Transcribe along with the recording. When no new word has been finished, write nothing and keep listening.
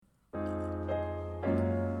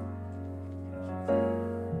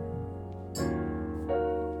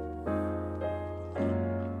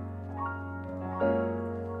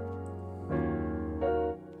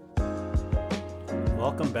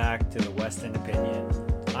welcome back to the WestEnd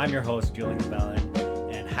Opinion. I'm your host, Julious,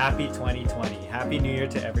 and happy 2020. Happy New Year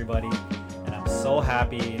to everybody. And I'm so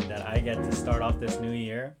happy that I get to start off this new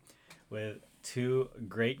year with two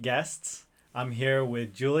great guests. I'm here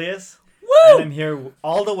with Julious. Woo! And I'm here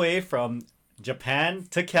all the way from Japan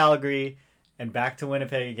to Calgary and back to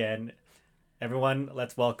Winnipeg again. Everyone,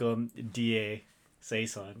 let's welcome DA. Say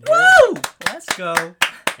son. Woo! Let's go.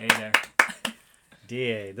 Hey there.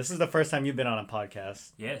 DA, this is the first time you've been on a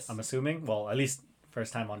podcast. Yes. I'm assuming. Well, at least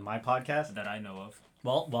first time on my podcast. That I know of.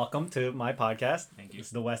 Well, welcome to my podcast. Thank you. It's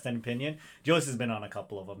the WestEnd Opinion. Julious has been on a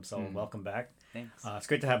couple of them, so welcome back. Thanks. It's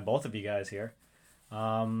great to have both of you guys here.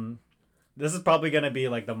 This is probably going to be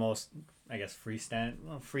like the most, I guess,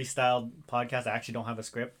 freestyle podcast. I actually don't have a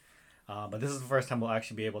script, but this is the first time we'll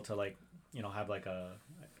actually be able to have like a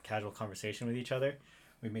casual conversation with each other.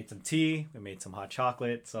 We made some tea. We made some hot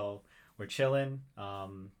chocolate. So we're chilling.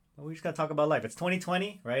 We just got to talk about life. It's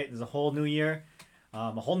 2020, right? There's a whole new year,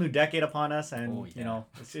 a whole new decade upon us. And,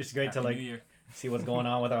 it's just great to see what's going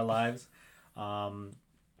on with our lives. One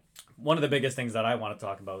of the biggest things that I want to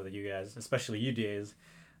talk about with you guys, especially you, DA, is,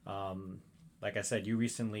 like I said, you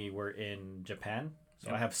recently were in Japan.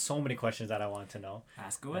 So I have so many questions that I want to know.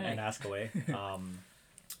 Ask away. And ask away.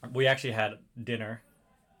 We actually had dinner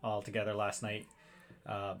all together last night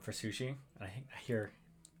for sushi. I hear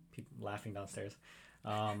people laughing downstairs.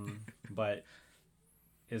 But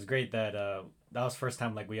it was great that that was the first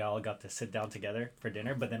time we all got to sit down together for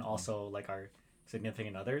dinner, but then also our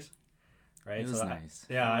significant others, right? It was nice.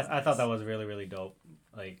 I thought that was really, really dope.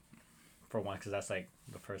 For one, because that's the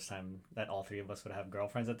first time that all three of us would have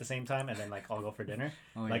girlfriends at the same time, and then all go for dinner.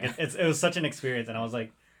 It was such an experience, and I was I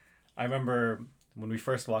remember when we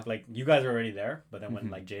first walked, you guys were already there, but then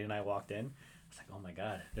when Jade and I walked in, it's oh my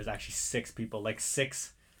god, there's actually 6 people,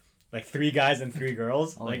 3 guys and 3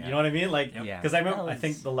 girls. You know what I mean? Because I remember, I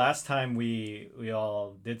think the last time we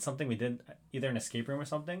all did something, we did either an escape room or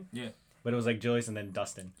something. Yeah. But it was Julius and then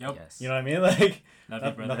Dustin. Yep. Yes. You know what I mean?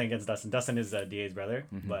 Nothing against Dustin. Dustin is DA's brother,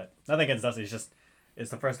 but nothing against Dustin. It's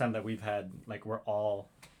the first time that we've had, we're all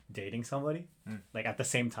dating somebody, at the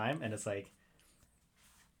same time, and it's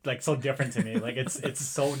so different to me. It's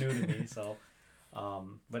so new to me. So,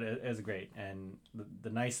 but it was great. And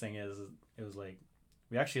the nice thing is, it was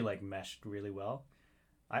we actually meshed really well.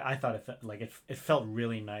 I thought it felt it felt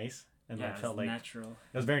really nice, and it felt natural.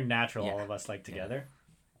 It was very natural. All of us together.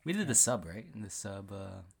 We did the sub, right? The sub.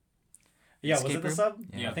 Yeah, was it the room? sub?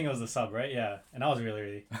 Yeah. I think it was the sub, right? Yeah, and that was really,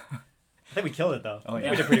 really. I think we killed it though. Oh yeah,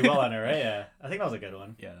 we did pretty well on it, right? Yeah, I think that was a good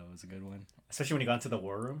one. Yeah, that was a good one. Especially when you got into the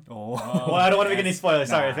war room. Oh. Well, I don't want to make any spoilers.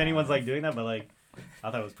 Sorry if anyone's doing that, but I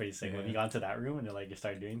thought it was pretty sick when you got into that room and you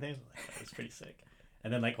started doing things. It was pretty sick.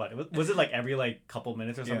 And then what was it every couple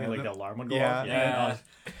minutes or something the alarm would go off? Yeah.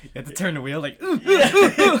 You had to turn the wheel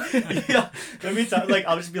yeah. Let me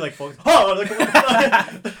I'll just be focused. Oh,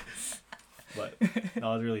 but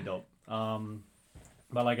no, it was really dope.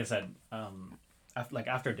 But like I said,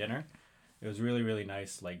 after dinner, it was really, really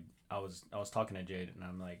nice. I was talking to Jade and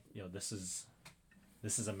I'm this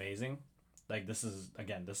is amazing. This is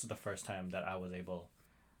the first time that I was able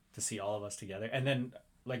to see all of us together. And then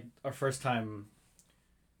our first time,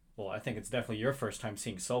 well, I think it's definitely your first time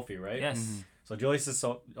seeing Sophie, right? Yes. Mm-hmm. So Julius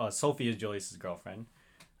Sophie is Julius's girlfriend.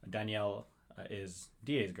 Danielle is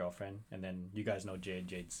DA's girlfriend, and then you guys know Jade.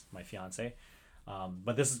 Jade's my fiance.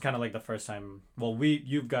 But this is kind of the first time. Well,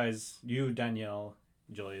 you, Danielle,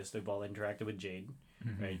 Julius, they've all interacted with Jade,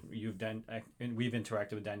 right? And we've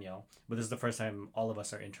interacted with Danielle, but this is the first time all of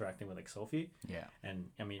us are interacting with Sophie. Yeah. And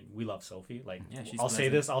I mean, we love Sophie. She's I'll say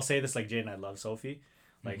this like Jade and I love Sophie.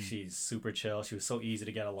 She's super chill. She was so easy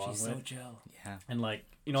to get along with. She's so chill. Yeah. And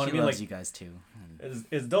you know what I she mean? Loves you guys too.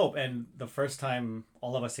 It's dope. And the first time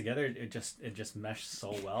all of us together, it just meshed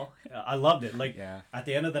so well. I loved it. At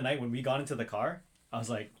the end of the night when we got into the car, I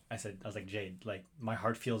was like Jade, my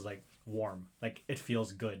heart feels warm. It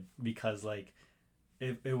feels good because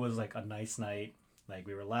it was a nice night.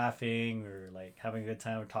 We were laughing, we were having a good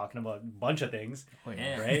time, we're talking about a bunch of things,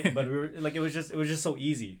 right? But we were it was just so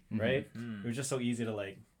easy, right? It was just so easy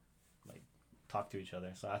to talk to each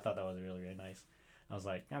other. So I thought that was really, really nice. I was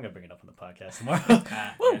I'm gonna bring it up on the podcast tomorrow.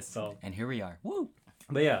 Woo! So and here we are. Woo!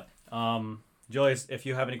 But yeah, Julius, if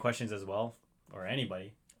you have any questions as well, or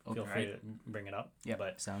anybody, feel free to bring it up. Yeah,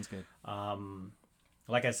 but sounds good.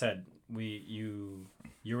 Like I said, you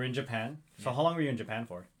were in Japan. So how long were you in Japan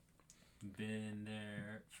for? Been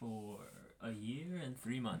there for a year and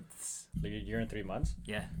 3 months. A year and 3 months?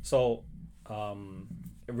 Yeah. So,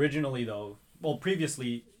 originally though,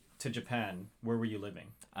 previously to Japan, where were you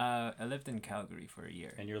living? I lived in Calgary for a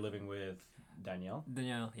year. And you're living with Danielle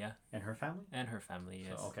Danielle, yeah, and her family. and her family.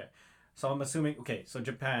 Yes. So, okay. So I'm assuming. Okay, so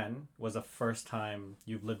Japan was the first time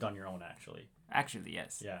you've lived on your own, actually. Actually,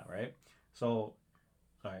 yes. Yeah. Right. So,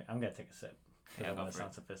 all right. I'm gonna take a sip because Yeah, I'm go gonna for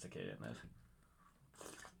sound it. sophisticated in this.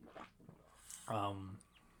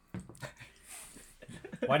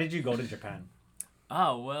 Why did you go to Japan?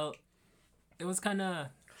 Oh well, it was kind of.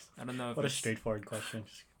 I don't know if What a it's- straightforward question.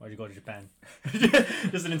 Why'd you go to Japan?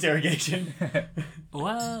 Just an interrogation.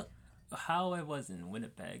 Well, how I was in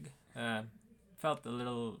Winnipeg, felt a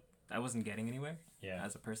little. I wasn't getting anywhere Yeah.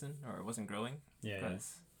 as a person, or I wasn't growing Yeah. Yeah.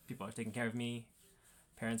 because people are taking care of me.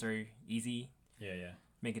 Parents are easy, Yeah. Yeah.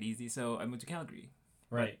 make it easy. So I moved to Calgary.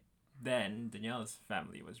 Right. Then Danielle's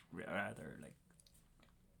family was rather like.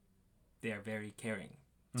 They are very caring,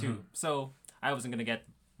 too. Mhm. So I wasn't gonna get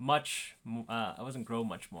much. I wasn't grow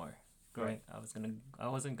much more. Right. I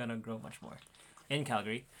wasn't gonna grow much more in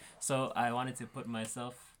Calgary. So I wanted to put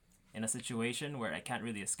myself in a situation where I can't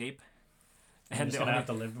really escape. And And you're just the gonna only- have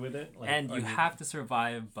to live with it. Like, and or you have to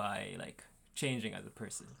survive by like changing as a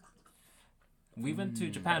person. We went to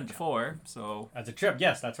Japan before, so as a trip.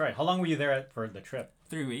 Yes, that's right. How long were you there for the trip?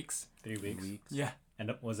 3 weeks. 3 weeks. Yeah.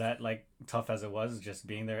 And was that like tough as it was, just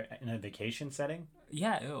being there in a vacation setting?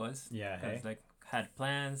 Yeah, it was. Yeah. Hey. 'Cause, like had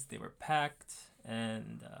plans, they were packed,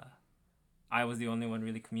 and I was the only one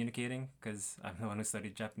really communicating because I'm the one who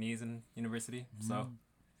studied Japanese in university.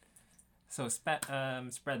 So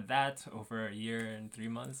spread that over a year and 3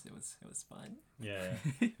 months. It was fun. Yeah.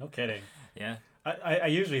 No kidding. Yeah. I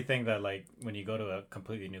usually think that like when you go to a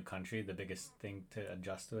completely new country, the biggest thing to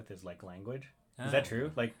adjust with is like language. Is that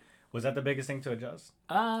true? Like, was that the biggest thing to adjust?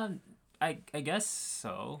 I guess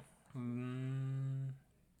so.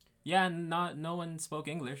 Yeah, no one spoke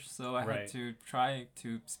English, so I Right. had to try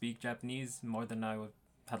to speak Japanese more than I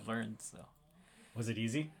had learned. So Was it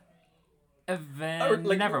easy?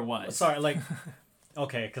 never was. Sorry, like,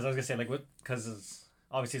 okay, because I was gonna say like, because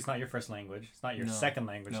obviously it's not your first language, it's not your No, second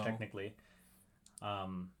language no. technically,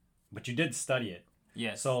 but you did study it.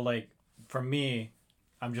 Yes. So like, for me,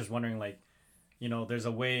 I'm just wondering like, there's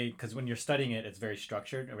a way because when you're studying it, it's very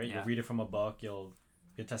structured, right? Yeah. You'll read it from a book, you'll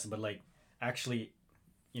test it, but like actually,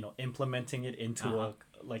 implementing it into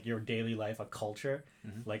like your daily life, a culture,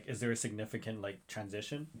 Mhm. like, is there a significant like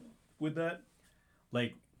transition with that?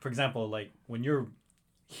 Like, for example, like when you're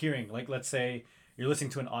hearing, like, let's say you're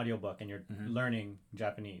listening to an audiobook and you're Mhm. learning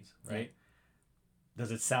Japanese, right?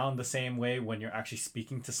 Does it sound the same way when you're actually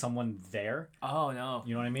speaking to someone there? Oh no.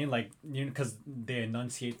 You know what I mean? Like, because they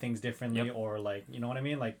enunciate things differently, Yep. or like, you know what I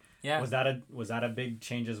mean? Like, Yeah. was that a big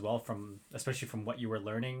change as well, from especially from what you were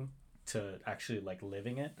learning to actually like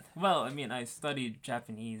living it? Well, I mean, I studied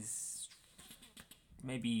Japanese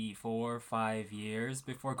maybe 4 or 5 years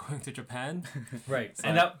before going to Japan. Right. So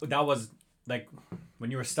And that was like when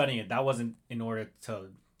you were studying it, that wasn't in order to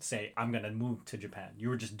say I'm gonna move to Japan. You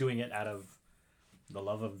were just doing it out of the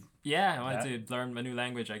love of Yeah, I wanted to learn a new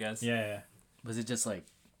language, I guess. yeah. Was it just like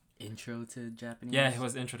intro to Japanese? Yeah, it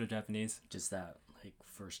was intro to Japanese. Just that like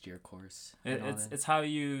first year course. and all It's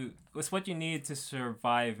that? it's what you need to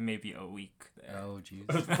survive maybe a week there. Oh jeez.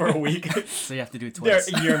 For a week. So you have to do it There,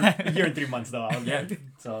 twice. a year and 3 months though. Yeah.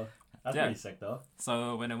 So that's Yeah. pretty sick though.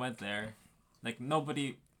 So when I went there, like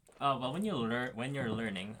nobody. Well, when you're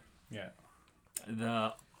learning, Yeah.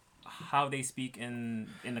 how they speak in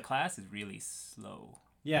the class is really slow.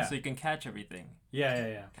 Yeah. So you can catch everything.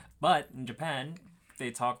 Yeah. But in Japan,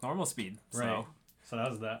 they talk normal speed. Right. So So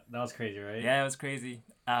that was crazy, right? yeah, it was crazy.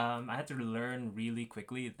 I had to learn really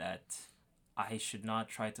quickly that I should not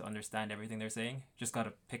try to understand everything they're saying. Just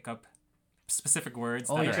gotta pick up specific words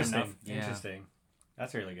Oh, that are Interesting. enough. Yeah. Interesting.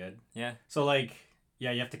 That's really good. Yeah. So like,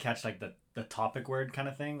 yeah, you have to catch like the topic word kind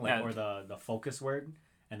of thing, like, Yeah. or the focus word,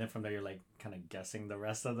 and then from there you're like kind of guessing the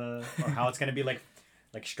rest of the or how it's gonna be like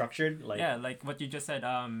structured. Like Yeah, like what you just said,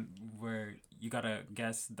 where you gotta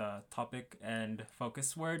guess the topic and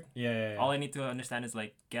focus word. yeah. All I need to understand is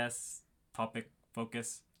like guess, topic,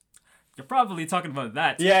 focus. You're probably talking about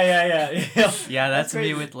that. Yeah. Yeah, that's me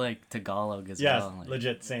crazy. with like Tagalog as Yeah, well. Like,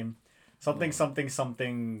 legit same. Something.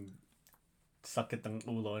 Sakit ng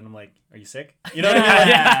ulo, and I'm like, are you sick? You know what I mean?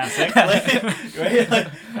 Yeah. Like, sick? Like,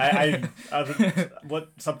 right? Like,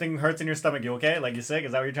 what, something hurts in your stomach? You okay? Like, you sick?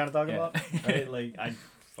 Is that what you're trying to talk Yeah. about? Right? Like, I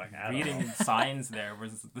don't Reading know. signs there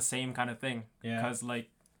was the same kind of thing. Yeah. Because like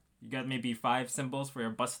you got maybe 5 symbols for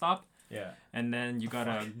your bus stop, Yeah. and then you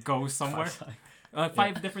gotta go somewhere.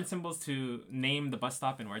 5 different symbols to name the bus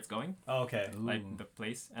stop and where it's going, Oh, okay. like Ooh. the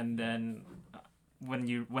place. And then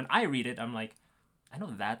when I read it, I'm like, I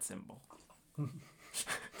know that symbol.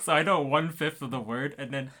 So I know 1/5 of the word,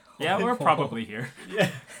 and then yeah, we're probably here. Yeah.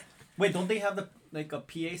 Wait, don't they have the like a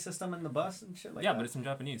PA system in the bus and shit like Yeah, that? but it's in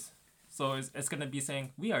Japanese. So it's gonna be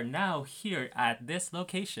saying, we are now here at this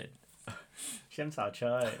location.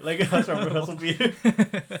 Like that's from Russell Peter.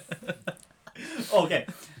 Okay,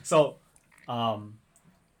 so,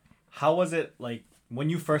 how was it like when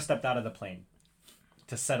you first stepped out of the plane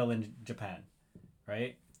to settle in Japan,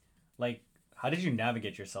 right? Like, how did you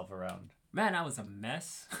navigate yourself around? Man, I was a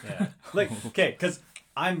mess. Yeah, like okay, because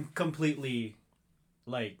I'm completely,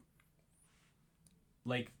 like,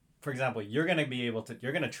 for example, you're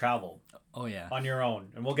gonna travel Oh yeah. on your own,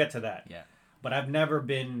 and we'll get to that. Yeah. But I've never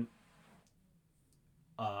been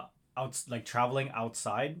traveling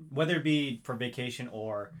outside, whether it be for vacation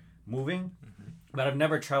or moving. But I've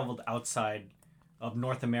never traveled outside of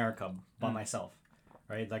North America by myself,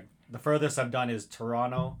 right? Like the furthest I've done is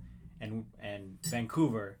Toronto and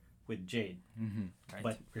Vancouver with Jade. Right.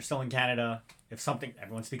 But we're still in Canada.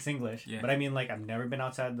 Everyone speaks English. Yeah. But I mean, like, I've never been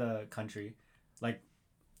outside the country. Like,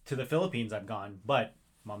 to the Philippines I've gone, but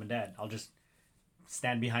mom and dad, I'll just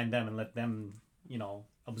stand behind them and let them,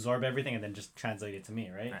 absorb everything and then just translate it to me,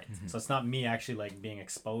 right? So it's not me actually, like, being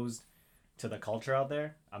exposed to the culture out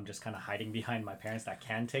there. I'm just kind of hiding behind my parents that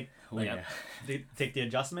can take take the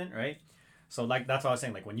adjustment, right? So, like, that's what I was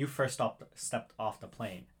saying. Like, when you first stepped off the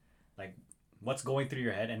plane, like, what's going through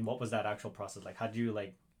your head and what was that actual process? Like, how'd you,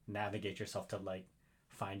 like, navigate yourself to, like,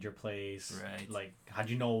 find your place? Right. Like, how'd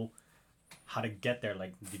you know how to get there?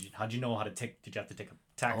 Like, how'd you know how to did you have to take a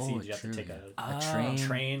taxi? Oh, did you have to take a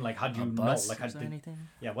train? Like, how'd you a know? bus Like, or anything?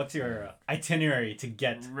 yeah, what's your itinerary to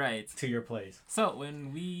get Right. to your place? So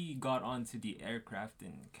when we got onto the aircraft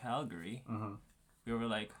in Calgary, we were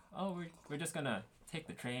like, oh, we're just gonna take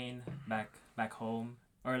the train back home,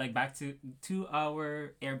 or like back to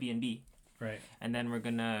our Airbnb, Right. and then we're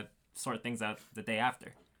gonna sort things out the day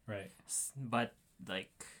after. Right. But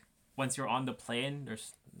like once you're on the plane,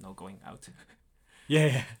 there's no going out.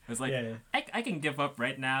 Yeah. It's like, yeah. I can give up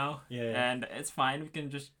right now, Yeah. and it's fine. We can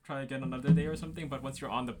just try again another day or something. But once you're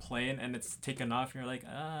on the plane and it's taken off, you're like,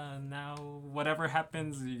 now whatever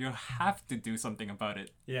happens, you have to do something about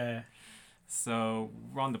it. Yeah. So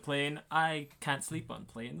we're on the plane. I can't sleep on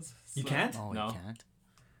planes. You so- can't? Oh, No. you can't.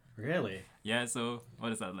 Really? Yeah, so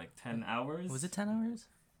what is that, like 10 hours? Was it 10 hours?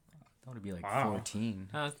 That would be like Wow. 14.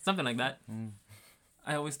 Something like that.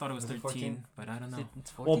 I always thought it was Was it 13, 14? but I don't know.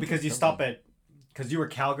 It's 14 Well, because to you 30. stop because you were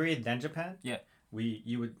Calgary, then Japan. Yeah. We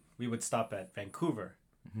would stop at Vancouver,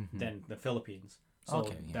 then the Philippines. So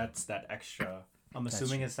Okay, yeah. that's that extra. I'm That's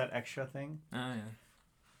assuming true. it's that extra thing. Oh, yeah.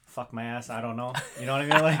 Fuck my ass. I don't know. You know what I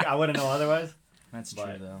mean? Like, I wouldn't know otherwise. That's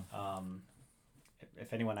But, true, though.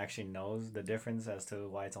 If anyone actually knows the difference as to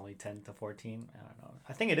why it's only 10 to 14, I don't know.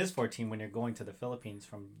 I think it is 14 when you're going to the Philippines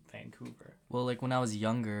from Vancouver. Well, like when I was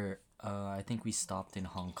younger, I think we stopped in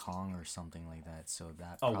Hong Kong or something like that. So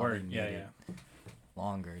that Oh, probably word. made Yeah, it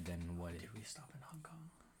longer than what it. Did we stop in Hong Kong?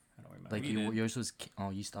 I don't remember. Like We did. yours was.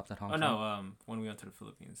 You stopped at Hong Oh, Kong. no, when we went to the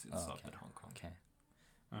Philippines, it Oh, stopped okay. at Hong Kong. Okay.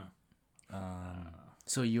 Oh.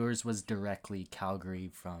 So yours was directly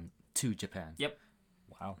Calgary to Japan. Yep.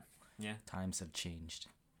 Wow. Yeah. Times have changed.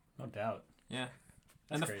 No doubt. Yeah.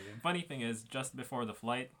 That's And the crazy. funny thing is, just before the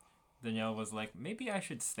flight, Danielle was like, maybe I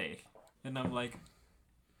should stay. And I'm like,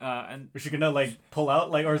 and Was she gonna, like, pull out?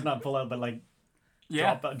 Like, or it's not pull out, but, like,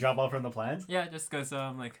 yeah. drop off from the plans? Yeah, just because,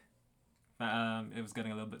 like, it was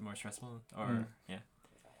getting a little bit more stressful. Or, yeah.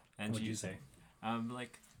 And What'd she- you say? I'm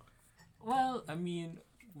like, well, I mean,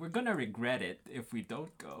 we're gonna regret it if we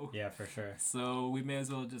don't go. Yeah, for sure. So we may as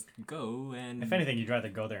well just go and... If anything, you'd rather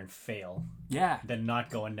go there and fail Yeah. than not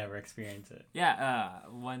go and never experience it. Yeah,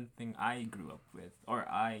 one thing I grew up with, or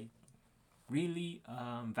I really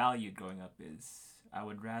valued growing up, is I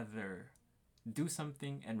would rather do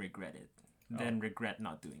something and regret it than regret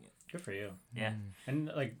not doing it. Good for you. Yeah. And,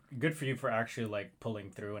 like, good for you for actually, like, pulling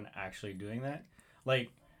through and actually doing that.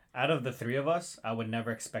 Like, out of the three of us, I would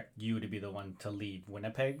never expect you to be the one to leave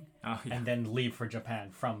Winnipeg Oh, yeah. and then leave for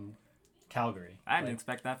Japan from Calgary. I didn't Like,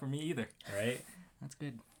 expect that from me either. right? That's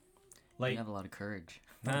good. Like, You have a lot of courage.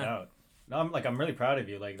 no doubt. No, I'm really proud of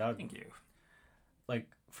you. Like, that would, Thank you. like,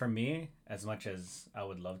 for me, as much as I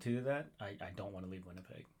would love to do that, I don't want to leave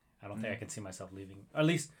Winnipeg. I don't think I can see myself leaving. Or at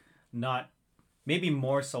least not, maybe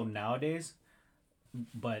more so nowadays,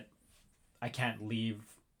 but I can't leave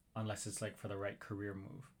unless it's, like, for the right career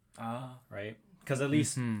move, right? Because at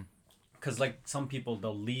least, because, like, some people,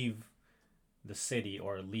 they'll leave the city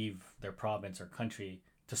or leave their province or country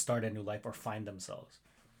to start a new life or find themselves,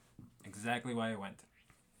 Exactly why I went.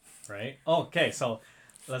 right? Okay, so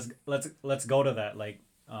let's go to that. Like,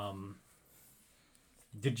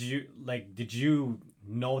 did you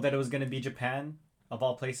know that it was gonna be Japan of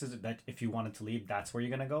all places that if you wanted to leave, that's where you're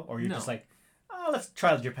gonna go, or you're No. just like, oh, let's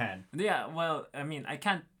try Japan. Yeah, well, I mean, I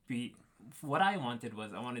can't be. What I wanted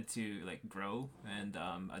was I wanted to like grow and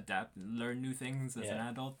adapt and learn new things as an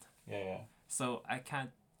adult. Yeah. So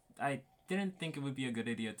I didn't think it would be a good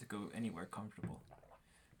idea to go anywhere comfortable.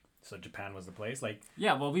 So Japan was the place, like.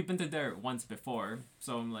 Yeah, well, we've been to there once before,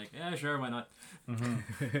 so I'm like, yeah, sure, why not?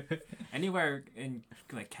 Anywhere in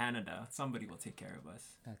like Canada, somebody will take care of us.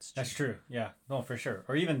 That's true. Yeah, no, for sure.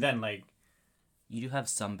 Or even then, like. You do have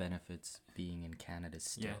some benefits being in Canada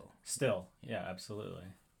still. Yeah. Still, yeah, absolutely.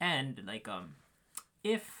 And like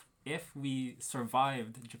if we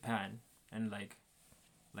survived Japan and like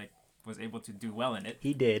was able to do well in it,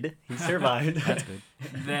 He did. He survived. That's good.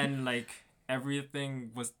 then like everything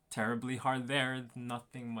was terribly hard there.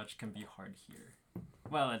 Nothing much can be hard here.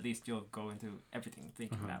 Well, at least you'll go into everything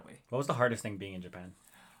thinking that way. What was the hardest thing being in Japan?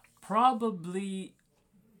 Probably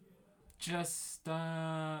just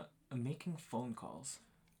making phone calls.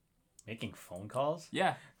 Making phone calls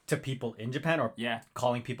Yeah. to people in Japan, or Yeah.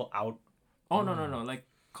 calling people out. Oh no. Like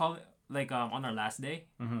call like on our last day.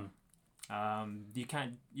 Mm-hmm.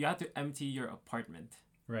 You have to empty your apartment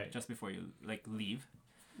Right. just before you like leave.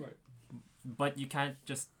 Right. But you can't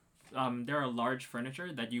just there are large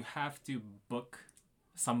furniture that you have to book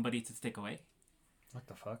somebody to take away. What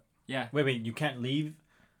the fuck? Yeah. Wait. You can't leave,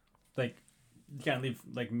 like, you can't leave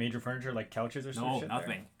like major furniture like couches or something. No,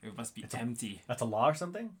 nothing. It must be empty. That's a law or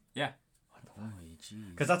something. Yeah. Oh,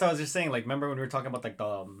 jeez. Because that's what I was just saying. Like, remember when we were talking about like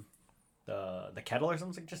the kettle or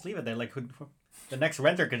something? Like, just leave it there. Like, the next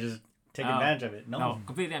renter could just take advantage of it. No,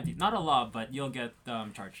 completely empty. Not a law, but you'll get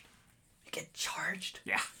charged. You get charged.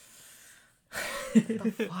 Yeah.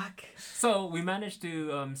 What the fuck? So we managed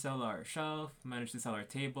to sell our shelf, managed to sell our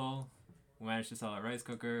table, we managed to sell our rice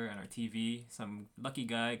cooker and our TV. Some lucky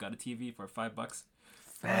guy got a TV for $5.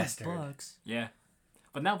 Bastard. $5. Yeah.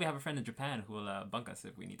 But now we have a friend in Japan who will bunk us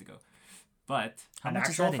if we need to go. But How An much is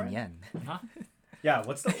actual that friend? in yen? huh? Yeah.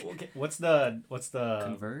 What's the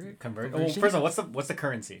Convert? convert? Well, first of all, what's the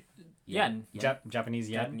currency? Yen. Japanese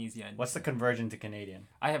yen. Japanese yen. What's the conversion to Canadian?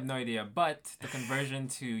 I have no idea, but the conversion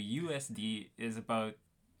to USD is about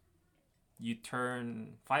you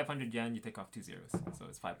turn 500 yen, you take off 2 zeros, so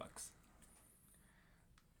it's $5.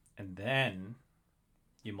 And then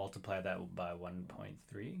you multiply that by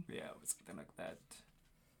 1.3. Yeah, something like that.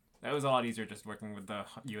 That was a lot easier just working with the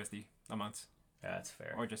USD amounts Yeah, that's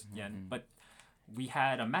fair. or just yen. But we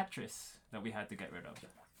had a mattress that we had to get rid of,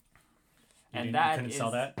 You couldn't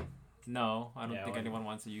sell that. No, I don't Yeah, think well, anyone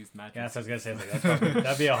wants to use mattress. Yeah, that's what I was gonna say. Like,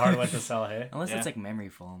 that'd be a hard one to sell. Hey. Unless Yeah. it's like memory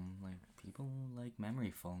foam. Like, people like memory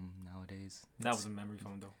foam nowadays. That was a memory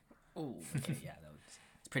foam though. Oh, okay, yeah,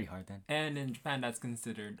 it's pretty hard then. And in Japan, that's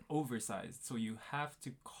considered oversized, so you have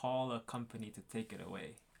to call a company to take it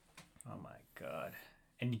away. Oh my god!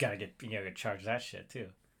 And you gotta get charged that shit too.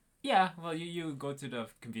 Yeah, well, you go to the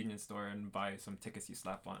convenience store and buy some tickets you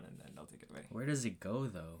slap on, and then they'll take it away. Where does it go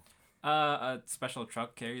though? A special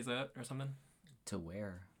truck carries it or something. To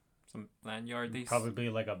where? Some lanyard. Probably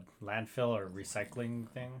like a landfill or recycling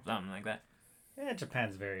thing. Something like that. Yeah,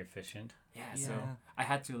 Japan's very efficient. Yeah, so Yeah. I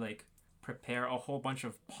had to like prepare a whole bunch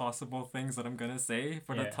of possible things that I'm gonna say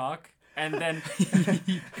for the Yeah. talk, and then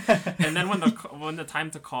when the time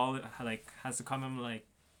to call like has to come, I'm like,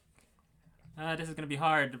 this is gonna be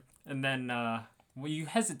hard, and then well, you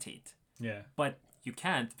hesitate, Yeah. but you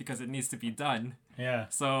can't because it needs to be done. Yeah.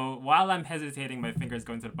 So while I'm hesitating, my fingers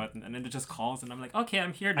go into the button, and then it just calls, and I'm like, okay,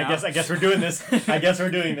 I'm here now. I guess we're doing this. I guess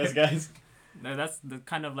we're doing this, guys. No, that's the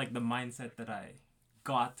kind of like the mindset that I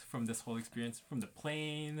got from this whole experience, from the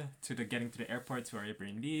plane to the getting to the airport to our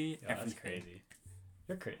Airbnb. Yeah, that's everything. crazy.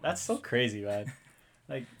 You're crazy. That's so crazy, man.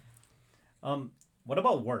 Like, what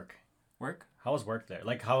about work? Work? How was work there?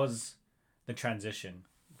 Like, how was the transition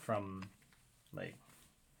from, like,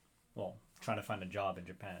 well, trying to find a job in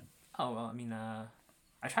Japan? Oh well, I mean, I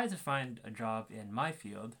tried to find a job in my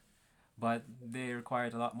field, but they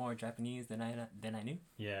required a lot more Japanese than I knew.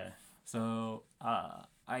 Yeah. So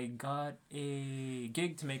I got a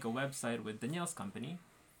gig to make a website with Danielle's company.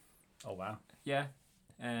 Oh wow. Yeah,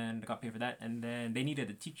 and I got paid for that. And then they needed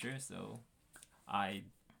a teacher, so I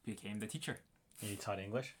became the teacher. And you taught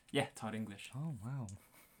English? Yeah, taught English. Oh wow.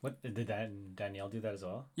 What did Danielle do that as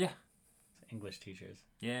well? Yeah. English teachers.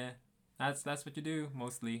 Yeah, that's what you do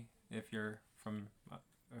mostly if you're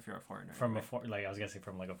a foreigner. From right? like I was gonna say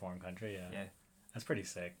from like a foreign country. Yeah. Yeah. That's pretty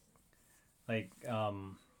sick. Like I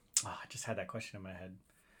just had that question in my head,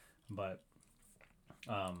 but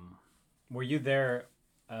were you there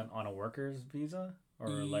on a worker's visa or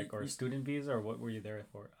a student visa, or what were you there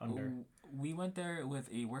for under? We went there with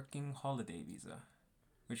a working holiday visa,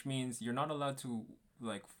 which means you're not allowed to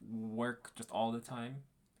like work just all the time.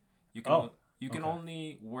 You can okay.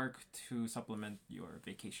 only work to supplement your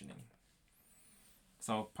vacationing.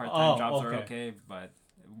 So part-time jobs are okay, but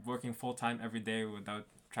working full-time every day without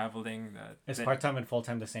traveling, is part-time and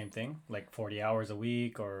full-time the same thing? Like 40 hours a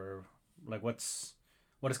week, or like what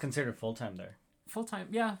is considered full-time there? Full-time,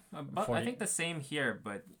 yeah. But 40? I think the same here,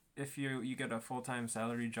 but if you get a full-time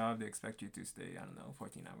salary job, they expect you to stay, I don't know,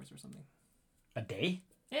 14 hours or something. A day?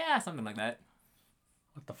 Yeah, something like that.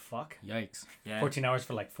 What the fuck? Yikes. Yeah. 14 hours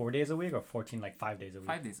for like 4 days a week, or 14 like 5 days a week?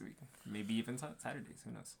 5 days a week. Maybe even Saturdays,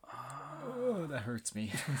 who knows? Oh, that hurts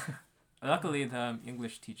me. Luckily, the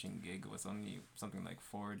English teaching gig was only something like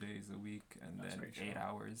 4 days a week, and That's then pretty 8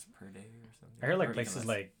 hours per day or something. I heard Or like even places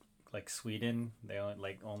less. like Sweden, they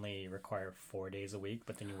only require 4 days a week,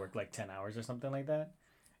 but then you work like 10 hours or something like that,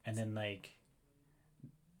 and then like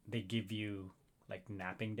they give you like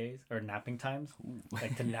napping days or napping times,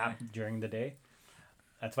 like to nap during the day.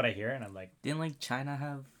 That's what I hear, and I'm like, Didn't like China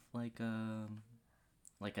have like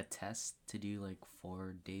a test to do like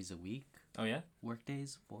 4 days a week Oh yeah. work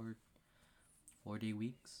days, 4 day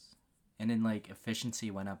weeks, and then like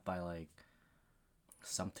efficiency went up by like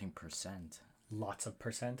something percent. lots of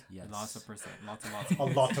percent, Yes. Lots of percent. Lots and lots. a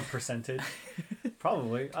lot of percentage.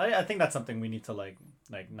 Probably, I think that's something we need to like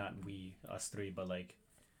not we us three, but like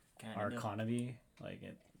our Canada. economy, like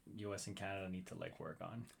U.S. and Canada need to like work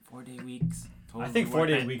on. 4-day weeks. I think 4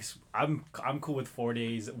 day work- weeks. I'm cool with 4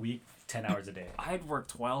 days a week, 10 hours a day. I'd work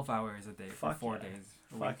 12 hours a day for Fuck 4 yeah. days.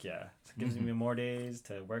 a Fuck week. yeah! It gives me more days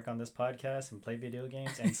to work on this podcast and play video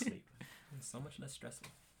games and sleep. It's so much less stressful.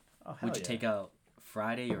 Oh hell Would you yeah. take out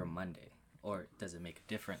Friday or Monday, or does it make a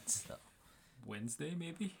difference though? Wednesday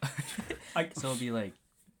maybe. So it'll be like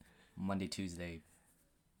Monday, Tuesday,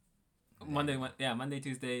 Monday,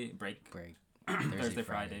 Tuesday break. break. Thursday,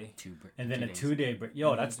 Friday. and then a 2 days. 2 day break?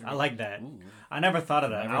 Yo, And then I like that. Ooh. I never thought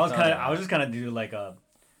of that. Never I was thought kind of of I was that. just gonna do like a,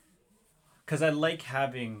 cause I like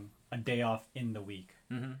having a day off in the week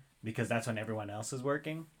Mm-hmm. because that's when everyone else is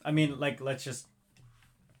working. I mean, like let's just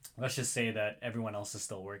say that everyone else is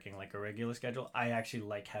still working like a regular schedule. I actually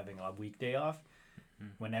like having a weekday off.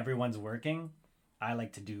 When everyone's working, I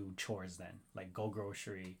like to do chores then, like go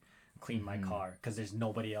grocery, clean my car, because there's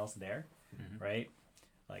nobody else there, right?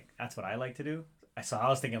 Like that's what I like to do. So I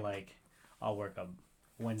was thinking like I'll work a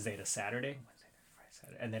Wednesday to Friday,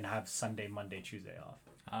 Saturday, and then have Sunday, Monday, Tuesday off.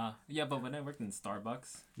 Yeah, but when I worked in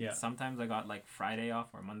Starbucks, Yeah. sometimes I got like Friday off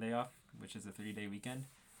or Monday off, which is a 3-day weekend,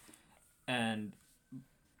 and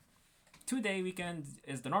 2-day weekend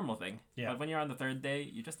is the normal thing. Yeah. But when you're on the 3rd day,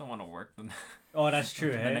 you just don't want to work the Oh, that's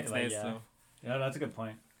true. the Hey? next Like, day. yeah. So Yeah, that's a good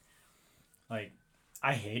point. Like,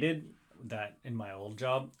 I hated that in my old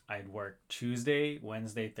job. I'd work Tuesday,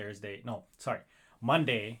 Wednesday, Thursday. No, sorry.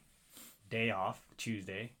 Monday, day off.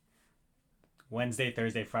 Tuesday. Wednesday,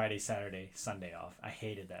 Thursday, Friday, Saturday, Sunday off. I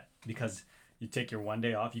hated that because you take your one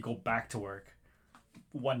day off, you go back to work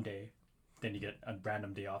one day, then you get a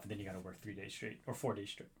random day off, and then you got to work 3 days straight or 4 days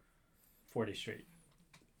straight. 4 days straight.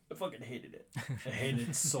 I fucking hated it. I hated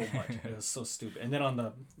it so much. It was so stupid. And then on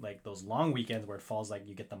the like those long weekends where it falls like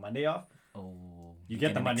you get the Monday off, Oh, you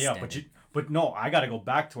get the an Monday off, extended. but no, I gotta go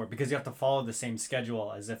back to work because you have to follow the same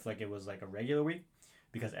schedule as if like it was like a regular week,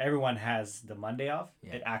 because everyone has the Monday off.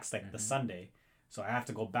 Yeah. It acts like the Sunday, so I have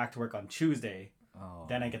to go back to work on Tuesday. Oh,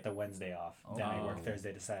 Then I get the Wednesday off. Then I work Oh.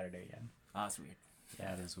 Thursday to Saturday again. that's weird.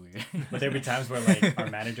 that is weird. But there'd be times where like our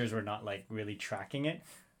managers were not like really tracking it,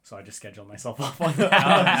 so I just scheduled myself off on the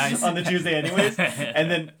Nice. on the Tuesday anyways, and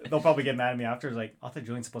then they'll probably get mad at me after. It's like, I thought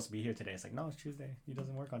Julian's supposed to be here today. It's like, no, it's Tuesday. He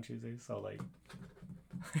doesn't work on Tuesdays, so like.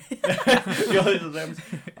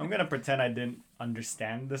 I'm gonna pretend I didn't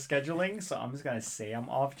understand the scheduling, so I'm just gonna say I'm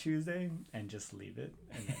off Tuesday and just leave it,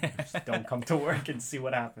 and then just don't come to work and see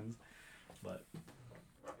what happens. But,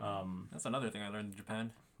 That's another thing I learned in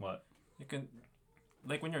Japan. what? You can,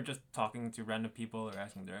 like when you're just talking to random people or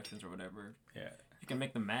asking directions or whatever, Yeah. you can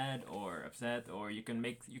make them mad or upset, or you can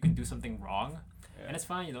do something wrong, and it's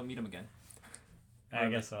fine. You don't meet them again. I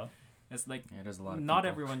guess so. It's like Yeah, there's a lot of not people.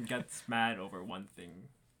 everyone gets mad over one thing,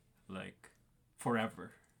 like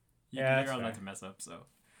forever. Yeah, that's you're allowed fair. to mess up. So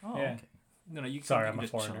Oh, Yeah. okay. no, you can, Sorry, you I'm can a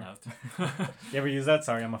just chill foreigner. out. You ever use that?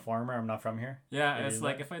 Sorry, I'm a foreigner. I'm not from here. Yeah, Ever it's use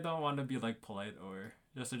like that? if I don't want to be like polite or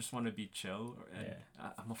I just want to be chill, and Yeah.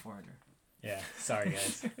 I'm a foreigner. Yeah. Sorry,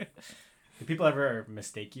 guys. Do people ever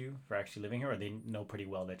mistake you for actually living here, or they know pretty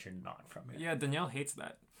well that you're not from here? Yeah, Danielle hates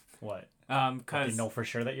that. What? Like, they Cause know for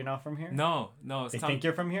sure that you're not from here? no, They think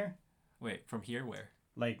you're from here? wait, from here where?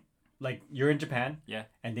 Like you're in Japan, Yeah,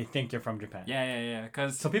 and they think you're from Japan. yeah.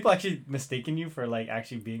 Cause So people actually mistaken you for like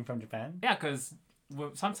actually being from Japan? yeah, cause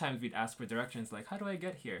sometimes we'd ask for directions, like, how do I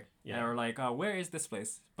get here? Yeah. Or like, where is this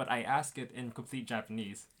place? But I ask it in complete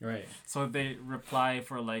Japanese. Right. So they reply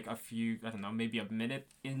for like a few, I don't know, maybe a minute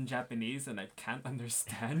in Japanese, and I can't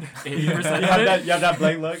understand 80% of it. You have that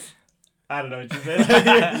blank look. I don't know what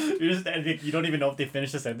you're saying. You don't even know if they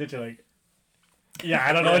finished the sentence. You're like, yeah,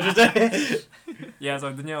 I don't know what you're saying. Yeah,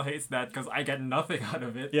 so Danielle hates that because I get nothing out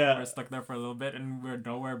of it. Yeah. We're stuck there for a little bit and we're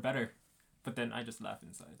nowhere better. But then I just laugh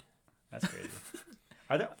inside. That's crazy.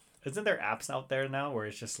 Isn't there apps out there now where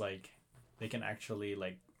it's just like they can actually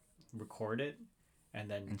like record it and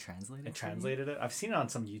then translate it? I've seen it on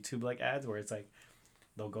some YouTube like ads where it's like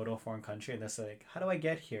they'll go to a foreign country and they're like, how do I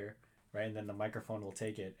get here? Right, and then the microphone will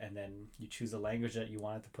take it, and then you choose the language that you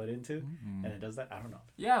want it to put into, and it does that. I don't know.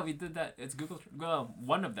 Yeah, we did that. It's Google. Well,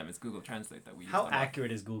 one of them is Google Translate that we use. How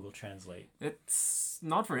accurate is Google Translate? It's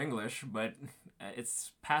not for English, but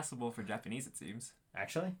it's passable for Japanese. It seems.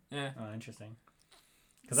 Actually. Yeah. Oh, interesting.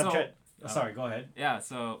 Because I've tried. Sorry, go ahead. Yeah.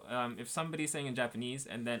 So, if somebody's saying in Japanese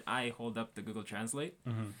and then I hold up the Google Translate,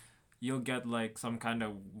 you'll get like some kind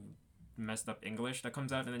of messed up English that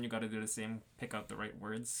comes out, and then you got to do the same, pick out the right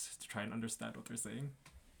words to try and understand what they're saying.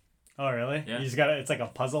 Oh, really? Yeah. You just gotta. It's like a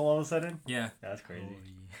puzzle all of a sudden. Yeah. That's crazy.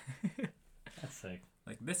 That's sick.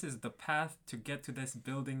 Like, this is the path to get to this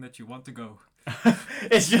building that you want to go.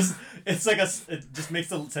 It just makes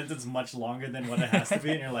the sentence much longer than what it has to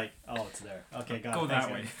be, and you're like, oh, it's there. Okay, got it. Go Thanks,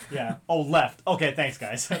 that way. guys. Yeah. Oh, left. Okay, thanks,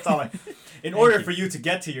 guys. That's all. In order for you to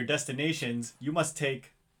get to your destinations, you must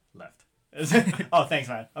take left. Oh, thanks,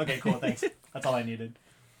 man. Okay, cool. Thanks. That's all I needed.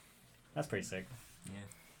 That's pretty sick. Yeah.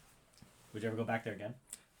 Would you ever go back there again?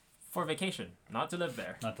 For vacation, not to live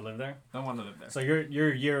there. Not to live there? Don't want to live there. So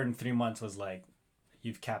your year and 3 months was like,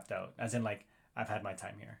 you've capped out. As in, like, I've had my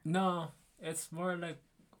time here. No, it's more like,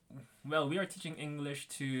 well, we are teaching English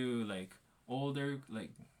to like older,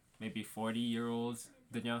 like maybe 40-year-olds.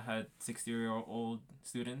 Danielle had 60-year-old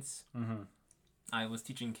students. Mm-hmm. I was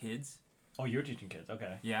teaching kids. Oh, you're teaching kids.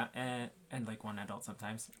 Okay. Yeah, and like one adult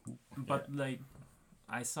sometimes. But like,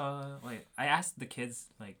 I asked the kids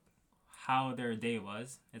like how their day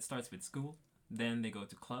was. It starts with school, then they go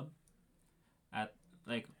to club. At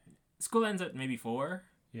like, school ends at maybe 4.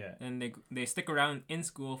 Yeah. And they stick around in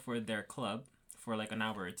school for their club for like an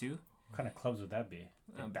hour or two. What kind of clubs would that be?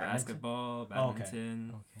 Like Basketball,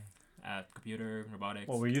 badminton, computer, robotics.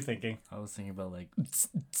 What were you thinking? I was thinking about like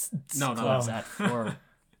no, clubs at 4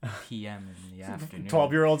 p.m. in the afternoon.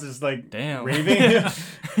 12-year-olds is like damn raving.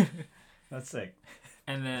 That's sick.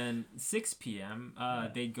 And then 6 p.m.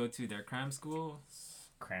 They'd go to their cram school.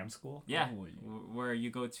 Cram school? Yeah, where you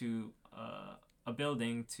go to a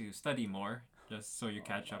building to study more, just so you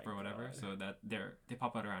catch up or whatever. God. So that they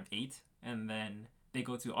pop out around 8, and then they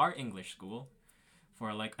go to our English school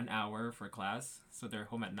for like an hour for class. So they're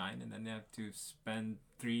home at 9, and then they have to spend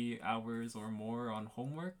 3 hours or more on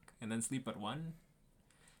homework, and then sleep at 1.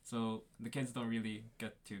 So the kids don't really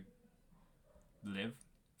get to live.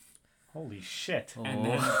 Holy shit. And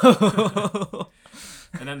then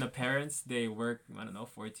and then the parents, they work, I don't know,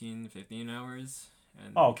 14, 15 hours.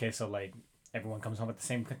 And okay, so like everyone comes home at the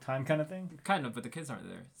same time kind of thing? Kind of, but the kids aren't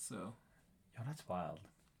there, so. Yo, that's wild.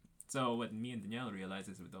 So what me and Danielle realize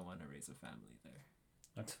is we don't want to raise a family there.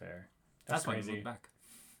 That's fair. That's crazy. why we moved back.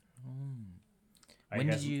 When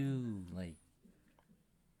did you like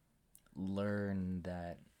learn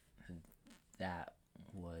that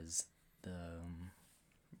was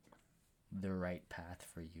the right path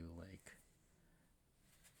for you?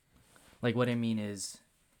 Like what I mean is,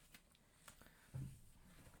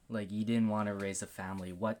 like, you didn't want to raise a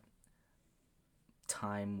family. What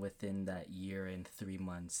time within that year and 3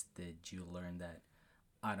 months did you learn that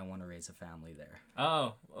I don't want to raise a family there?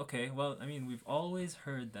 Oh, okay. Well, I mean, we've always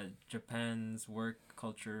heard that Japan's work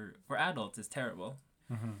culture for adults is terrible.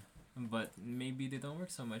 Mm-hmm. But maybe they don't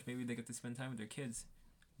work so much. Maybe they get to spend time with their kids.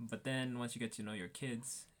 But then once you get to know your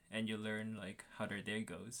kids and you learn like how their day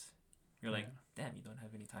goes, you're like, damn, you don't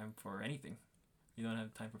have any time for anything. You don't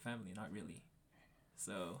have time for family, not really.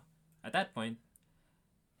 So at that point,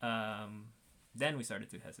 then we started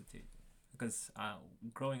to hesitate. Because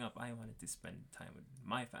growing up, I wanted to spend time with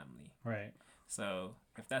my family. Right. So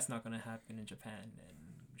if that's not going to happen in Japan, then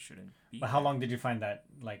we shouldn't be. But how long did you find that?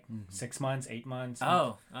 Like 6 months, 8 months?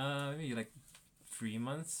 Oh, maybe like 3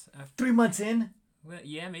 months after. 3 months in? Well,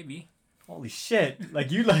 yeah, maybe. Holy shit.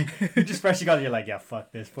 Like you just freshly got it. You're like, yeah,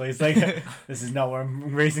 fuck this place. Like, this is not where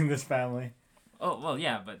I'm raising this family. Oh, well,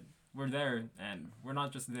 yeah, but we're there, and we're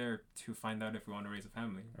not just there to find out if we want to raise a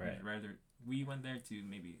family. Right. Rather, we went there to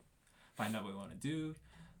maybe find out what we want to do,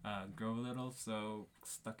 grow a little, so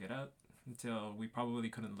stuck it out until we probably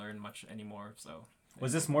couldn't learn much anymore. So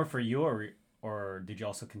was this more for you, or or did you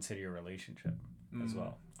also consider your relationship as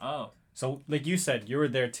well? Oh. So, like you said, you were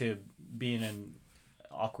there to be in an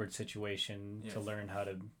awkward situation Yes. to learn how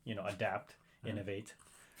to, adapt, innovate.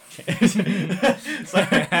 Sorry,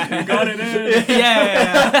 you got it in.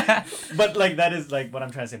 Yeah. But like that is like what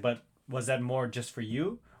I'm trying to say. But was that more just for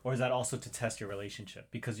you, or is that also to test your relationship?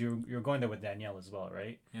 Because you're going there with Danielle as well,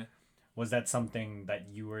 right? Yeah. Was that something that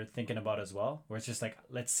you were thinking about as well, where it's just like,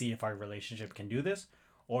 let's see if our relationship can do this,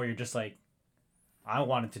 or you're just like, I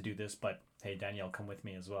wanted to do this, but hey, Danielle, come with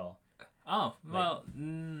me as well. Oh, well,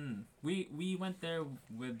 we went there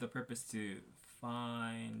with the purpose to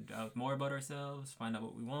find out more about ourselves, find out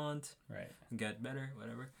what we want, Right. get better,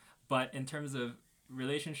 whatever. But in terms of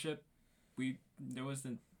relationship, there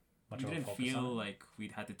wasn't, Much we of a didn't focus feel on it? like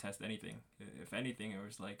we'd had to test anything. If anything, it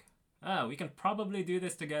was like, we can probably do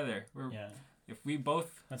this together. Yeah. If we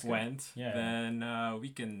both That's good. went, Yeah. then we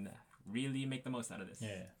can really make the most out of this.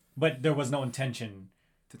 Yeah. But there was no intention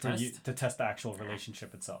To for test? you to test the actual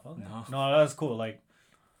relationship itself. Okay. No. No, that's cool. Like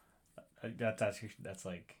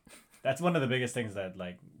that's one of the biggest things that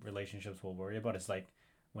like relationships will worry about is like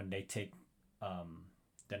when they take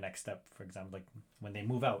the next step, for example, like when they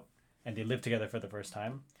move out and they live together for the first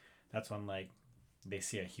time. That's when like they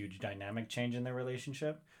see a huge dynamic change in their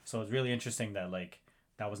relationship. So it's really interesting that like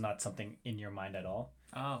that was not something in your mind at all.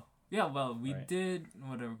 Oh. Yeah, well, we Right. did,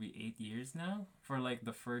 what are we, 8 years now? For like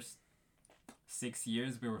the first 6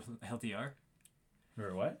 years, we were LDR,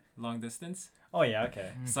 Or what? long distance. Oh yeah,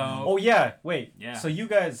 okay. So, Oh yeah, wait. Yeah. So you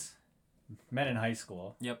guys met in high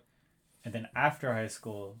school. Yep. And then after high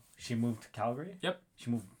school, she moved to Calgary? Yep. She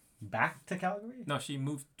moved back to Calgary? No, she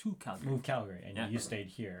moved to Calgary. Moved Calgary, and Yeah. you stayed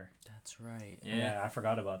here. That's right. Yeah. I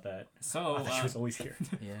forgot about that. So, I thought she was always here.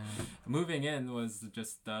 Yeah. moving in was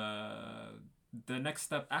just the next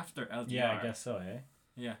step after LDR. Yeah, I guess so, eh?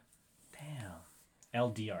 Yeah. Damn.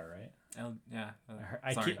 LDR, right? Yeah.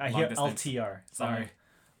 I long hear distance. LTR. Sorry.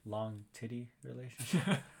 Long titty relationship.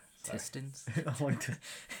 Sorry. Distance. Long titty.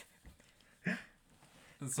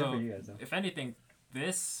 So, for you guys, though. if anything,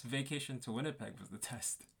 this vacation to Winnipeg was the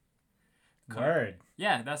test. Word.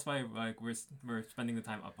 Yeah, that's why like we're spending the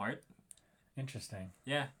time apart. Interesting.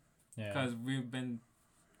 Yeah, Yeah. because we've been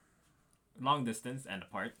long distance and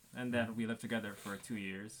apart, and then we lived together for 2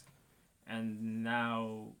 years, and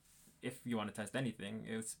now, if you want to test anything,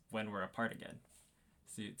 it's when we're apart again,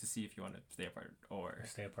 to see if you want to stay apart or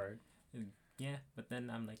Stay apart. yeah. But then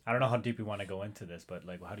I'm like, I don't know how deep we want to go into this, but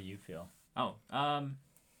like, how do you feel?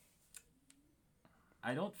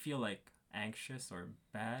 I don't feel like anxious or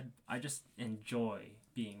bad. I just enjoy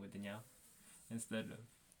being with Danielle instead of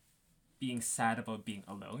being sad about being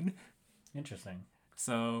alone. Interesting.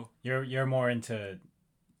 So You're more into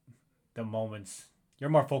the moments. You're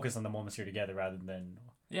more focused on the moments you're together rather than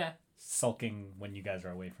yeah, sulking when you guys are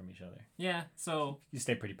away from each other. yeah. So You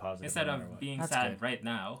stay pretty positive. instead no matter of what. being That's sad good. right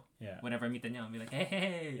now, Yeah. whenever I meet Danielle, I'll be like,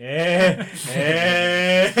 hey.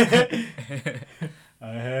 Hey,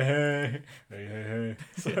 hey, hey, hey.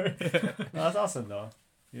 Sorry. No, that's awesome though.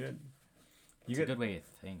 You It's a good way to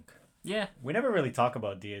think. Yeah. We never really talk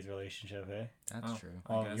about DA's relationship, eh? That's Oh. true.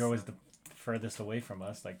 I Well, guess you're always so. the furthest away from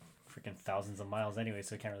us, like freaking thousands of miles anyway,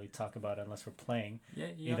 so we can't really talk about it unless we're playing. Yeah.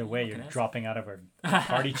 Either way, you're can ask. dropping out of our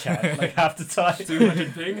party chat like half the time.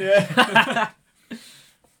 200 ping. Yeah.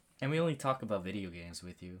 And we only talk about video games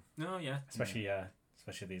with you. No, yeah. Especially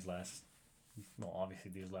these last, well, obviously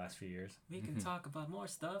these last few years. We can talk about more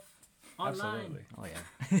stuff online. Absolutely. Oh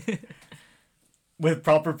yeah. With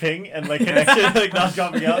proper ping and like connection, like not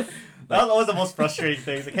dropping out. That was always the most frustrating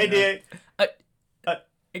thing. It's like, hey, DA.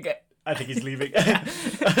 Okay. I think he's leaving.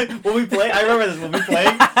 When we play, I remember this. When we play,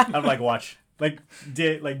 I'm like, watch. Like,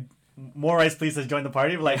 more Rice Please has joined the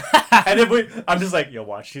party. Like, and then I'm just like, yo,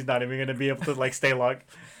 watch. She's not even going to be able to like stay long.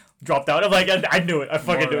 Dropped out. I'm like, I knew it. I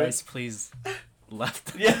fucking knew Rice, it. please.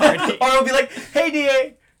 Left. Yeah. Or it'll be like, hey,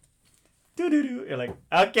 DA. Do. You're like,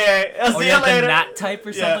 okay. I'll see you you later. the nat type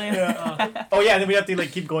or something. Yeah. Oh, yeah. And then we have to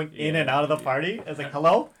like keep going in and out of the party. It's like,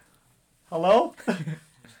 hello? Hello?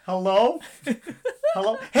 Hello?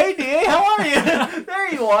 Hello? Hey, DA, how are you?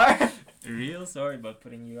 There you are. Real sorry about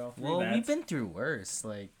putting you off. Well, we've been through worse.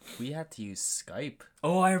 Like, we had to use Skype.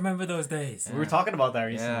 Oh, I remember those days. We were talking about that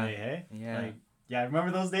recently, Yeah. hey? Yeah. Like, yeah,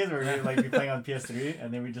 remember those days where we would like be playing on PS3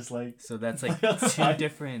 and then we just like... So that's like two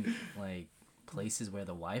different like places where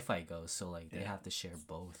the Wi-Fi goes. So like they have to share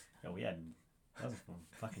both. Yo, we had... That was some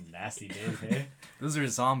fucking nasty days, hey? Those were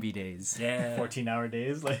zombie days. Yeah. 14-hour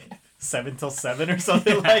days, like 7 till 7 or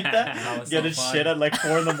something like that. That was so Getting fun. shit at like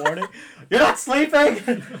 4 in the morning. You're not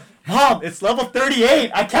sleeping! Mom, it's level 38!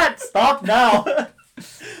 I can't stop now!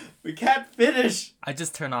 We can't finish! I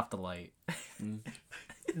just turn off the light.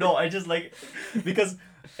 No, I just like because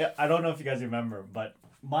I don't know if you guys remember, but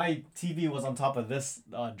my TV was on top of this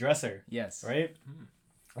dresser, Yes. right?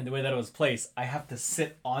 And the way that it was placed, I have to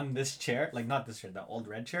sit on this chair, like not this chair, the old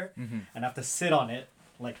red chair, and I have to sit on it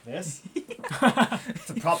like this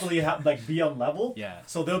to properly have like be on level. Yeah.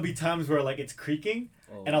 So there'll be times where like it's creaking.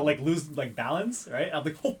 Oh. And I'll like lose like balance, right? I'll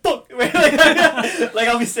be like, oh fuck, right? Like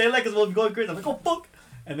I'll be saying like, cause we'll be going crazy. I'm like, oh fuck,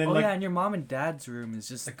 and then like, yeah, and your mom and dad's room is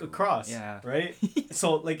just like across, yeah, right?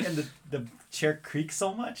 So like, and the chair creaks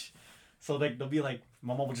so much, so like they'll be like,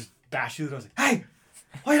 my mom will just bash you. I was like, hey,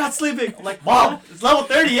 why are you not sleeping? I'm like, Mom, it's level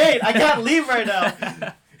 38. I can't leave right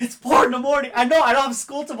now. It's 4 in the morning. I know I don't have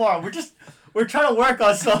school tomorrow. We're trying to work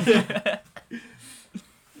on something.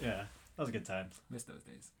 Yeah, that was good times. Miss those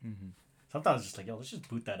days. Sometimes it's just like, yo, let's just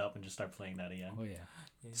boot that up and just start playing that again. Oh yeah.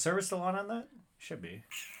 Server still on that? Should be.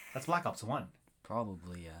 That's Black Ops 1.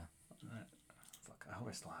 Probably, yeah. Fuck, I hope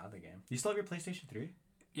I still have the game. You still have your PlayStation 3?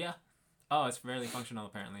 Yeah. Oh, it's rarely functional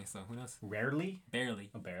apparently, so who knows? Rarely? Barely.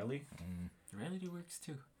 Oh, barely? Rarely works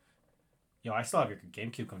too. Yo, I still have your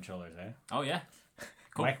GameCube controllers, eh? Oh yeah.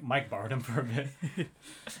 Cool. Mike borrowed them for a bit.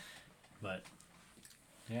 But,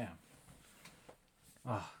 yeah.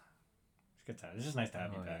 Oh, it's a good time. It's just nice to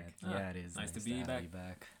have you back. Yeah, it is. Nice to be have back. you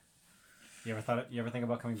back. You ever think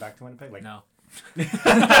about coming back to Winnipeg? Like, No.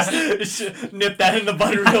 nip that in the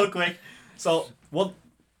bud real quick. So, well,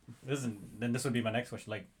 this would be my next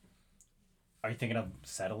question. Like, are you thinking of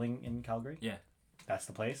settling in Calgary? Yeah. That's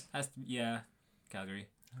the place? Yeah. Calgary.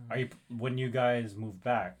 Are you, when you guys move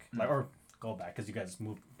back, like, or go back, because you guys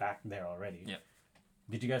moved back there already. Yeah.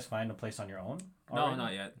 Did you guys find a place on your own? No, already?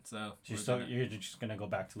 not yet. So You're just gonna go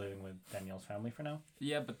back to living with Danielle's family for now?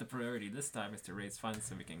 yeah, but the priority this time is to raise funds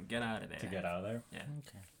so we can get out of there. To get out of there? Yeah.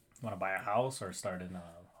 Okay. Want to buy a house or start in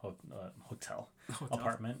a hotel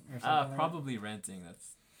apartment or something? like Probably renting.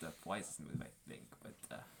 That's the wisest move, I think. But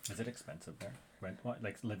that? Is it expensive there? Rent what?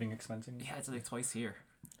 Like living expensive? yeah, it's like twice here.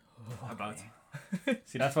 About.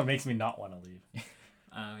 See, that's what makes me not want to leave.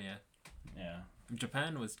 Oh yeah. Yeah.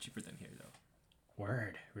 Japan was cheaper than here though.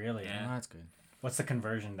 Word, really? Yeah. Oh, that's good. What's the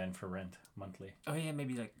conversion then for rent monthly? Oh yeah,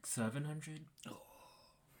 maybe like 700.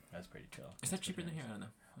 That's pretty chill. Is that cheaper than here? I don't know.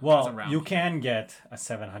 It's Well, around you here. can get a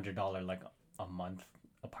 $700 like a month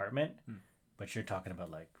apartment, but you're talking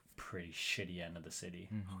about like pretty shitty end of the city.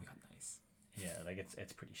 Oh my god, nice. Yeah, like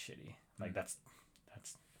it's pretty shitty. Like that's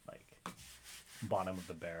like bottom of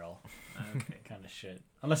the barrel Okay. kind of shit.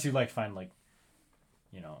 Unless you like find like,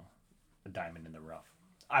 you know, a diamond in the rough.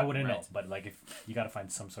 I wouldn't know, Right. but like if you got to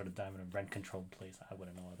find some sort of diamond in a rent controlled place, I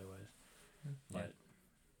wouldn't know otherwise. But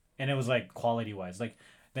and it was like quality wise, like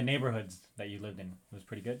the neighborhoods that you lived in was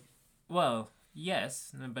pretty good. Well,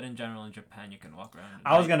 yes, but in general in Japan you can walk around.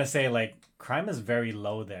 I was gonna say like crime is very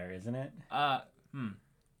low there, isn't it?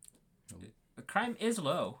 The crime is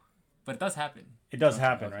low, but it does happen. It does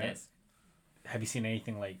happen, right? Yes. Have you seen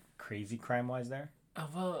anything like crazy crime wise there?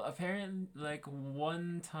 Well, apparently, like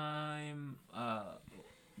one time,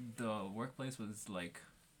 the workplace was like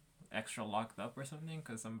extra locked up or something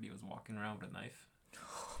because somebody was walking around with a knife.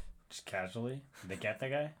 Just casually? Did they get the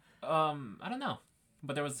guy? I don't know,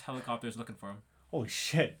 but there was helicopters looking for him. Holy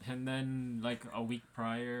shit! And then, like a week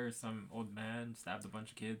prior, some old man stabbed a bunch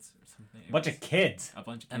of kids or something. A bunch of kids. A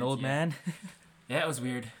bunch of kids. An old man? Yeah, it was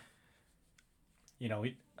weird. You know,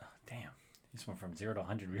 damn. This went from 0 to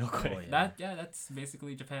 100 real quick. Oh, yeah. That's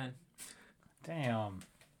basically Japan. Damn.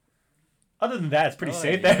 Other than that, it's pretty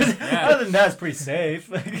safe yeah. there. Yeah. Other than that, it's pretty safe.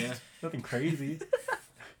 Yeah. Nothing crazy.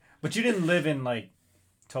 But you didn't live in like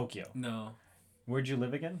Tokyo. No. Where'd you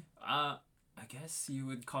live again? I guess you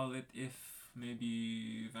would call it if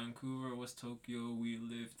maybe Vancouver was Tokyo, we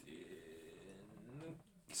lived in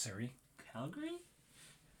Surrey. Calgary?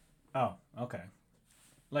 Oh, okay. I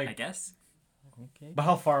Like, guess. Okay. but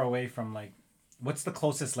how far away from like, what's the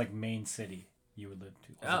closest like main city you would live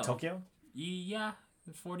to? Was Oh. it Tokyo? Yeah,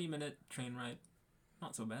 40-minute train ride.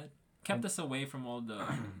 Not so bad. Kept us away from all the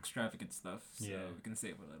extravagant stuff, so Yeah. we can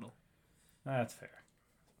save a little. That's fair.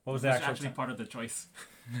 What was It the was actual actually part of the choice.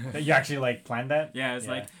 You actually like planned that? Yeah, it's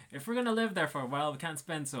like, if we're gonna live there for a while, we can't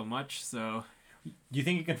spend so much, so... Do you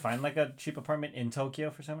think you can find like a cheap apartment in Tokyo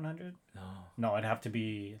for 700? No. No, it'd have to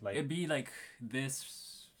be like. It'd be like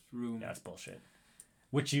this room. Yeah, that's bullshit.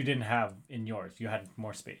 Which you didn't have in yours. You had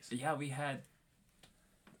more space. Yeah, we had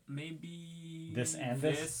maybe This and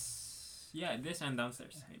this? Yeah, this and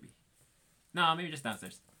downstairs maybe. No, maybe just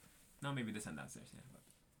downstairs. No, maybe this and downstairs. Yeah, but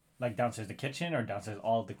Like downstairs the kitchen or downstairs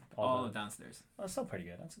all all the. downstairs. Oh, that's still pretty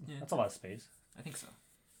good. Yeah. That's a lot of space. I think so.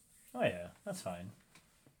 Oh yeah, that's fine.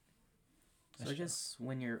 So I guess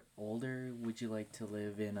when you're older, would you like to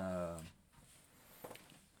live in a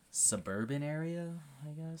suburban area,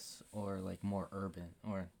 I guess, or like more urban,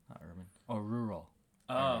 or not urban, or rural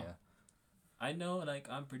Oh, area. I know. Like,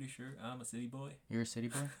 I'm pretty sure I'm a city boy. You're a city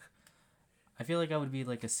boy? I feel like I would be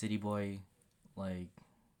like a city boy, like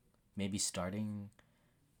maybe starting,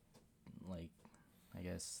 like, I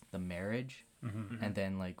guess the marriage, Mm-hmm. and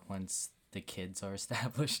then like once the kids are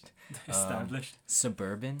established, Established.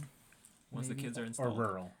 suburban. Once the maybe? kids are Or installed.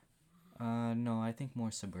 rural. No, I think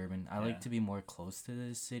more suburban. I Yeah. like to be more close to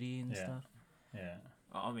the city and Yeah. stuff. Yeah.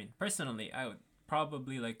 I mean, personally, I would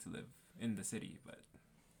probably like to live in the city, but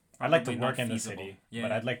I'd like to probably not work in the feasible. city, Yeah.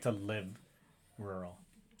 but I'd like to live rural.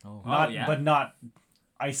 Oh, Not, yeah? but not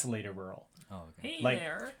isolated rural. oh, okay. Hey Like-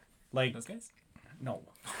 there, Like those guys. no,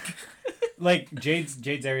 like Jade's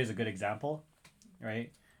area is a good example,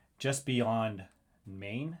 right? Just beyond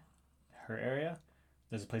Maine, her area,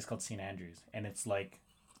 there's a place called St. Andrews, and it's like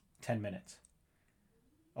 10 minutes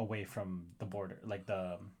away from the border, like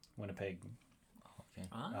the Winnipeg Okay.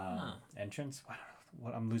 entrance.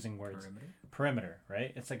 What I'm losing words. Perimeter. Perimeter,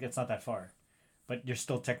 right? It's like it's not that far, but you're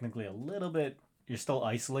still technically a little bit. You're still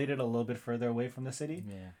isolated a little bit further away from the city.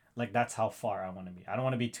 Yeah. Like that's how far I want to be. I don't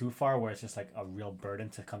want to be too far where it's just like a real burden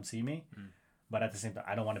to come see me, but at the same time,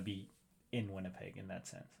 I don't want to be in Winnipeg in that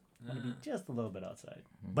sense. I want to be just a little bit outside,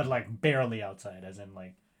 but like barely outside, as in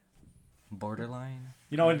like Borderline.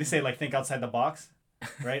 you know when they say like think outside the box,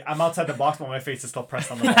 right? I'm outside the box, but my face is still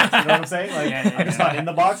pressed on the box. You know what I'm saying? Like Yeah, I'm just not in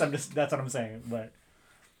the box. I'm just that's what I'm saying. But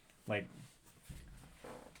like,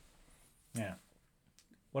 yeah.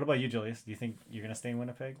 What about you, Julius? Do you think you're gonna stay in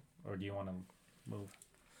Winnipeg, or do you want to move?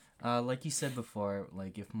 Like you said before,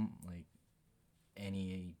 like if like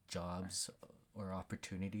any jobs or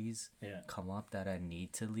opportunities Yeah, come up that I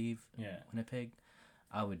need to leave yeah, Winnipeg,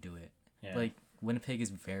 I would do it. yeah. Like Winnipeg is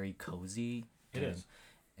very cozy. It and, is.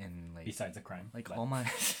 And like Besides the crime, like but- all my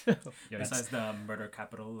Besides the murder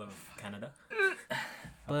capital of Canada.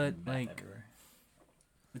 but Meth like everywhere.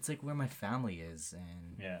 it's like where my family is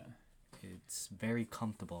and Yeah, it's very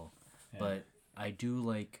comfortable. yeah. But I do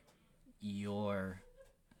like your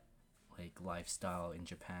like lifestyle in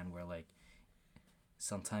Japan where like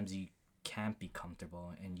sometimes you can't be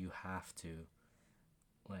comfortable and you have to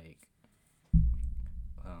like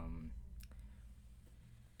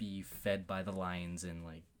be fed by the lions and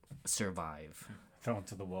like survive. thrown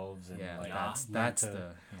to the wolves and Yeah, like that's learn the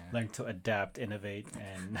to, yeah. learn to adapt, innovate,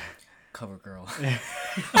 and Cover girl.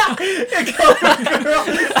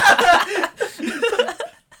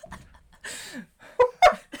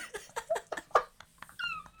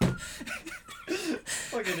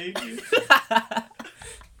 Fucking hate you.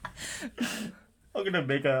 I'm gonna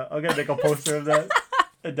make a poster of that.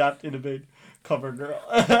 Adapt, innovate, cover girl.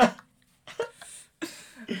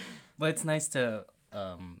 But it's nice to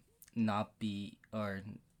not be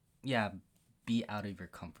be out of your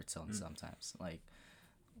comfort zone sometimes. Like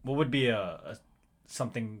What would be a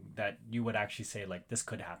something that you would actually say like this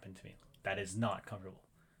could happen to me that is not comfortable?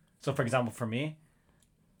 So for example, for me,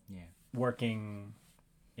 yeah. working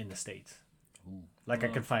in the States, Ooh. like I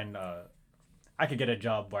could find I could get a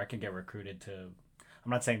job where I could get recruited to. I'm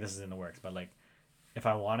not saying this is in the works, but like if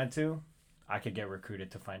I wanted to, I could get recruited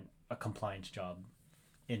to find a compliance job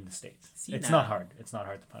in the States. See It's now. not hard. It's not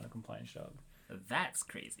hard to find a compliance job. That's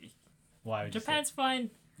crazy. Why would Japan's fine.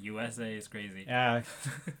 USA is crazy. you say? Yeah,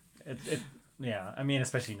 yeah. I mean,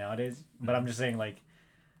 especially nowadays. But I'm just saying, like,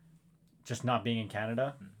 just not being in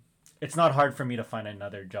Canada, it's not hard for me to find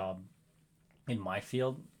another job in my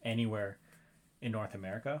field anywhere in North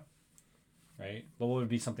America, right? But what would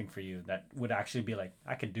be something for you that would actually be like,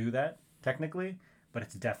 I could do that technically, but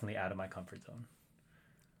it's definitely out of my comfort zone?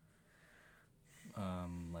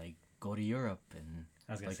 Like go to Europe and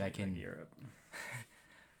I was gonna like say I can Europe.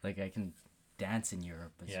 like I can dance in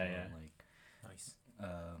Europe as Yeah, well. yeah. Nice.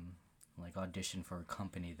 Like audition for a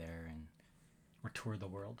company there and Or tour the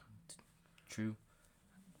world. true.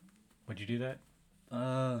 Would you do that?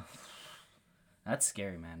 That's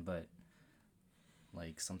scary, man, but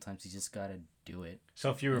like sometimes you just gotta do it. So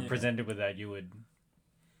if you were Yeah. presented with that, you would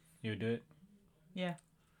do it? Yeah.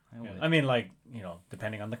 I Yeah. would. I mean, like,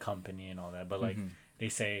 depending on the company and all that, but like Mhm. they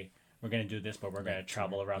say we're gonna do this, but we're gonna Like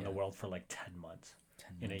travel tour, around the yeah. world for like 10 months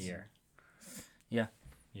 10 in a months. year. Yeah.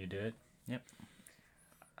 You do it? Yep.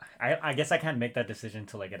 I guess I can't make that decision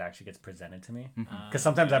till like it actually gets presented to me, Mhm. because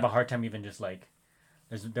sometimes I have a hard time even just like.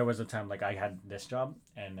 There was a time like I had this job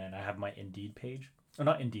and then I have my Indeed page, or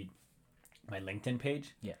not Indeed, my LinkedIn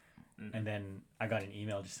page. Yeah. Mhm. And then I got an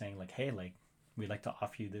email just saying like, hey, like we'd like to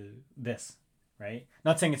offer you this, right?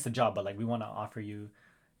 Not saying it's the job, but like we want to offer you,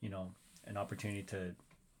 an opportunity to,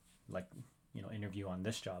 like, interview on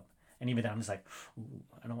this job. And even then, I'm just like, ooh,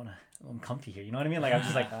 I don't want to. I'm comfy here. You know what I mean? Like I'm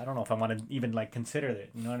just like, I don't know if I want to even like consider it.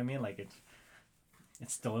 You know what I mean? Like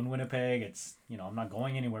it's still in Winnipeg. It's, you know, I'm not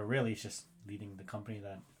going anywhere really. It's just leaving the company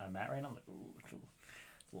that I'm at right now. I'm like, ooh, it's a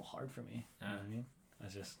little hard for me. You know what I mean?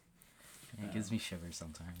 It's just. It gives me shivers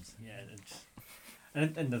sometimes. Yeah, it's.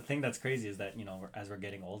 And the thing that's crazy is that, you know, as we're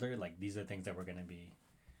getting older, like these are things that we're gonna be,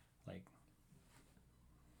 like,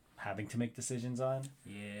 having to make decisions on.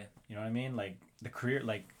 Yeah. You know what I mean? Like the career,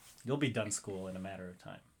 like you'll be done school in a matter of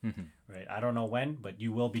time, right? I don't know when, but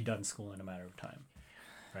you will be done school in a matter of time,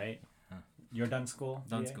 right? You're done school.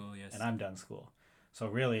 Done school, yes. And I'm done school. So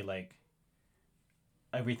really, like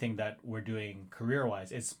everything that we're doing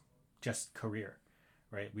career-wise is just career,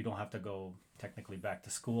 right? We don't have to go technically back to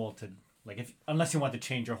school to. Like unless you want to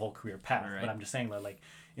change your whole career path, Right. but I'm just saying that like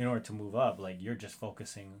in order to move up, like you're just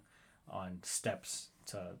focusing on steps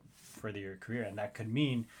to further your career, and that could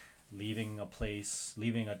mean leaving a place,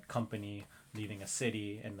 leaving a company, leaving a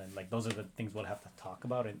city, and then like those are the things we'll have to talk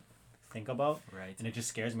about and think about. Right. And it just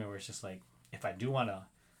scares me where it's just like if I do want to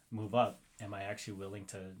move up, am I actually willing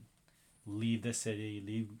to leave the city,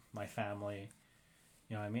 leave my family?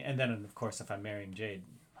 You know what I mean? And then of course if I'm marrying Jade,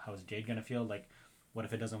 how is Jade gonna feel? Like what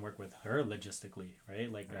if it doesn't work with her logistically, right?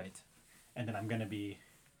 Like, Right. And then I'm gonna be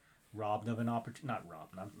robbed of an opportunity. Not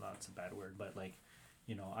robbed. Not that's a bad word, but like,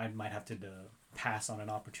 you know, I might have to pass on an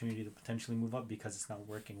opportunity to potentially move up because it's not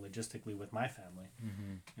working logistically with my family. You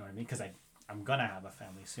know what I mean? Because I'm gonna have a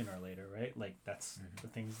family sooner or later, right? Like that's the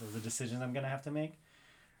things, those are decisions I'm gonna have to make,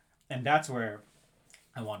 and that's where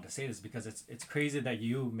I wanted to say this because it's crazy that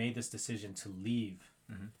you made this decision to leave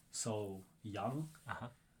so young.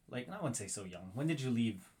 Like, I wouldn't say so young. When did you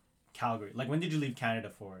leave Calgary? Like, when did you leave Canada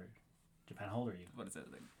for Japan? How old are you? What is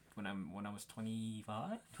it, like when I was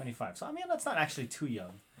 25? 25. So I mean, that's not actually too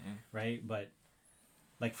young, right? But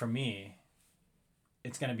like for me,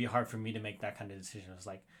 it's gonna be hard for me to make that kind of decision. It's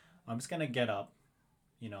like I'm just gonna get up,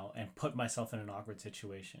 you know, and put myself in an awkward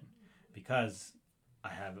situation because I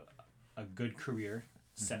have a good career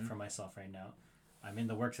set for myself right now. I'm in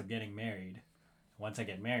the works of getting married. Once I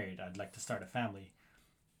get married, I'd like to start a family.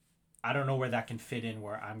 I don't know where that can fit in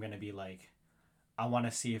where I'm going to be like, I want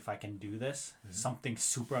to see if I can do this. Something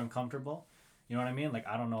super uncomfortable. You know what I mean? Like,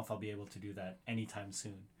 I don't know if I'll be able to do that anytime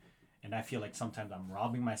soon. And I feel like sometimes I'm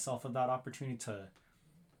robbing myself of that opportunity to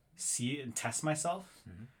see and test myself.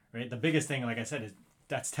 Right? The biggest thing, like I said, is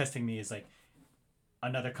that's testing me is like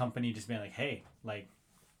another company just being like, hey, like,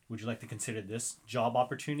 would you like to consider this job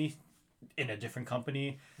opportunity in a different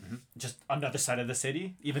company, just on the other side of the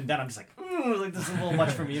city? Even then, I'm just like, ooh, like this is a little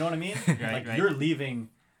much for me. You know what I mean? Right. You're leaving.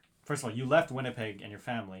 First of all, you left Winnipeg and your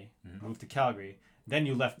family, moved to Calgary. Then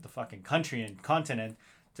you left the fucking country and continent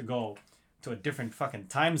to go to a different fucking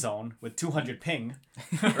time zone with 200 ping.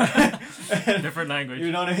 Different language.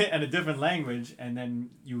 You know what I mean? And a different language. And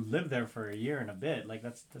then you live there for a year and a bit. Like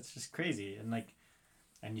that's just crazy. And like,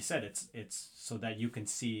 and you said it's so that you can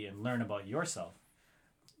see and learn about yourself.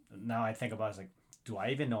 Now I think about it, it's like, do I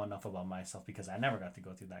even know enough about myself? Because I never got to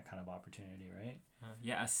go through that kind of opportunity, right?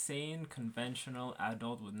 Yeah, a sane, conventional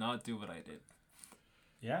adult would not do what I did.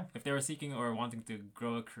 Yeah. If they were seeking or wanting to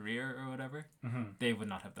grow a career or whatever, they would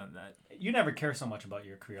not have done that. You never care so much about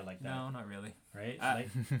your career like that. No, not really. Right? Like,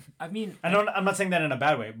 I mean... I'm not saying that in a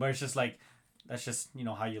bad way, but it's just like, that's just, you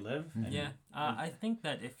know, how you live. And, yeah. I think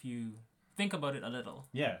that if you think about it a little...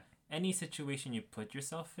 Yeah. Any situation you put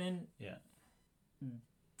yourself in... Yeah.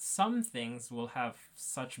 Some things will have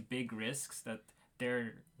such big risks that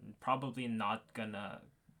they're probably not gonna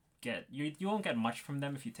get... You won't get much from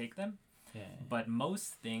them if you take them. Yeah. But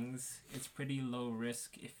most things, it's pretty low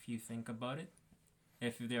risk if you think about it.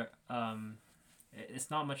 If they're... it's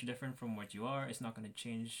not much different from what you are. It's not going to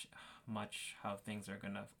change much how things are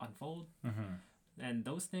going to unfold. And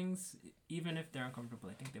those things, even if they're uncomfortable,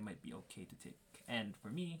 I think they might be okay to take. And for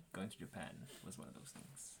me, going to Japan was one of those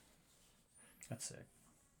things. That's sick.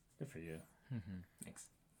 Good for you. Thanks.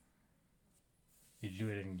 Did you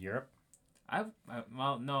do it in Europe?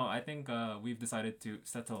 Well, no, I think we've decided to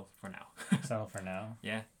settle for now. Settle for now?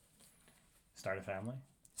 Yeah. Start a family?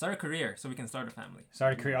 Start a career so we can start a family.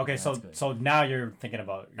 Start a career. Okay, so now you're thinking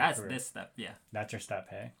about your That's career. this step, yeah. That's your step,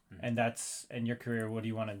 hey? And that's, in your career, what do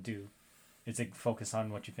you want to do? Is it focus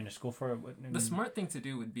on what you finished school for? The smart thing to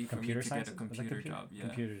do would be for me to get a computer job. Yeah.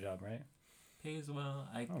 Computer job, right? Pays well.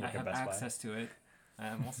 I work have at Best Buy. access to it.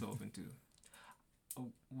 I'm also open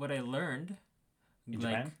to what I learned. In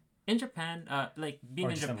Japan? In Japan, like being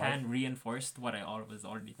Or in just in Japan reinforced what I was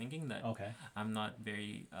already thinking, that Okay. I'm not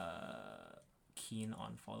very keen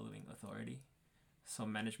on following authority. So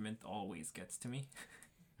management always gets to me.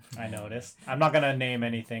 I noticed. I'm not gonna name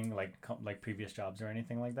anything like previous jobs or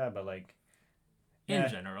anything like that, but like In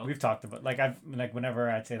general. we've talked about I've whenever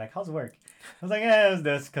I'd say like how's work, I was like yeah it was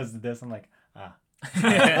this because of this. I'm like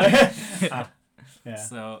yeah.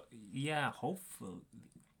 So yeah, hopefully,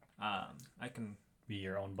 I can Be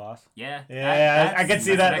your own boss. Yeah. I can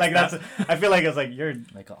see that. Like that's. I feel like it's like you're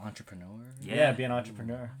like an entrepreneur. Yeah, be an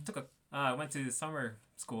entrepreneur. I went to summer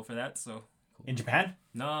school for that. So in Japan.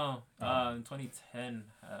 No, in 2010.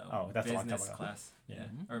 That's a long time business ago. class. Yeah,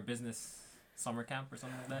 or business summer camp or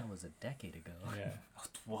something like that. That was a decade ago. Yeah,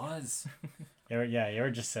 it was. you were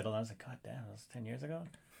just settled. I was like, God damn, that was 10 years ago.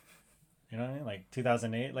 You know what I mean? Like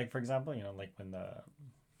 2008, like for example, you know, like when the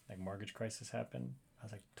mortgage crisis happened. That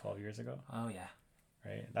was like 12 years ago. Oh yeah.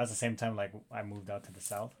 Right. That was the same time like I moved out to the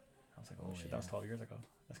south. I was like, oh shit, yeah. that was 12 years ago.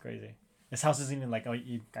 That's crazy. This house isn't even like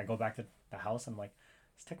I go back to the house and I'm like,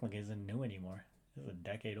 this technically isn't new anymore. This is a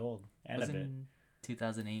decade old and Wasn't a bit.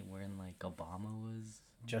 2008 when like Obama was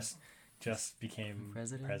Just became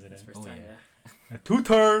president. First time, yeah. 2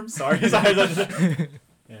 terms. Sorry.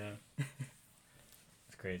 Yeah.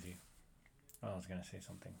 It's crazy. Oh, I was gonna say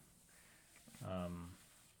something.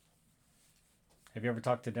 Have you ever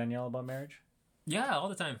talked to Danielle about marriage? Yeah, all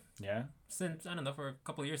the time. Yeah. Since I don't know, for a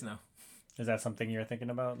couple of years now. Is that something you're thinking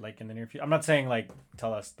about, like in the near future? I'm not saying like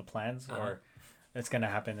tell us the plans or it's gonna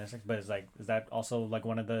happen this, but is that also like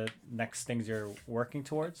one of the next things you're working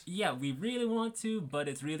towards? Yeah, we really want to, but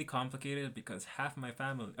it's really complicated because half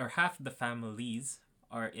the families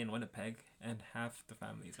are in Winnipeg and half the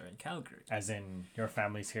families are in Calgary. As in your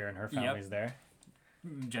family's here and her family's there?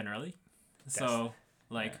 Generally. So,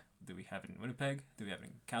 do we have it in Winnipeg? Do we have it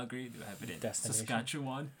in Calgary? Do we have it in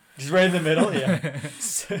Saskatchewan? Just right in the middle, yeah.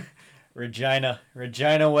 Regina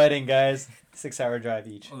wedding, guys. 6-hour drive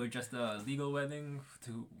each. Or just a legal wedding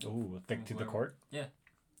to the court? Yeah.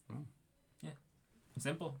 Yeah.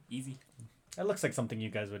 Simple, easy. That looks like something you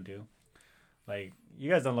guys would do. Like,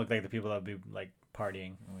 you guys don't look like the people that would be like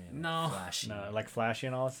partying. Oh, yeah, no. Flashy. No, like flashy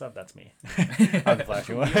and all that stuff. That's me. I'm the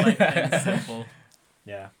flashy one. We like things simple.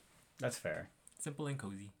 Yeah, that's fair. Simple and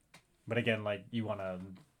cozy. But again, like you want to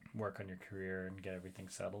work on your career and get everything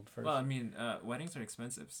settled first. Well, I mean, weddings are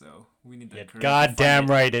expensive, so we need that. Goddamn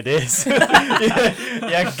right it is.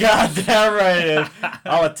 yeah, goddamn right it is.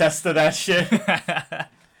 I'll attest to that shit.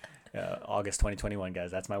 August 2021, guys.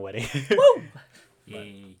 That's my wedding. Woo!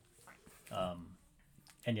 Yay.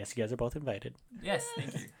 And yes, you guys are both invited. Yes,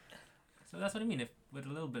 thank you. So that's what I mean. If with a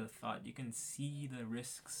little bit of thought, you can see the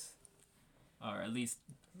risks, or at least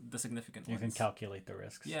the significant ones. You can calculate the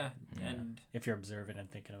risks. Yeah, and if you're observant and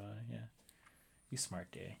thinking about it, yeah. You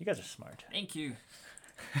smart, dude. You guys are smart. Thank you.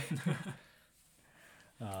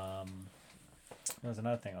 There was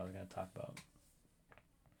another thing I was going to talk about.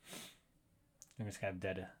 I'm just going to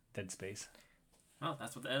have dead space. Oh,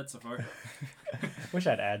 that's what the ads are for. Wish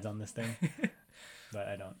I had ads on this thing, but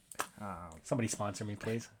I don't. Oh. Somebody sponsor me,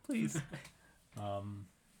 please. Please. I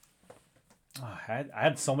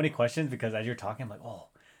had so many questions because as you're talking, I'm like,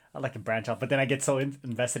 I'd like to branch off, but then I get so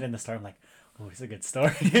invested in the story. I'm like, it's a good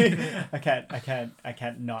story. I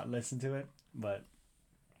can't not listen to it. But,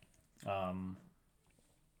 damn.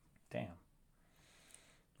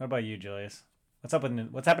 What about you, Julius? What's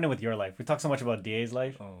happening with your life? We talk so much about DA's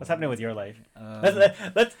life. What's happening with your life?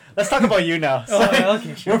 Let's talk about you now.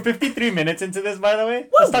 Okay, sure. We're 53 minutes into this, by the way.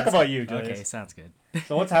 Let's talk about you, Julius. Okay, sounds good.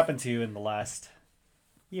 So what's happened to you in the last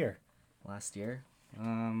year? Last year?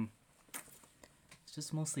 It's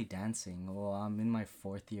just mostly dancing. Well, I'm in my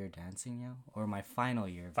 4th year dancing now, or my final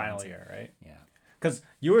year. Final year, right? Yeah. Because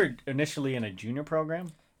you were initially in a junior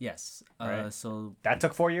program. Yes. Right. So that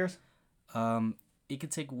took 4 years. It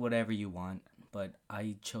could take whatever you want, but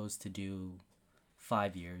I chose to do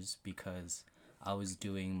 5 years because I was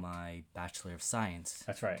doing my Bachelor of Science.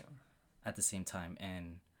 That's right. At the same time,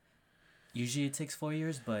 and usually it takes 4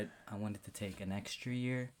 years, but I wanted to take an extra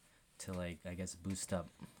year to boost up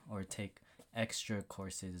or take extra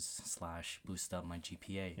courses / boost up my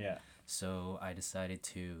GPA. Yeah. So I decided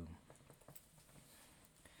to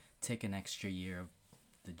take an extra year of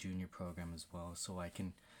the junior program as well, so I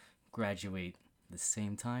can graduate the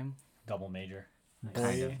same time. Double major.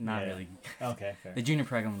 Kind of, not really. Okay, fair. The junior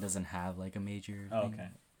program doesn't have a major. Oh, okay.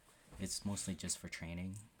 It's mostly just for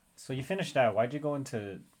training. So you finished that. Why'd you go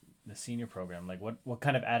into the senior program? Like, what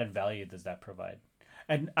kind of added value does that provide?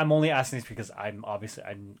 And I'm only asking this because I'm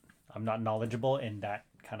not knowledgeable in that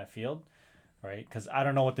kind of field, right? Because I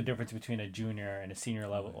don't know what the difference between a junior and a senior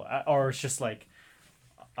level, or it's just like,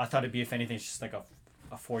 I thought it'd be, if anything, it's just like a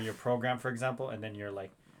 4-year program, for example, and then you're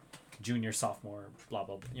like junior, sophomore, blah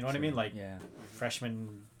blah. You know what I mean? Like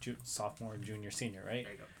freshman, sophomore, junior, senior, right?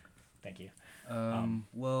 There you go. Thank you.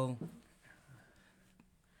 Well,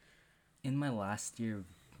 in my last year,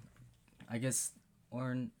 I guess,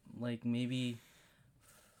 or like maybe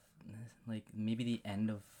the end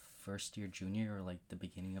of first year junior or like the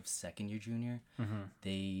beginning of second year junior,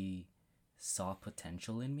 they saw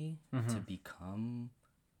potential in me to become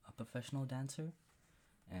a professional dancer,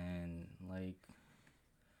 and like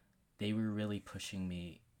they were really pushing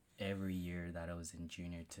me every year that I was in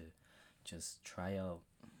junior to just try out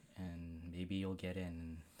and maybe you'll get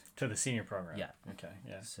in to the senior program. Yeah. Okay.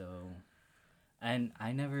 Yeah. So, and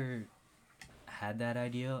I never had that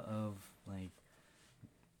idea of like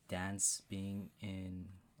dance being in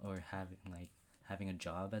or having a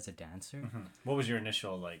job as a dancer. What was your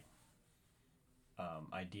initial like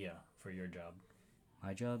idea for your job?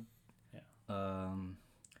 My job? Yeah.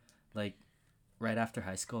 Like right after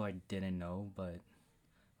high school I didn't know, but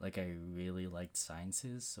like I really liked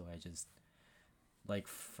sciences, so I just like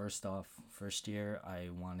first year I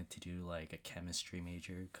wanted to do like a chemistry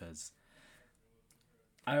major cuz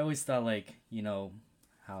I always thought like, you know,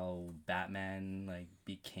 how Batman like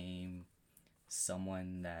became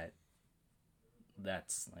someone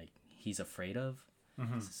that's like he's afraid of.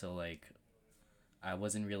 So like I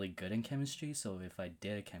wasn't really good in chemistry, so if I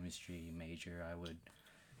did a chemistry major, I would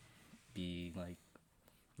be like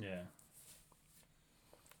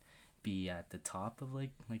be at the top of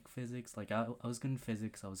like physics. Like I was good in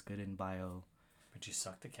physics, I was good in bio. But you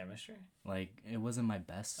sucked at chemistry? Like it wasn't my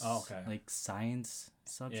best like science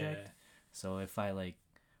subject. Yeah. So if I like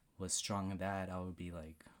was strong in that, I would be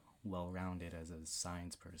like well-rounded as a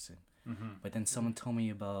science person. But then someone told me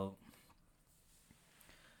about,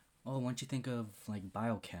 oh, why don't you think of like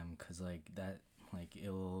biochem, because like that like it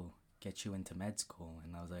will get you into med school.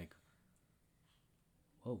 And I was like,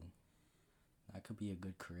 whoa, that could be a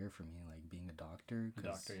good career for me, like being a doctor.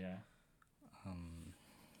 Doctor, yeah.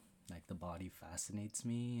 Like the body fascinates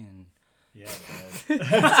me, and yeah, it does.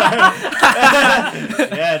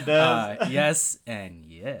 Yeah, it does. Yes and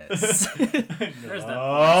yes. There's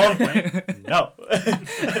that point. No.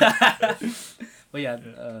 But yeah,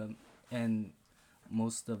 and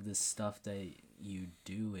most of the stuff that you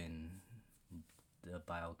do in the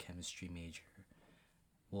biochemistry major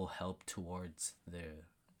will help towards the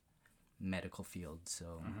medical field.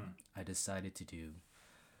 So I decided to do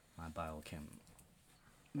my biochem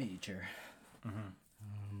major.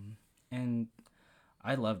 And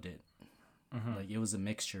I loved it. Like it was a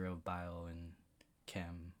mixture of bio and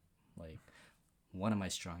chem, like one of my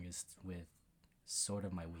strongest with sort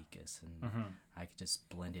of my weakest, and I could just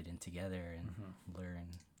blend it in together and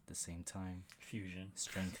learn at the same time. Fusion.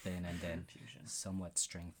 Strengthen and then Fusion. somewhat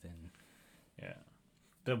strengthen. Yeah.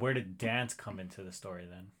 But where did dance come into the story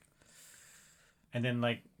then? And then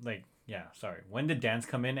when did dance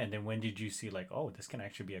come in, and then when did you see like, oh, this can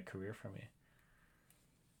actually be a career for me?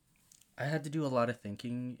 I had to do a lot of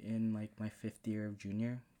thinking in like my 5th year of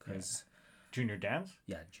junior, because junior dance.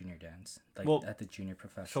 Yeah, junior dance, like at the junior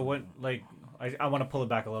professional. So what, like, I want to pull it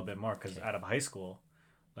back a little bit more, because out of high school,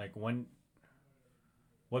 like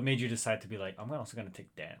what made you decide to be like, I'm also gonna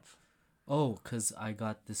take dance? Oh, because I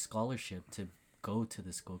got the scholarship to go to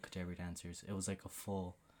the School of Contemporary Dancers. It was like a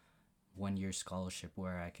full 1-year scholarship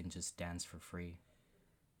where I can just dance for free.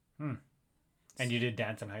 And you did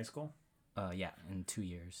dance in high school? Yeah, in 2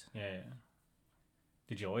 years. Yeah.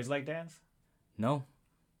 Did you always like dance? No.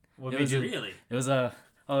 What made you Really? It was a.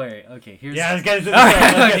 Oh wait, okay. Here's. Yeah, let's get into the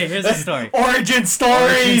story. Okay, here's the story. Origin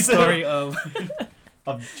stories. Story of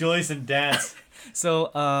Julious and dance. So,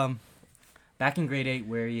 back in grade 8,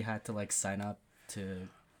 where you had to like sign up to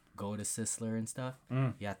go to Sisler and stuff,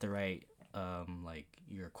 you had to write like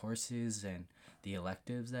your courses and the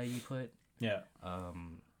electives that you put. Yeah.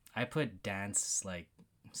 I put dance like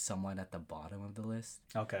somewhat at the bottom of the list.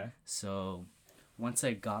 Okay. So once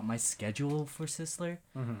I got my schedule for Sisler,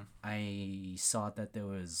 I saw that there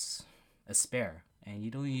was a spare, and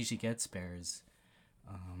you don't usually get spares.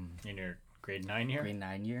 In your grade 9 year? Grade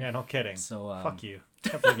 9 year. Yeah, no kidding. So fuck you.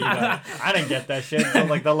 Can't believe you got it. I didn't get that shit until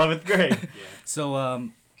like the 11th grade. Yeah. So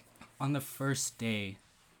on the first day,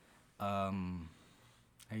 I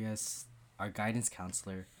guess our guidance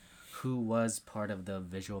counselor, who was part of the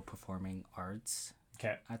visual performing arts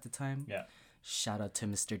at the time. Yeah. Shout out to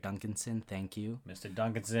Mr. Duncanson. Thank you. Mr.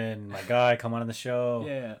 Duncanson, my guy, come on the show.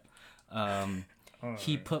 Yeah.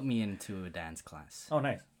 He put me into a dance class. Oh,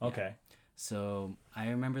 nice. Okay. So I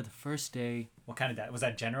remember the first day. What kind of dance? Was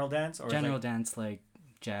that general dance? Or General dance, like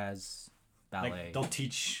jazz, ballet. Like they'll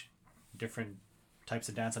teach different types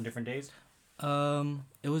of dance on different days?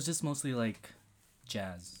 It was just mostly like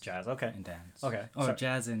jazz. Jazz. Okay. And dance. Okay. Or So-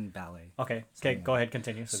 jazz and ballet. Okay. Something Okay. Go ahead.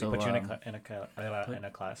 Continue. So, So, they put you in put- in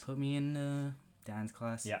a class. Put me in a dance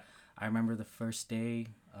class. Yeah. I remember the first day.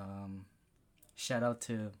 Shout out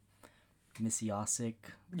to Miss Yasik.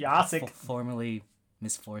 Yasik. Formerly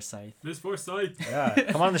Miss Forsyth. Miss Forsyth.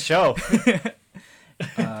 Yeah. Come on the show.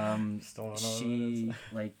 Still don't know She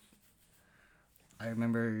like. I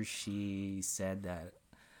remember she said that,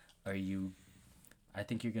 I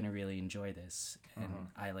think you're gonna really enjoy this, and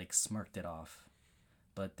I like smirked it off,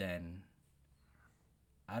 but then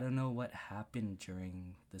I don't know what happened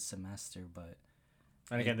during the semester, but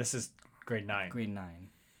And again, this is grade 9. grade 9,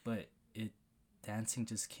 but dancing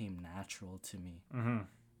just came natural to me Mm-hmm.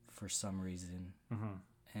 for some reason,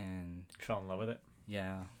 Mm-hmm. and Fell in love with it.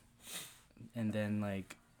 yeah, and then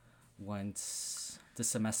like once the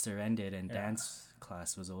semester ended and Yeah. dance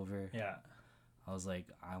class was over, Yeah. I was like,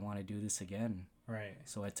 I want to do this again. Right.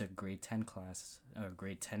 So I took grade 10 class, or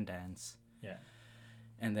grade 10 dance. Yeah.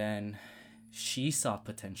 And then she saw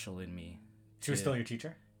potential in me. She was to- still your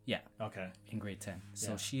teacher? Yeah, Okay. in grade 10.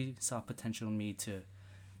 So Yeah. she saw potential in me to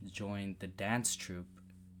join the dance troupe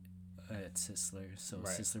at Sisler. So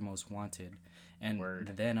Right. Sisler Most Wanted. And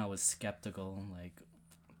Word. then I was skeptical, like,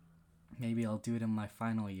 maybe I'll do it in my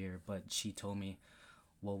final year. But she told me,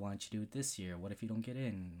 well, why don't you do it this year? What if you don't get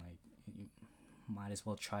in? Like, you might as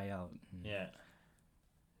well try out. And Yeah.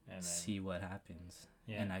 And then, see what happens.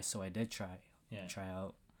 Yeah. And I did try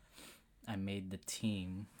out. I made the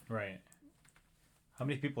team. Right. How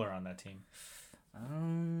many people are on that team?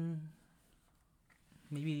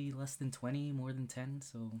 Maybe less than 20, more than 10,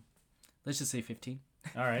 so let's just say 15.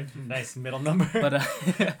 All right. Nice middle number.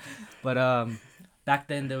 But back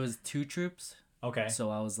then there was 2 troops, okay. so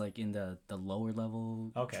I was like in the lower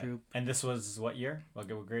level Okay. troop. And this was what year? What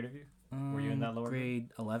grade of you? Were you in that lower group? grade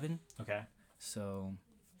 11? Okay. So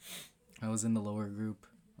I was in the lower group,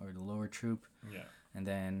 or the lower troop, Yeah. and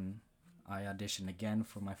then I auditioned again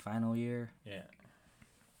for my final year. Yeah.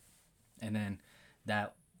 And then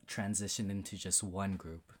that transitioned into just one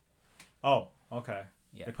group. Oh, okay.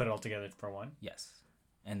 Yeah. They put it all together for one? Yes.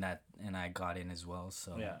 And I got in as well.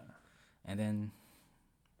 So Yeah. And then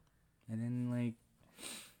like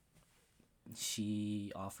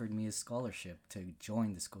she offered me a scholarship to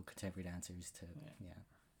join the school contemporary dancers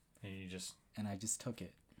And you just and I just took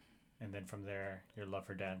it. and then from there your love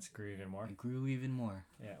for dance grew even more. It grew even more.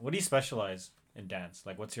 Yeah. What do you specialize in dance?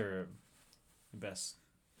 Like what's your best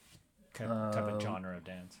type of genre of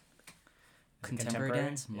dance? Is it Contemporary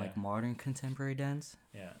dance, Yeah. like modern contemporary dance.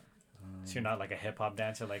 Yeah. So you're not like a hip hop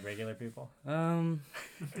dancer like regular people? I I'm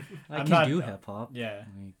can not- do hip hop. Yeah.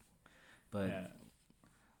 Like, but Yeah.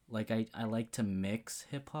 like I like to mix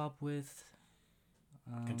hip hop with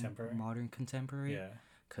Contemporary? modern contemporary. Yeah.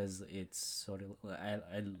 Cause it's sort of I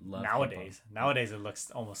love Nowadays. hip-hop. Nowadays it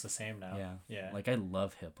looks almost the same now. Yeah. Yeah. Like I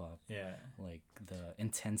love hip hop. Yeah. Like the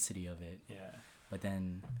intensity of it. Yeah. But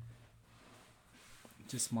then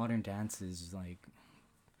just modern dance is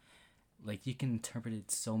like you can interpret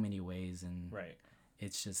it so many ways, and Right.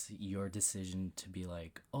 it's just your decision to be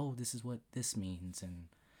like, oh, this is what this means, and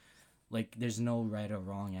like there's no right or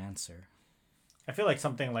wrong answer. I feel like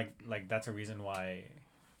something like that's a reason why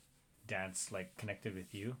dance like connected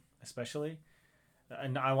with you especially.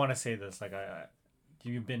 And I want to say this, like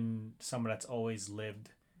you've been someone that's always lived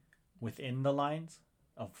within the lines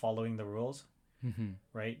of following the rules,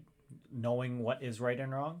 right? Knowing what is right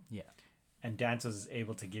and wrong. Yeah. And dance is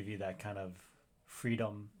able to give you that kind of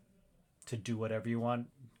freedom to do whatever you want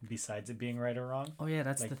besides it being right or wrong. Oh yeah,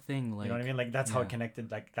 that's Like, the thing. Like, You know what I mean? Like that's how it yeah.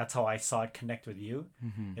 connected. Like that's how I saw it connect with you.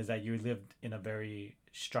 Mhm. Is that you lived in a very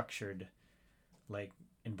structured, like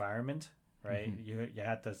environment, right? Mhm. You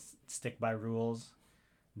had to stick by rules,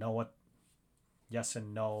 know what yes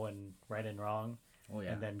and no and right and wrong, Oh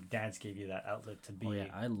yeah. and then dance gave you that outlet to be. Oh yeah,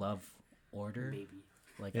 I love order. Maybe.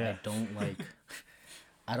 Like Yeah.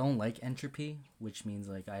 I don't like entropy, which means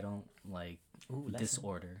like I don't like Ooh, lesson.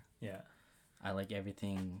 disorder. Yeah. I like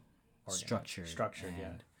everything Organized. structured. Structured, yeah.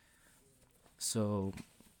 and So,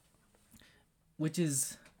 which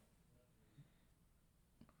is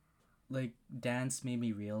like dance made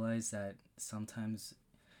me realize that sometimes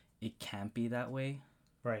it can't be that way.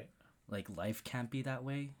 Right. Like life can't be that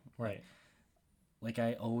way. Right. Like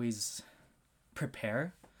I always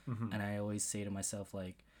prepare, Mm-hmm. and I always say to myself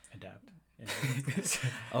like, Adapt.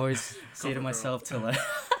 I always say to for myself to like,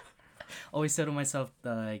 always say to myself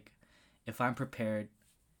that like, if I'm prepared,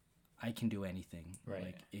 I can do anything. Right.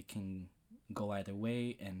 Like it can go either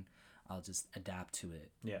way, and I'll just adapt to it.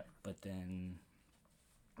 Yeah. But then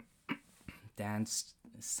dance,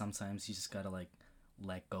 sometimes you just gotta like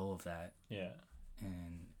let go of that, Yeah.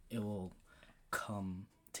 and it will come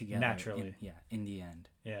together Naturally. in the end.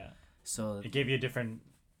 Yeah. So It gave you a different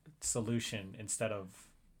solution instead of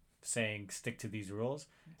saying stick to these rules.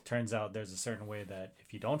 Turns out there's a certain way that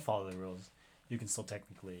if you don't follow the rules, you can still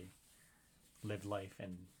technically live life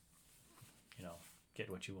and, get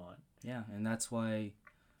what you want. yeah, and that's why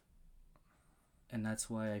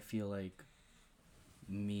I feel like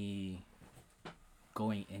me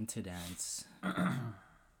going into dance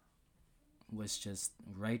was just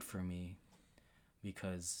right for me,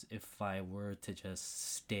 because if I were to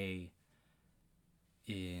just stay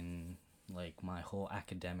in like my whole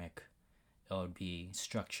academic, it would be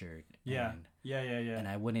structured. Yeah. And, Yeah. and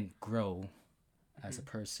I wouldn't grow as a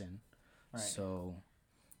person. Right. So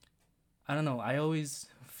I don't know. I always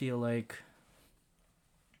feel like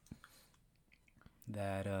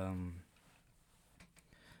that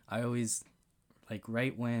I always like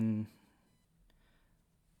right when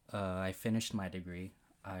I finished my degree,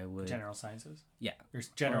 I would General sciences? yeah, Your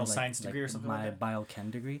general or like- science degree like or something my like that?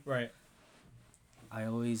 biochem degree. Right. I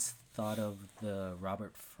always thought of the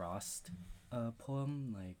Robert Frost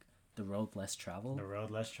poem, like "The Road Less Traveled." The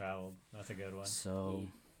road less traveled. That's a good one. So,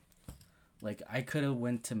 like, I could have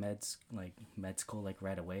went to med school like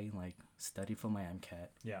right away, like studied for my MCAT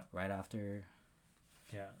Yeah. right after.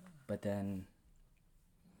 Yeah. But then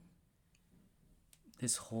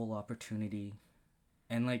this whole opportunity,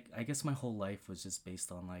 and like I guess my whole life was just based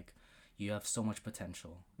on like you have so much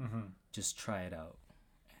potential, just try it out,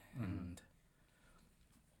 and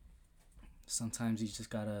sometimes you just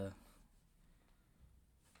gotta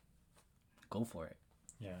go for it.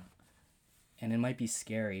 Yeah. And it might be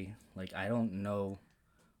scary. Like I didn't know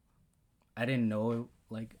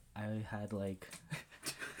like I had like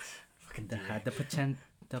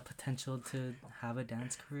the potential to have a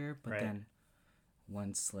dance career, but Right. then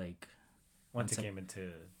once Once Once it I- came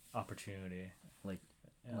into opportunity.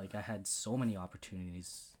 Yeah. like I had so many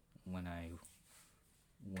opportunities when I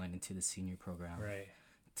went into the senior program Right.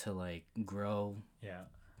 to like grow, Yeah.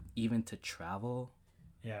 even to travel.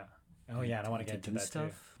 Yeah. Oh yeah, and I want to to get into do that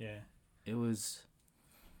stuff. too. Yeah. It was,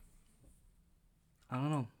 I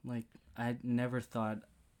don't know, like I never thought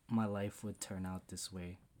my life would turn out this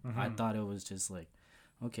way. I thought it was just like,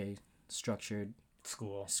 okay, structured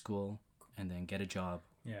school and then get a job.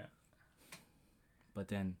 Yeah. But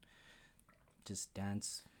then just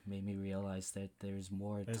dance made me realize that there's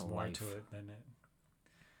more There's to more life to it than it.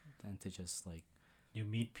 than to just like, You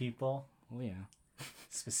meet people, oh yeah,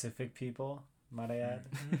 specific people, might I add.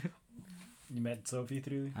 You met Sophie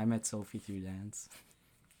through? I met Sophie through dance.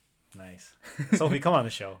 Nice. Sophie, come on the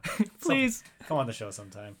show. Please. Come on the show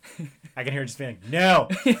sometime. I can hear her just being like, no.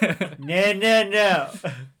 No.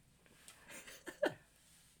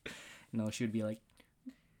 No, she would be like,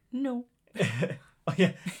 no. Oh,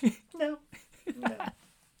 yeah. No.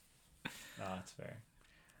 Oh, that's fair.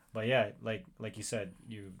 But yeah, like you said,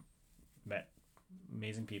 you met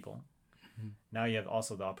amazing people. Now you have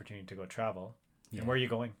also the opportunity to go travel. Yeah. And where are you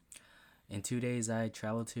going? In 2 days, I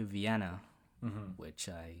traveled to Vienna, which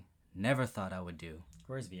I never thought I would do.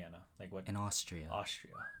 Where's Vienna? Like what? In Austria.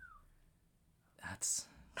 Austria. That's,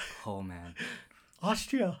 oh man.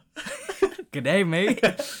 Austria. Good day, mate.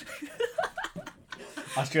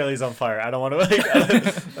 Australia's on fire. I don't want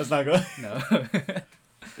to let's not go. No.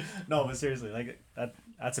 No, but seriously, like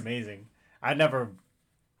that's amazing. I never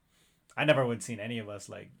would seen any of us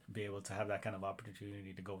like be able to have that kind of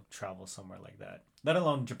opportunity to go travel somewhere like that. Let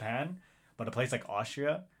alone Japan, but a place like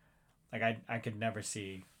Austria, like I could never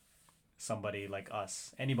see somebody like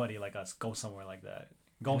us, anybody like us go somewhere like that.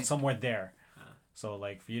 Go somewhere there. So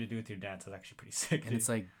like for you to do it through dance is actually pretty sick. And it's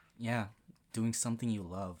like, yeah, doing something you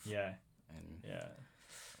love. Yeah. And Yeah.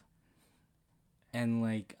 And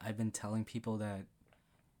like I've been telling people that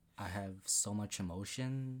I have so much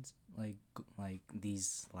emotions like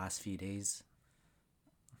these last few days.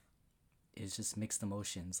 It's just mixed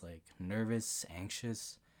emotions, like nervous,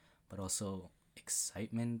 anxious, but also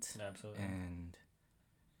excitement Absolutely. and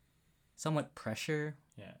somewhat pressure.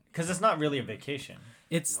 Yeah. Because it's not really a vacation.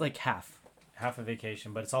 It's like half A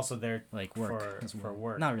vacation, but it's also there like work for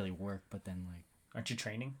work. Not really work, but then like Aren't you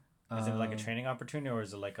training? Is it like a training opportunity or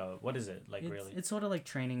is it like a what is it like really? It's sort of like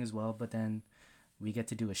training as well, but then we get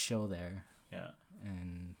to do a show there. Yeah.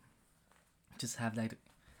 And just have that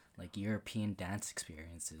like European dance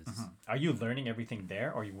experiences. Are you learning everything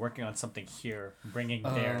there, or are you working on something here, bringing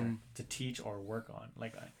there to teach or work on?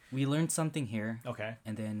 Like, we learned something here, okay,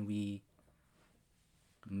 and then we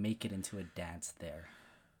make it into a dance there.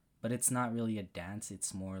 But it's not really a dance;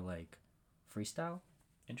 it's more like freestyle.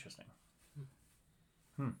 Interesting.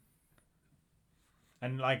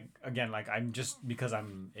 And like again, like I'm just because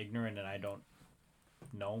I'm ignorant and I don't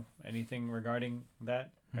know anything regarding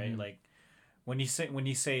that, right? Mhm. Like when you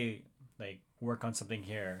say like work on something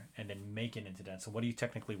here and then make it into dance. So what are you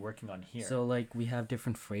technically working on here? So like we have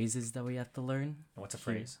different phrases that we have to learn. What's a here.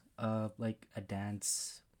 phrase? Like a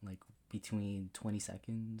dance like between 20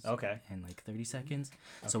 seconds Okay. and like 30 seconds.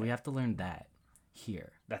 So Okay. we have to learn that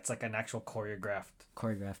here. That's like an actual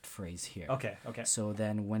Choreographed phrase here. Okay. Okay. So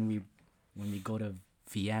then when we go to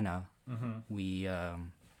Vienna, we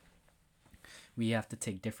have to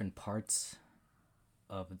take different parts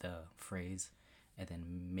of the phrase and then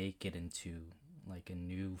make it into like a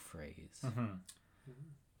new phrase.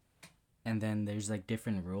 And then there's like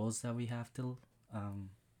different rules that we have to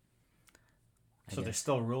So there's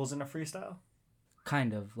still rules in a freestyle?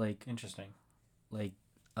 kind of like Interesting.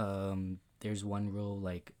 there's one rule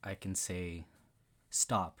like I can say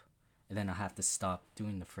stop and then I have to stop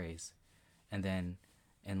doing the phrase. And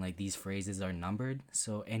like these phrases are numbered,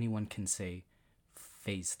 so anyone can say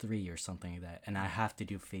phase 3 or something like that, and I have to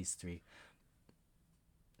do phase 3.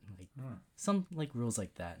 Like some like rules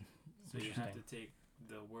like that. So you have to take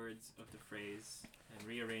the words of the phrase and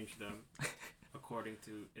rearrange them according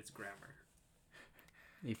to its grammar.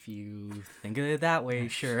 If you think of it that way,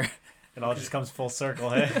 sure. It all just comes full circle,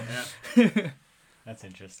 hey? Yeah. That's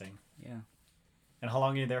interesting. Yeah. And how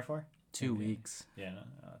long are you there for? 2 weeks. Yeah, no,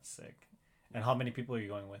 that's sick. And how many people are you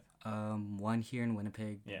going with? One here in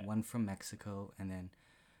Winnipeg, Yeah. one from Mexico, and then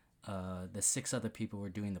the 6 other people we're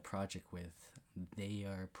doing the project with, they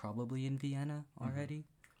are probably in Vienna already.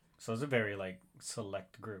 So it's a very like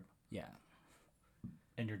select group. Yeah.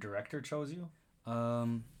 And your director chose you?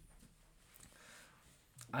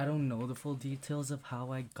 I don't know the full details of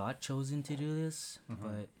how I got chosen to do this,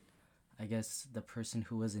 but I guess the person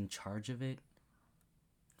who was in charge of it,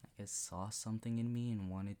 I guess saw something in me and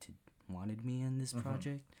wanted me in this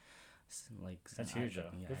project. So, like That's huge, though.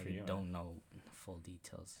 Yeah, Good for you, I don't know full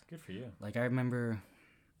details. Good for you. Like I remember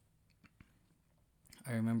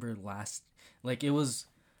last, like it was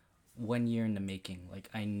 1 year in the making. Like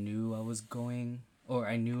I knew I was going, or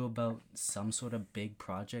I knew about some sort of big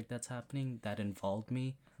project that's happening that involved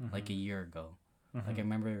me like a year ago. Like I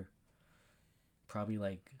remember probably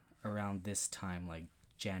like around this time, like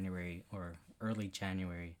January or early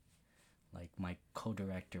January, like my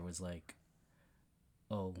co-director was like,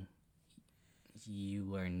 oh,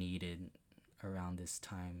 you are needed around this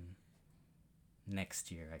time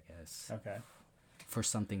next year, I guess. Okay. For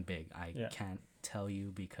something big. I Yeah. can't tell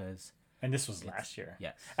you because... And this was last year?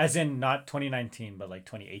 Yes. As in not 2019, but like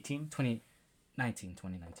 2018? 2019.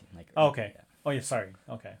 Like, Oh, okay. Yeah. Oh, yeah, sorry.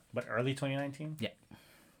 Okay. But early 2019? Yeah.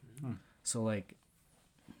 So, like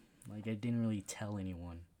I didn't really tell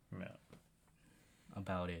anyone Yeah.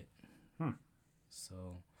 about it.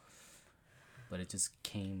 So, but it just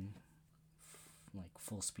came like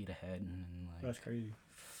full speed ahead, and like That's crazy.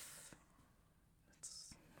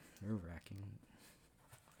 it's nerve-wracking.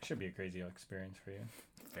 Should be a crazy experience for you.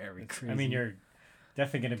 Very crazy. I mean, you're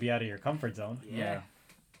definitely going to be out of your comfort zone. Yeah.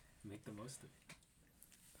 Make the most of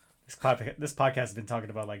it. This podcast has been talking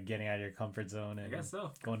about like getting out of your comfort zone I and guess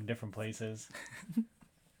so. going to different places.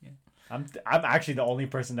 Yeah. I'm actually the only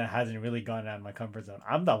person that hasn't really gone out of my comfort zone.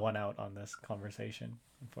 I'm the one out on this conversation.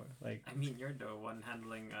 Like, I mean, you're the one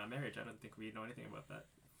handling marriage. I don't think we know anything about that.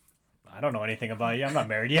 I don't know anything about you. I'm not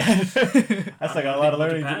married yet. That's like a lot of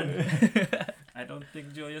learning to do. I don't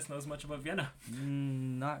think Julius knows much about Vienna.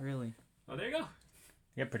 Not really. Oh, there you go. You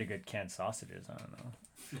get pretty good canned sausages. I don't know.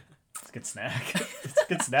 It's a good snack. It's a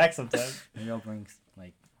good snack sometimes. Maybe I'll bring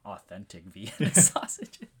like authentic Vienna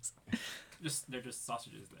sausages. They're just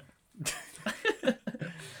sausages there.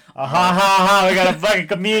 Ha ha ha! We got a fucking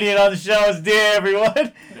comedian on the show. It's dear, everyone.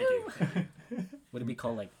 Thank you. Would it be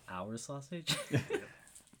called like our sausage?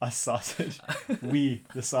 A sausage. We,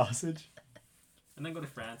 the sausage. And then go to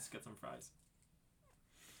France, get some fries.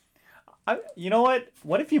 You know what?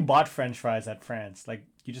 What if you bought French fries at France? Like,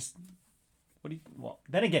 you just... Well,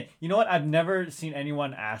 then again, you know what? I've never seen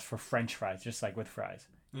anyone ask for French fries, just like with fries.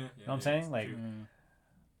 Yeah, You know what I'm saying? Like,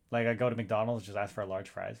 like I go to McDonald's, just ask for a large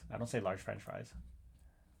fries. I don't say large French fries.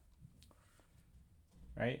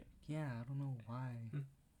 Right? Yeah, I don't know why.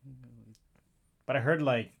 But I heard,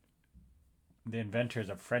 like, the inventors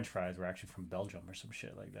of French fries were actually from Belgium or some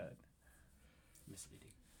shit like that. Misleading.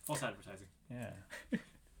 False advertising. Yeah.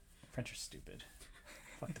 French are stupid.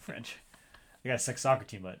 Fuck the French. They got a sick soccer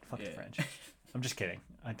team, but fuck the French. I'm just kidding.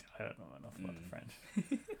 I don't know enough about the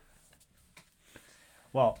French.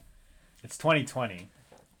 Well, it's 2020.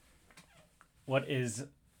 Do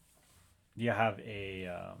you have a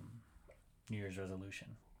New Year's resolution?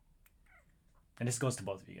 And this goes to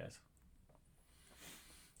both of you guys.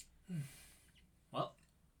 Well,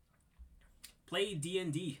 play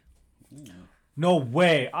D&D. No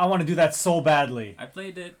way! I want to do that so badly. I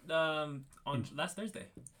played it on last Thursday.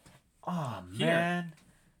 Oh Here. man!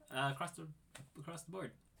 Across the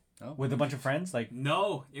board. Oh, With a bunch of friends, like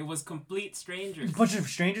No, it was complete strangers. a bunch of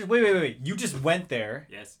strangers. Wait! You just went there.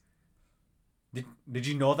 Yes. Did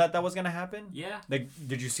you know that was gonna happen? Yeah. Like,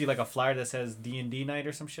 did you see like a flyer that says D&D night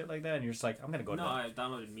or some shit like that, and you're just like, I'm gonna go. No, to that. I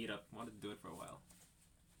downloaded Meetup. Wanted to do it for a while.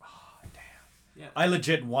 Oh damn! Yeah. I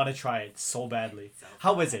legit want to try it so badly.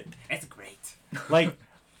 How is it? It's great.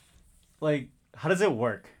 Like, how does it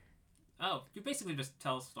work? Oh, you basically just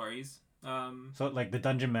tell stories. So like the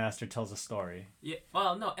dungeon master tells a story. Yeah.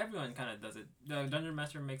 Well, no, everyone kind of does it. The dungeon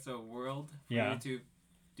master makes a world for Yeah. you to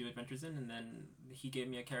do adventures in, and then he gave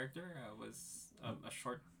me a character. I was a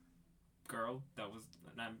short girl that was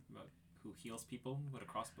who heals people with a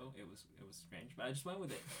crossbow. It was strange, but I just went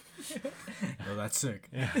with it. Oh, that's sick.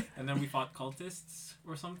 Yeah. And then we fought cultists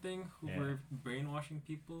or something who Yeah. were brainwashing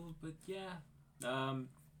people. But yeah,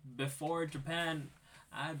 before Japan,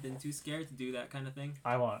 I've been too scared to do that kind of thing.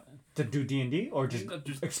 I want to do D&D or just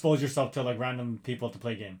Just expose yourself to like random people to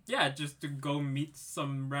play game. yeah, just to go meet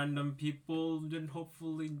some random people and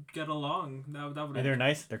hopefully get along. That would. And they're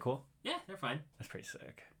nice. They're cool. Yeah, they're fine. That's pretty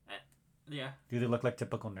sick. Yeah, Do they look like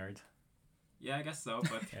typical nerds? yeah, I guess so.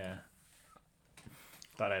 But Yeah.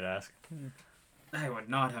 Thought I'd ask. I would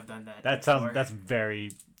not have done that. That sounds. before. That's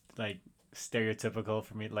very like stereotypical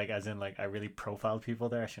for me. Like as in like I really profiled people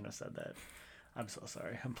there. I shouldn't have said that. I'm so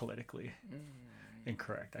sorry. I'm politically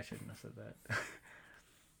incorrect. I shouldn't have said that.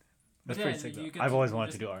 That's Yeah, pretty sick. you Though. could I've always just-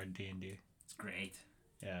 wanted to do R&D. It's great.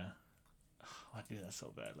 Yeah. I want to do that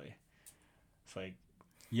so badly. It's like,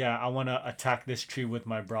 yeah, I want to attack this tree with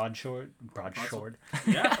my broadsword,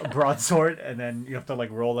 Yeah. broadsword, and then you have to like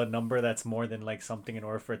roll a number that's more than like something in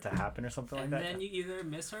order for it to happen or something And like that. then you either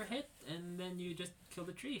miss or hit, and then you just kill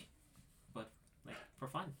the tree. But like for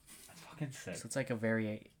fun. That's fucking sick. So it's like a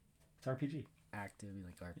very It's RPG. active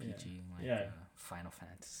like RPG, like Yeah. Final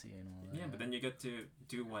Fantasy and all that. Yeah, but then you get to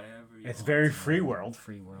do whatever you It's want. very free world,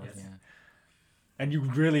 Free world, Yes. yeah. and you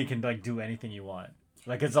really can like do anything you want.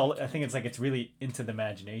 Like it's all. I think it's like it's really into the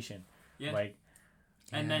imagination. Yeah. Like,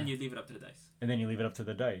 And then you leave it up to the dice. and then you leave it up to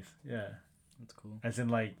the dice. Yeah. That's cool. As in,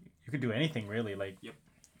 like, you could do anything really, like, Yep.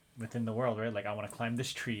 within the world, right? Like, I want to climb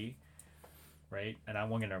this tree, right? And I'm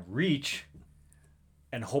going to reach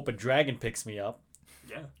and hope a dragon picks me up.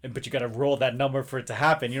 Yeah. But you got to roll that number for it to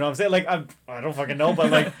happen. You know what I'm saying? Like, I don't fucking know, but,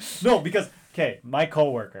 like, no, because, okay, my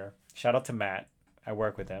coworker, shout out to Matt. I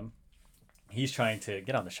work with him. He's trying to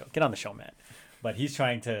get on the show. Get on the show, Matt. But he's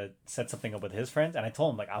trying to set something up with his friends. And I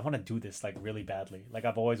told him, like, I want to do this, like, really badly. Like,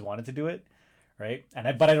 I've always wanted to do it. Right,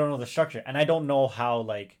 but I don't know the structure, and I don't know how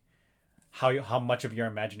like how much of your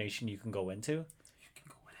imagination you can go into. You can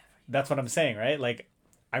go whatever. That's what I'm saying, right? Like,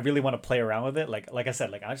 I really want to play around with it. Like I said,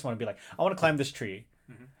 like I just want to be like, I want to climb this tree.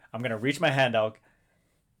 Mhm. I'm gonna reach my hand out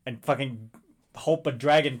and fucking hope a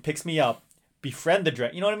dragon picks me up, befriend the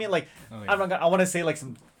dragon. You know what I mean? Like, Oh, I'm not gonna. I want to say like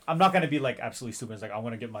some. I'm not gonna be like absolutely stupid. It's like I'm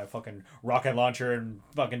gonna get my fucking rocket launcher and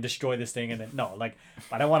fucking destroy this thing, and then no, like,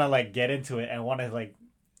 but I want to like get into it and want to like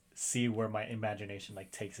see where my imagination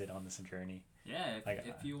like takes it on this journey. Yeah, Like,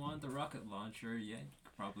 if you want the rocket launcher, yeah, you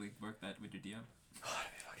could probably work that with your DM. Oh,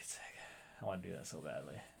 that'd be fucking sick. I want to do that so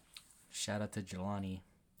badly. Shout out to Jelani.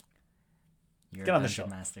 You're Get a on the dungeon show.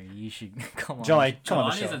 master. You should come on. Johnny, come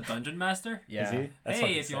on the Jelani's show. a dungeon master? Yeah. Is he? That's Hey, fucking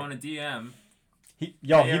if you sick. want a DM, He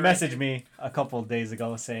Yeah, he right. messaged me a couple of days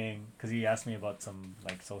ago saying, because he asked me about some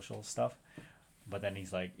like social stuff, but then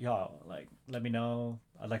he's like, yo, like let me know.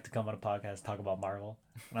 I'd like to come on a podcast talk about Marvel,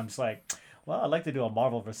 and I'm just like, well, I'd like to do a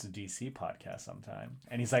Marvel versus DC podcast sometime.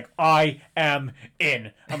 And he's like, I am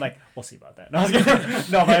in. I'm like, we'll see about that. No, I was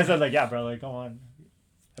kidding. No, but I said like, yeah, bro, like come on,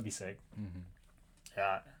 that'd be sick. Mm-hmm.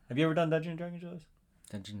 Yeah. Have you ever done Dungeons and Dragons, Julius?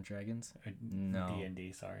 Dungeons and Dragons? Or No.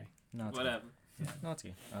 D&D, sorry. No, it's whatever. good. No, it's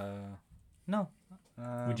good. No.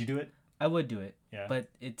 Would you do it? I would do it, Yeah. but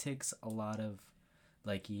it takes a lot of,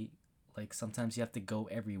 like sometimes you have to go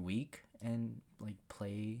every week and like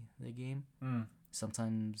play the game. Mm.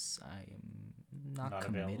 Sometimes I'm not Not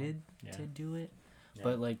available. committed Yeah. to do it, Yeah.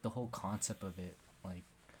 but like the whole concept of it, like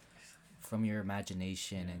from your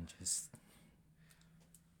imagination Yeah. and just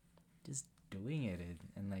doing it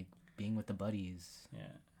and like being with the buddies, Yeah.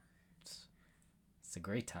 it's a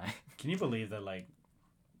great time. Can you believe that, like,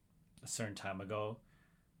 a certain time ago,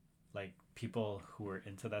 like, people who were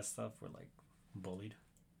into that stuff were, like, bullied?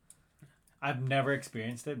 I've never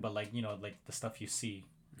experienced it, but, like, you know, like, the stuff you see,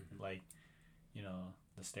 Mhm. like, you know,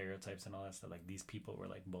 the stereotypes and all that stuff, like, these people were,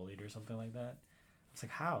 like, bullied or something like that. It's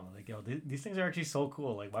like, how? Like, yo, these things are actually so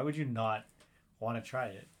cool. Like, why would you not want to try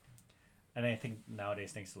it? and I think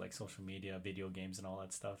nowadays, thanks to like social media, video games, and all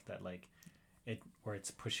that stuff, that like where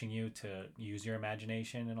it's pushing you to use your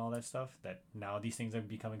imagination and all that stuff, that now these things are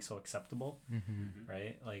becoming so acceptable,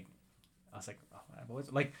 right? Like, I was like, oh, I've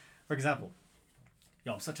always, like, for example,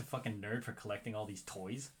 I'm such a fucking nerd for collecting all these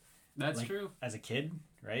toys. That's like, true. As a kid,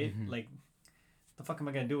 right? Like, the fuck am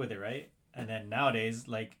I gonna do with it, right? And then nowadays,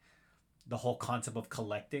 like, the whole concept of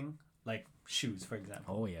collecting, like shoes, for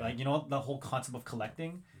example. Oh yeah. Like, the whole concept of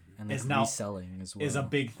collecting and like is now reselling as well. is a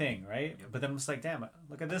big thing, right? Yep. But then I'm just like, damn,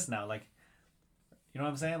 look at this now. Like, you know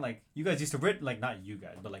what I'm saying? Like, you guys used to like, not you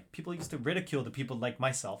guys, but like people used to ridicule the people like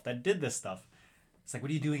myself that did this stuff. It's like, what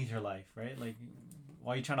are you doing in your life, right? Like,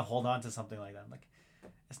 why are you trying to hold on to something like that? Like,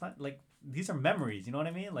 it's not like, these are memories, you know what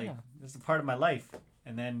I mean? Like, this is a part of my life.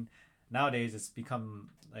 And then nowadays it's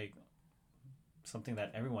become like something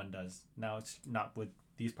that everyone does. Now it's not with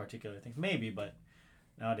these particular things, maybe, but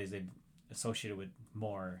nowadays they've associated with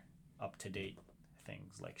more up-to-date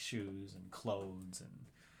things like shoes and clothes and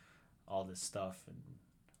all this stuff.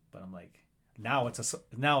 But I'm like, now it's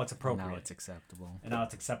appropriate. Now it's acceptable. And now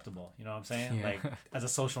it's acceptable. You know what I'm saying? Like, as a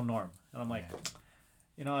social norm. And I'm like,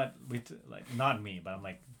 you know what? Like, not me, but I'm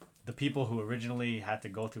like, the people who originally had to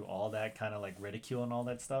go through all that kind of like ridicule and all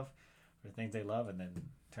that stuff for things they love, and then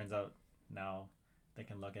turns out now they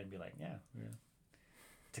can look at it and be like, yeah,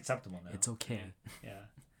 it's acceptable now. It's okay. Yeah.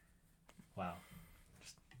 Wow.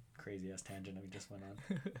 Just crazy ass tangent that we just went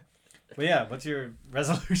on. But yeah, what's your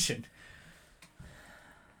resolution?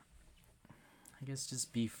 I guess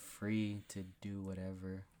just be free to do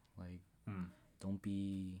whatever. Like, don't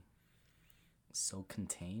be so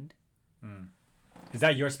contained. Is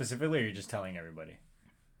that yours specifically, or you're just telling everybody?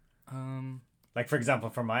 Like, for example,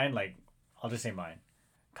 for mine, like, I'll just say mine.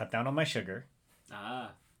 Cut down on my sugar.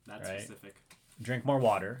 That's right? specific. Drink more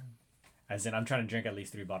water. As in, I'm trying to drink at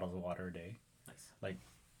least 3 bottles of water a day. Nice. Like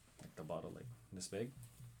the bottle, like, this big.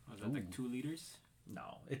 Oh, is that like 2 liters?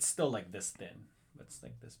 No, it's still like this thin, but it's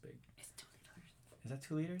like this big. It's 2 liters. Is that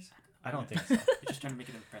 2 liters? I don't think so. You're just trying to make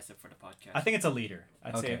it impressive for the podcast. I think it's a liter.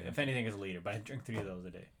 I'd say, Okay. if anything, it's a liter, but I drink 3 of those a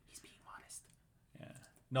day. He's being modest. Yeah.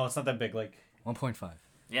 No, it's not that big. Like, 1.5.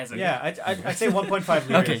 Yeah, so yeah, I'd say 1.5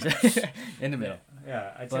 liters. Okay. In the middle.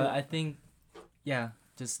 Yeah, I'd say. But I think,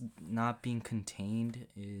 just not being contained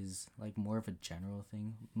is like more of a general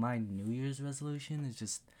thing. My New Year's resolution is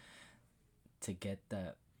just to get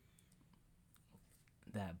that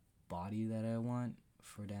body that I want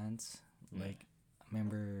for dance. Like, I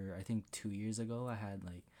remember, I think 2 years ago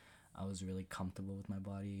I was really comfortable with my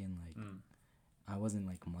body, and like I wasn't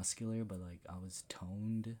like muscular, but like I was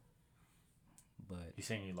toned. But You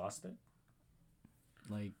saying you lost it?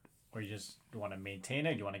 like, Or you just want to maintain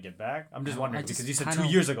it? You want to get back? I'm just No, wondering, I just because you said kinda- 2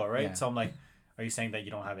 years ago, right? yeah. So I'm like, are you saying that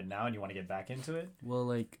you don't have it now and you want to get back into it? well,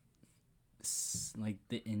 like like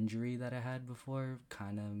the injury that I had before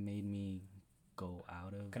kind of made me go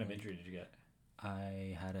out of. What kind of like, injury did you get?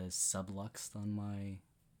 I had a sublux on my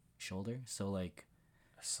shoulder, so like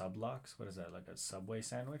A sublux? What is that? Like a Subway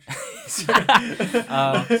sandwich? it's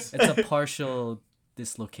a partial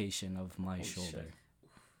dislocation of my Holy shoulder. shit.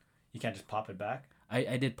 You can't just pop it back?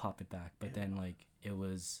 I did pop it back, but then like it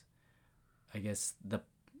was, I guess the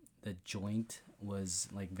joint was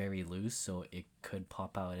like very loose, so it could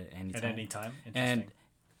pop out at any At time. any time? Interesting. And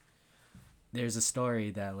there's a story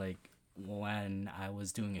that like when I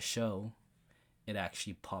was doing a show, it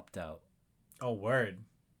actually popped out Oh, word.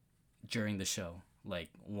 during the show, like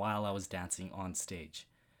while I was dancing on stage,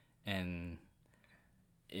 and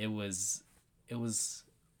it was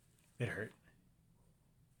It hurt.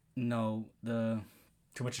 no the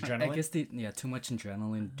Too much adrenaline? I guess too much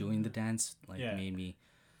adrenaline doing the dance Yeah. made me,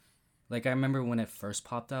 like, I remember when it first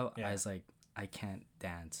popped out, Yeah. I was like, I can't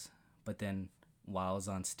dance, but then while I was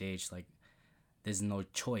on stage, like, there's no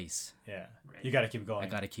choice. Yeah. Right. You got to keep going. I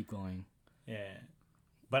gotta keep going. Yeah.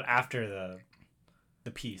 But after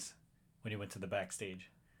the piece, when you went to the backstage.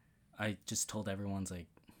 I just told everyone's like,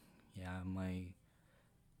 yeah, my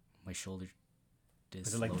shoulder.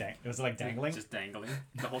 Was it like dangling? Just dangling.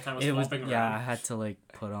 The whole time it was It was flopping yeah. I around. had to like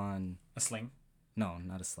put on A sling? no,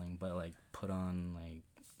 not a sling, but like put on like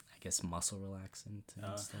I guess muscle relaxant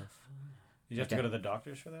and stuff. Did you have to go to the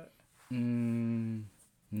doctors for that? No,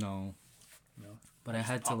 No. but I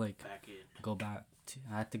had to Pop like back in. go back to.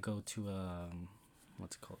 I had to go to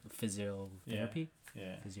what's it called, physiotherapy,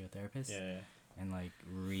 Yeah. physiotherapist, Yeah. and like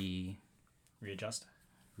Readjust?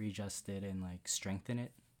 readjust it and like strengthen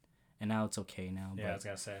it, and now it's okay now. Yeah, I was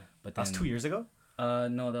going to say. but That was then, 2 years ago?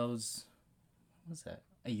 no, that was what was that,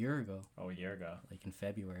 a year ago, Oh, a year ago. like in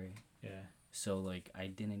February. Yeah. So like I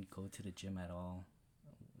didn't go to the gym at all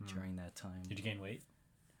during that time. Did you gain weight?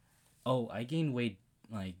 Oh, I gained weight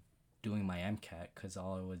like doing my MCAT because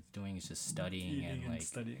all I was doing is just studying and like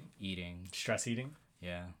studying. eating. Stress eating.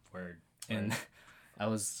 Yeah. Word. And I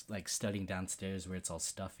was like studying downstairs where it's all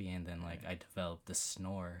stuffy, and then like I developed the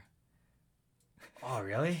snore. Oh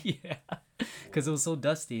really? Yeah, because it was so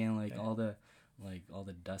dusty, and like all the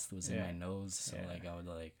dust was in my nose, so like I would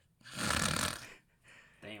like.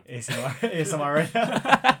 Damn. ASMR right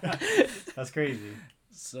now. That's crazy.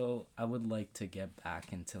 So I would like to get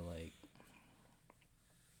back into like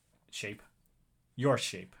shape. Your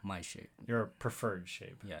shape. my shape. Your preferred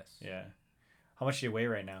shape. Yes. Yeah. How much do you weigh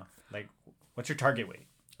right now? Like, what's your target weight?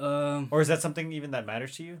 Um. Or is that something even that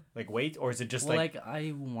matters to you? Like weight, or is it just Well, like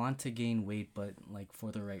I want to gain weight, but like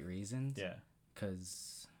for the right reasons. Yeah.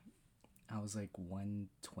 Cause I was like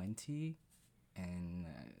 120, and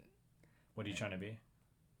What are you trying to be?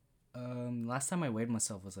 last time I weighed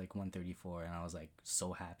myself was like 134, and I was like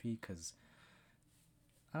so happy because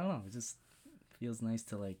I don't know, it just feels nice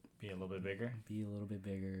to like Be a little bit bigger. be a little bit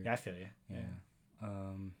bigger. Yeah, I feel you. Yeah.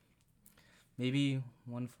 Maybe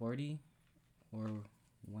 140 or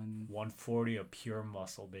 140 of pure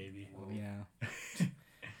muscle, baby. yeah.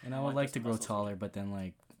 And I I would like like this to grow muscle taller, but then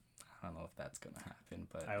like I don't know if that's gonna happen.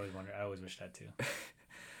 But I always wish that too.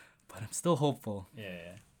 but I'm still hopeful.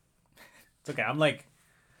 Yeah. It's okay. I'm like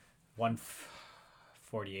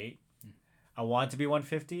 148. I wanted to be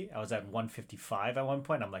 150. I was at 155 at one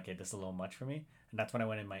point. I'm like, hey, this is a little much for me. And that's when I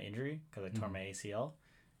went in my injury because I tore my ACL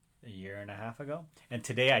a year and a half ago. And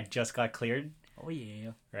today I just got cleared. Oh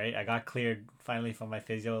yeah. Right? I got cleared finally from my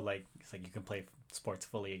physio. Like, it's like you can play sports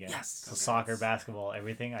fully again. Yes. So soccer, basketball,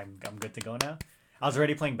 everything. I'm good to go now. I was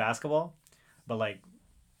already playing basketball, but like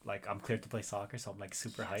I'm cleared to play soccer, so I'm like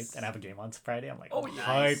super hyped. And I have a game on Friday. I'm like,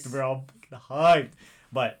 nice. hyped, bro. I'm hyped.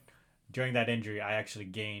 But during that injury, I actually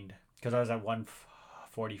gained, because I was at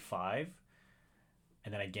 145,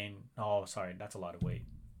 and then I gained, oh, sorry, that's a lot of weight.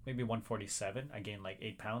 Maybe 147. I gained like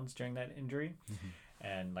 8 pounds during that injury.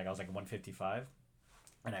 And like I was like 155.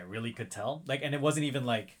 And I really could tell. Like, and it wasn't even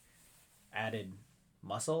like added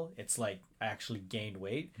muscle. It's like I actually gained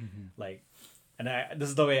weight. Like, and this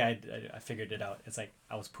is the way I figured it out. It's like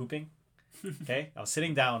I was pooping. Okay? I was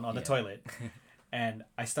sitting down on the toilet, and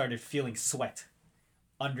I started feeling sweat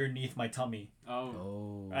underneath my tummy.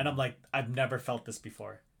 Oh. And I'm like, I've never felt this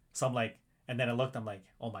before. So I'm like, and then I looked, I'm like,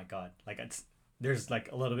 oh my God. Like, there's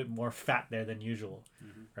like a little bit more fat there than usual.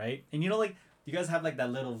 Right? And you know, like, you guys have like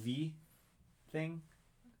that little V thing?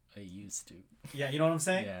 I used to. Yeah, you know what I'm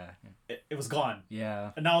saying? Yeah. It was gone.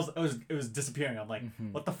 Yeah. And now it was disappearing. I'm like,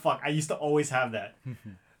 what the fuck? I used to always have that.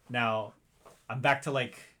 Now, I'm back to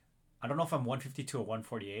like, I don't know if I'm 152 or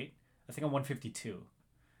 148. I think I'm 152.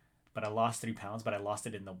 But I lost 3 pounds, but I lost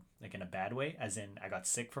it in a bad way, as in I got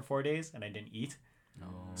sick for 4 days and I didn't eat.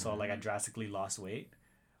 So like I drastically lost weight.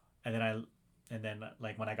 And then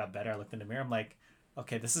like when I got better, I looked in the mirror. I'm like,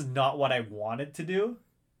 okay, this is not what I wanted to do.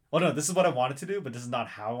 Well, no, this is what I wanted to do, but this is not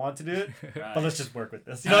how I want to do it. But let's just work with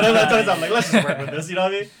this. You know what I mean? I'm like, let's just work with this. You know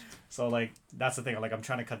what I mean? So like that's the thing. Like I'm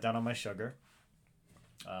trying to cut down on my sugar.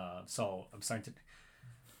 So I'm starting to.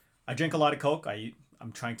 I drink a lot of Coke.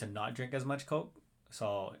 I'm trying to not drink as much Coke.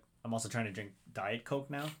 So I'm also trying to drink Diet Coke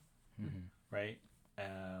now. Right.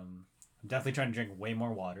 I'm definitely trying to drink way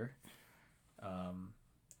more water.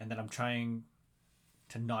 And then I'm trying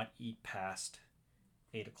to not eat past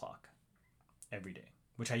 8 o'clock every day,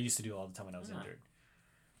 which I used to do all the time when I was injured.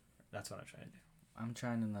 That's what I'm trying to do. I'm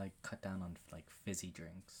trying to like cut down on like fizzy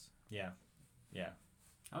drinks. Yeah.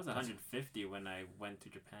 I was 150 when I went to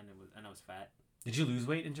Japan and I was fat. Did you lose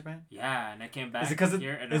weight in Japan? Yeah, and I came back Is it because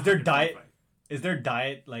here and is their 145. diet? Is their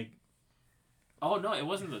diet like? Oh no, it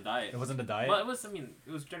wasn't the diet. It wasn't the diet. Well, it was. I mean,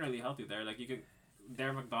 it was generally healthy there. Like you could,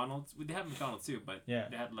 their McDonald's. They have McDonald's too, but Yeah.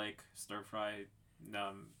 they had like stir fry,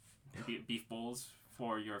 beef bowls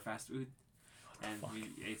for your fast food, and fuck? we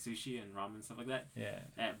ate sushi and ramen and stuff like that. Yeah.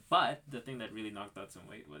 But the thing that really knocked out some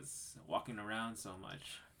weight was walking around so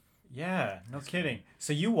much. Yeah. No kidding.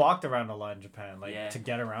 So you walked around a lot in Japan, like Yeah. to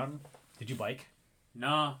get around. Did you bike?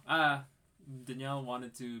 No, Danielle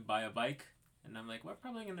wanted to buy a bike, and I'm like, we're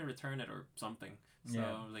probably gonna return it or something. So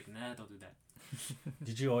Yeah. I was like, nah, don't do that.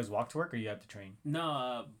 Did you always walk to work, or you had to train?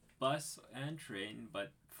 No, bus and train,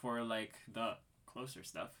 but for like the closer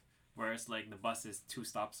stuff, whereas like the bus is 2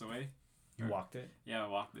 stops away. You walked it. Yeah, I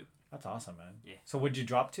walked it. That's awesome, man. Yeah. So what'd you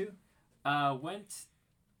drop to? Went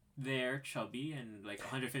there chubby and like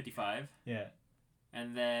 155, Yeah.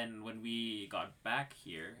 and then when we got back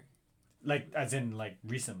here, Like as in like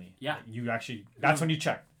recently. Yeah. Like, you actually. That's when you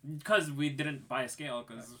checked. because we didn't buy a scale,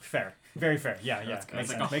 because Fair. Very fair. Yeah. That's Makes it's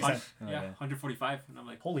sense. like Makes sense. yeah, 145, and I'm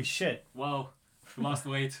like, Holy shit. whoa, we lost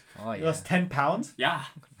weight. Oh You yeah. lost 10 pounds? Yeah,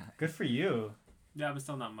 Good for you. Yeah, I'm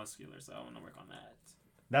still not muscular, so I want to work on that.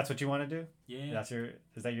 That's what you want to do? Yeah.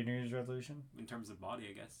 Is that your New Year's resolution? In terms of body,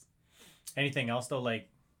 I guess. Anything else though, like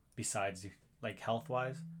besides like health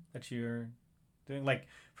wise that you're doing? Like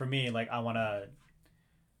for me, like I want to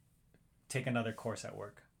take another course at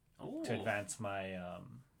work Oh. to advance my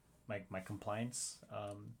my compliance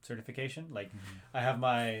certification. Like I have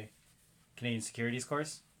my Canadian securities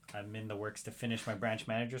course. I'm in the works to finish my branch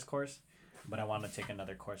manager's course, but I want to take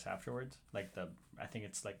another course afterwards. Like I think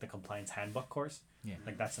it's like the compliance handbook course. Yeah.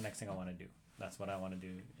 Like that's the next thing I want to do. That's what I want to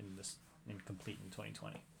do in complete in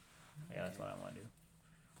 2020. Yeah, that's what I want to do.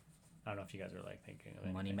 I don't know if you guys are like thinking of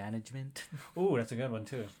Money anything. management. Ooh, that's a good one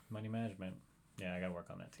too. Money management. Yeah, I gotta work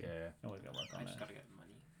on that too. Yeah. I always gotta work I on just that. gotta get money.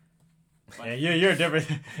 Yeah, you're different.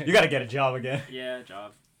 You gotta get a job again. Yeah,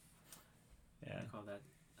 job. Yeah. What do you call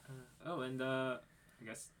that? And I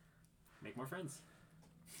guess make more friends.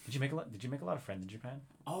 Did you make a lot of friends in Japan?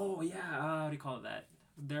 Oh yeah, what do you call that?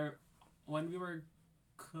 When we were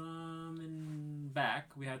coming back,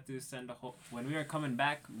 we had to send when we were coming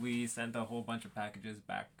back, we sent a whole bunch of packages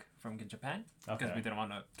back from Japan because Okay. we didn't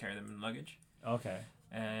want to carry them in luggage. Okay.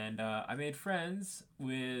 And I made friends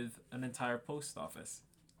with an entire post office.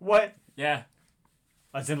 What? Yeah,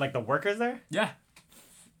 As in like the workers there? yeah.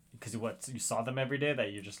 Because you saw them every day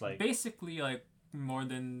that you're just like. Basically, like more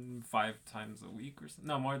than 5 times a week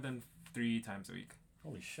no, more than 3 times a week.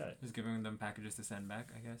 Holy shit. Just giving them packages to send back,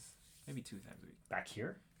 I guess. Maybe 2 times a week. Back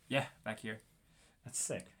here? Yeah, back here. That's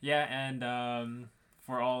sick. Yeah, and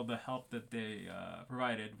for all the help that they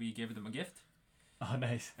provided, we gave them a gift. Oh,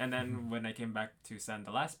 nice. And then when I came back to send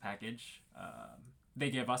the last package,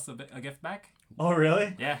 they gave us a gift back. Oh,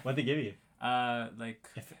 really? Yeah. What'd they give you? Like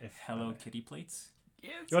If Hello Kitty plates.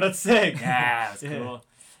 Yo, that's sick. Yeah, that's Yeah. cool.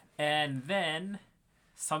 And then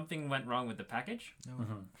something went wrong with the package.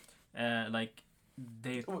 Mhm. Like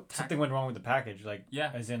they Something went wrong with the package, like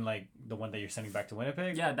Yeah. as in like the one that you're sending back to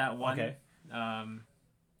Winnipeg. Yeah, that one. Okay.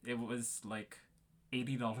 It was like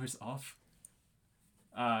 $80 off.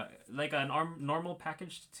 Like a normal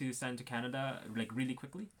package to send to Canada, like really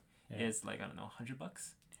quickly, Yeah. is like I don't know,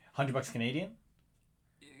 $100. $100 Canadian.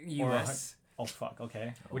 US. Oh fuck.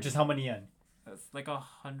 Okay. Which is how many yen? It's like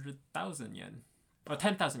 100,000 yen. Or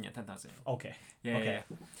 10,000 yen. 10,000. Okay. Yeah, Okay.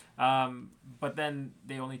 yeah. But then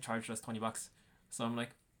they only charged us $20. So I'm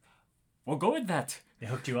like, we'll go with that. They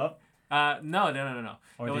hooked you up. No.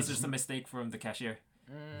 Or It they was just a mistake from the cashier.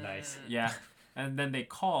 Nice. Yeah. And then they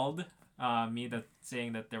called me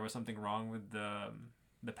saying that there was something wrong with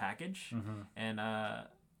the package. Mhm. And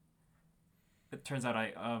it turns out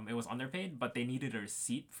it was underpaid, but they needed a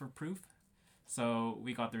receipt for proof. So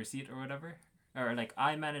we got the receipt or whatever. Or like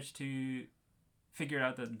I managed to figure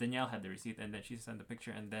out that Danielle had the receipt, and then she sent the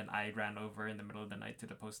picture, and then I ran over in the middle of the night to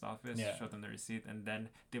the post office, Yeah. showed them the receipt, and then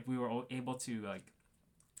we were all able to like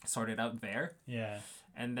sort it out there. Yeah.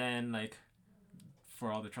 And then like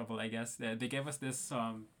for all the trouble, I guess they gave us this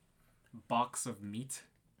box of meat.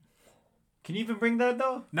 Can you even bring that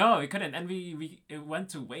though? No, we couldn't, and it went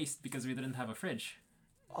to waste because we didn't have a fridge.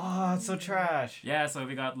 Oh, it's so trash. Yeah, so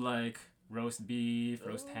we got like roast beef,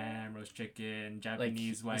 roast ham, roast chicken,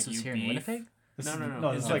 Japanese This was Wagyu here beef. in Winnipeg? This No, is- no, no. No,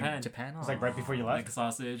 In this is Japan. like Japan. it's like right before you left. Like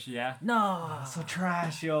sausage, yeah. No. So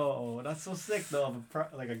trash, yo. That's so sick though. Of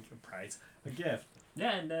a prize, a gift.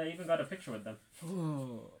 Yeah, and I even got a picture with them,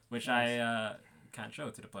 which I can't show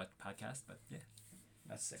to the podcast, but yeah,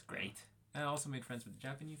 That's sick. great. I also made friends with the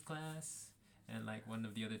Japanese class and like one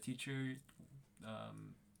of the other teachers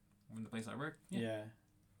from the place I work. Yeah.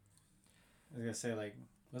 I was gonna say like,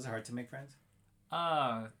 was it hard to make friends?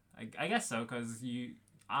 I guess so, because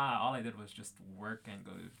all I did was just work and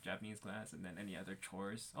go to Japanese class and then any other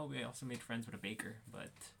chores. Oh, we also made friends with a baker,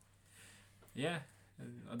 but yeah,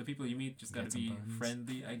 other people you meet just gotta Get some be buns.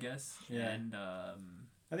 friendly, I guess. Yeah. And Are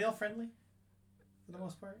they all friendly? For the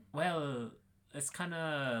most part. well, it's kind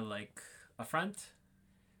of like a front.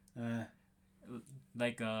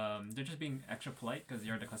 Like they're just being extra polite because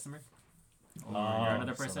you're the customer. Or you're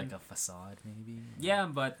another So person. like a facade, maybe. Yeah,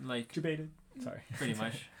 but like Debated. Sorry. pretty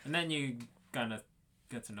much. And then you kind of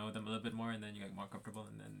get to know them a little bit more, and then you get more comfortable,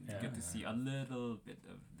 and then you get to see a little bit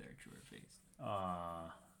of their truer face.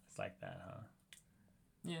 It's like that, huh?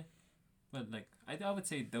 Yeah, but like I would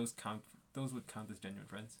say those would count as genuine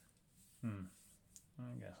friends.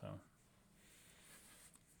 I guess so.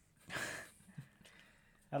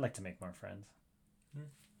 I'd like to make more friends.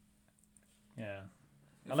 Yeah.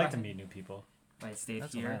 I like to meet new people. If I stayed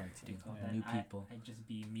That's what here, I like to do. Yeah. New people. I'd just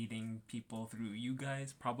be meeting people through you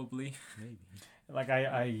guys, probably. Maybe. Like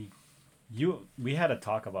we had a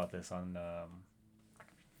talk about this on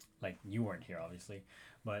like you weren't here obviously,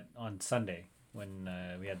 but on Sunday when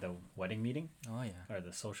we had the wedding meeting Oh yeah. or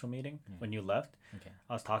the social meeting. Yeah. When you left, Okay.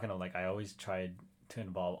 I was talking to like I always tried to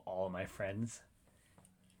involve all of my friends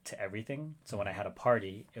to everything. So when I had a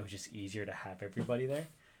party, it was just easier to have everybody there.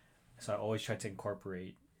 So I always tried to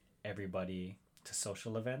incorporate everybody to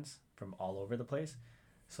social events from all over the place.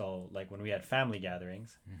 So like when we had family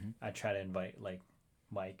gatherings, I try to invite like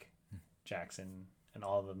Mike, Jackson, and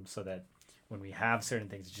all of them so that when we have certain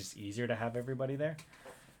things, it's just easier to have everybody there.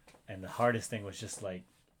 And the hardest thing was just like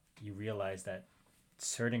you realize that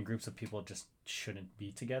certain groups of people just shouldn't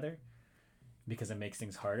be together because it makes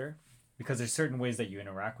things harder. Because there's certain ways that you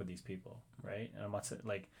interact with these people, right? And I'm not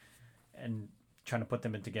like, and trying to put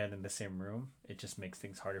them in together in the same room, it just makes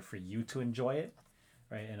things harder for you to enjoy it,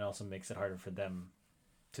 right? And it also makes it harder for them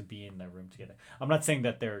to be in that room together. I'm not saying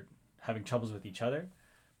that they're having troubles with each other,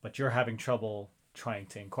 but you're having trouble trying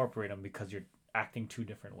to incorporate them because you're acting two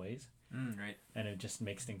different ways. Right. And it just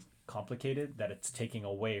makes things complicated that it's taking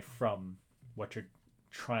away from what you're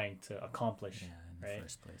trying to accomplish. Yeah, in right? the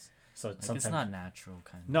first place. So Like, sometimes it's not natural,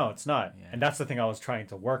 kind of. no, it's not. Yeah. And that's the thing I was trying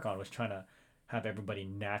to work on, was trying to have everybody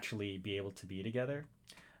naturally be able to be together.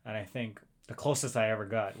 And I think the closest I ever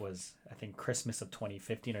got was, I think, Christmas of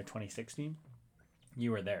 2015 or 2016.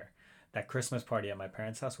 You were there. That Christmas party at my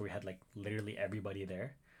parents' house where we had like literally everybody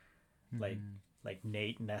there. Like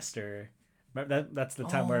Nate, Nestor. Remember that's the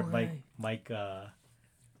time where right. Mike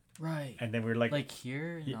Right. and then we were like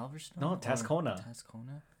here in Alverstone? no, Or Tascona.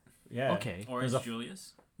 Tascona? Yeah. Okay. Or There's is a-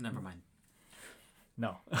 Julius? Never mind.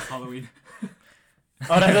 No. Halloween.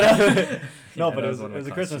 Oh, no, no, Yeah, but that it was was one of my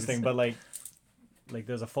a Christmas costumes. thing. But like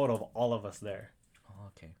there's a photo of all of us there, Oh,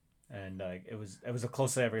 okay. and it was the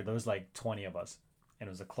closest I ever. There was like 20 of us, and it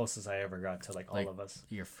was the closest I ever got to like all Like- of us.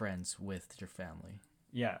 You're friends with your family.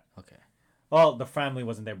 Yeah. Okay. Well, the family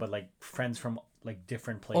wasn't there, but like friends from like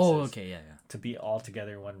different places. Oh, okay. Yeah, yeah. To be all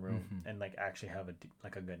together in one room Mhm. and like actually have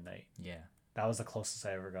like a good night. Yeah. That was the closest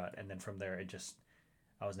I ever got, and then from there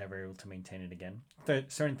I was never able to maintain it again.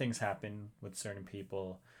 Certain things happen with certain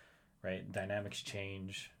people, right? Dynamics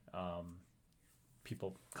change.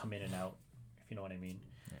 People come in and out, if you know what I mean,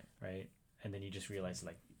 Yeah. right? And then you just realize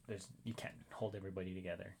like you can't hold everybody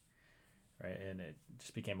together, right? And it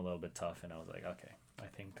just became a little bit tough, and I was like, okay,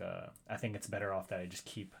 I think it's better off that I just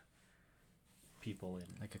keep people in.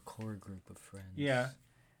 Like a core group of friends. Yeah,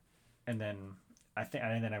 and then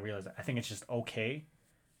I realized I think it's just okay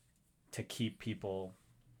to keep people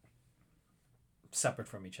separate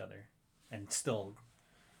from each other and still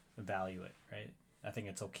value it, right? I think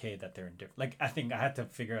it's okay that they're in different. Like I think I had to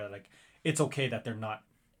figure out like it's okay that they're not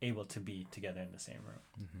able to be together in the same room.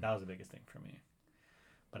 Mm-hmm. That was the biggest thing for me.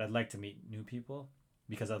 But I'd like to meet new people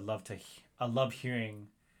because I love hearing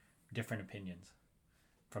different opinions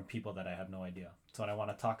from people that I have no idea. So when I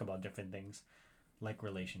want to talk about different things like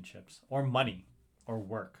relationships or money or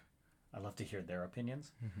work, I love to hear their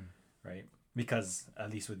opinions, right? Because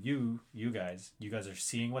at least with you guys are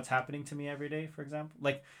seeing what's happening to me every day, for example.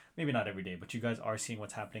 Like maybe not every day, but you guys are seeing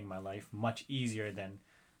what's happening in my life much easier than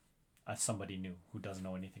somebody new who doesn't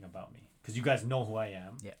know anything about me. Because you guys know who I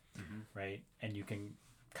am, Yeah. right? And you can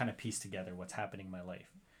kind of piece together what's happening in my life,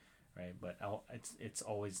 right? But it's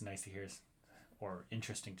always nice to hear or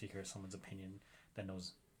interesting to hear someone's opinion that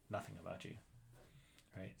knows nothing about you,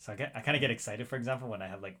 right? So I kind of get excited, for example, when I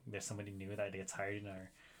have like there's somebody new that gets hired in our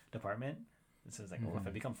department. It says like, oh, if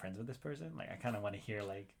I become friends with this person, like I kind of want to hear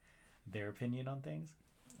like their opinion on things.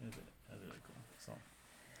 That's really cool. So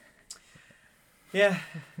yeah,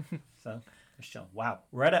 so it's chill. Wow,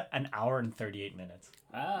 we're at an hour and 38 minutes.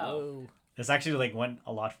 Wow. This actually like went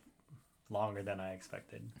a lot longer than I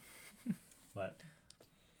expected, but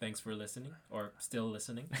Thanks for listening, or still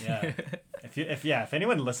listening. yeah, if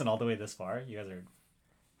anyone listened all the way this far, you guys are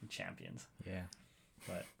champions. Yeah.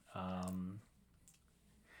 But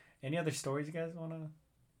any other stories you guys want to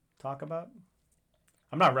talk about?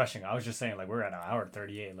 I'm not rushing. I was just saying like we're at an hour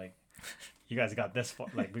 38. Like you guys got this far.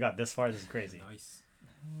 Like we got this far. This is crazy. Nice.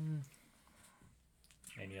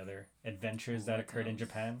 Any other adventures that occurred in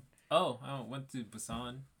Japan? Oh, I went to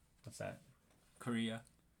Busan, What's that? Korea.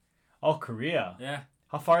 Oh, Korea. Yeah.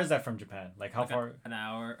 How far is that from Japan? Like how Like far? An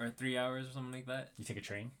hour or 3 hours or something like that. You take a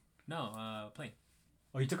train? No, plane.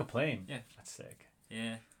 Oh, you took a plane. Yeah. That's sick.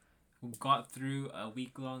 Yeah. We got through a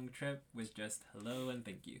week-long trip with just hello and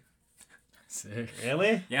thank you. Sick.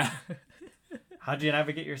 Really? Yeah. How'd you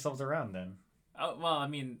navigate yourselves around then? Oh, well, I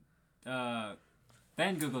mean,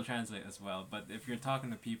 then Google Translate as well. But if you're talking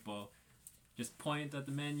to people, just point at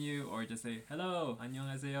the menu or just say hello,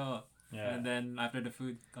 안녕하세요. Yeah. And then after the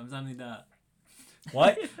food, 감사합니다.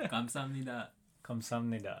 What? 감사합니다.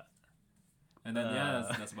 감사합니다. And then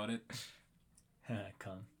yeah, that's about it.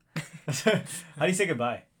 Come. How do you say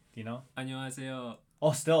goodbye? Do you know? 안녕하세요.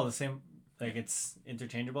 Oh, still the same. Like it's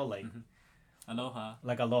interchangeable. Like Aloha.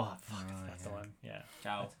 like aloha. Fuck, Oh, that's the yeah. one. Yeah.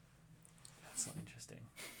 Ciao. That's so interesting.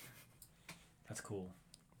 That's cool.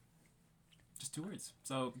 Just 2 words.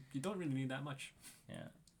 So you don't really need that much. Yeah.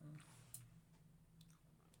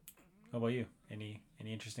 How about you? Any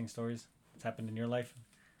interesting stories that's happened in your life?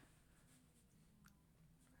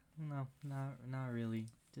 No, not really.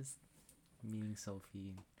 Just meeting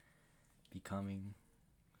Sophie, becoming.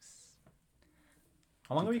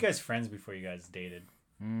 How long were you guys friends before you guys dated?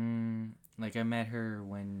 Like I met her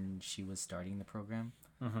when she was starting the program,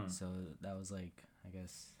 Mm-hmm. so that was like I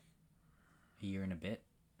guess a year and a bit,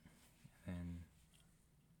 and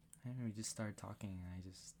we just started talking, and I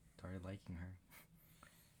just started liking her.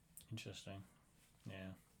 Interesting.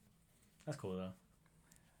 Yeah. That's cool though.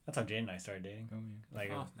 That's how Jane and I started dating. Oh yeah.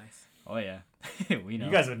 Like Oh, nice. Oh yeah. We know.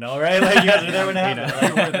 you guys would know, right? Like you guys were there when it We know.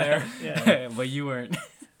 happened. You were there. Yeah. But you weren't.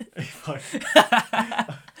 Fuck.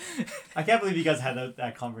 I can't believe you guys had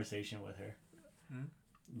that conversation with her.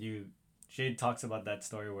 Jade talks about that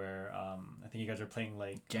story where I think you guys were playing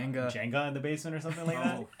like Jenga in the basement or something like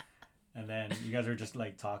that, and then you guys were just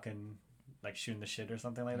like talking, like shooting the shit or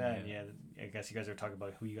something like that. Yeah. And yeah, I guess you guys were talking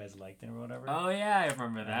about who you guys liked and whatever. Oh yeah, I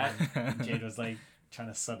remember that. And Jade was like trying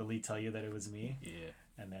to subtly tell you that it was me. Yeah.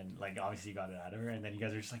 And then like obviously you got it out of her, and then you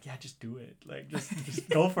guys were just like, yeah, just do it, like just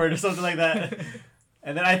go for it or something like that.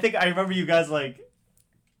 And then I think I remember you guys like,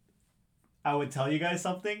 I would tell you guys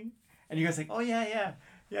something, and you guys like, oh yeah,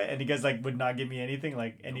 and you guys like would not give me anything,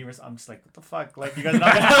 like any. I'm just like, what the fuck, like you guys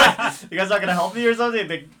not gonna you guys not gonna help me or something?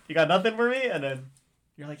 Like, you got nothing for me, and then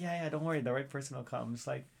you're like, yeah, don't worry, the right person will come. I'm just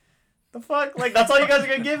like, the fuck, like that's all you guys are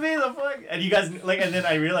gonna give me, the fuck, and you guys like, and then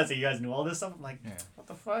I realized that you guys knew all this stuff. I'm like, what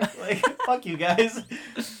the fuck, like fuck you guys.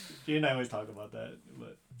 Jay and I always talk about that,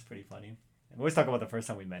 but it's pretty funny. And we always talk about the first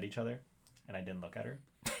time we met each other, and I didn't look at her.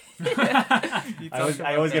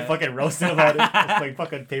 I always get fucking roasted about it. It's like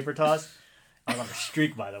fucking paper toss. I was on a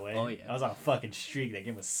streak, by the way. Oh, yeah. I was on a fucking streak. That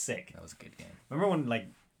game was sick. That was a good game. Remember when like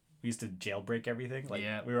we used to jailbreak everything? Like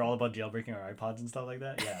Yeah. we were all about jailbreaking our iPods and stuff like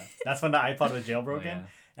that. Yeah, that's when the iPod was jailbroken, Oh, yeah.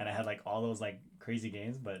 and I had like all those like crazy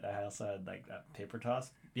games. But I also had like that paper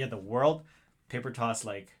toss. You had the World paper toss,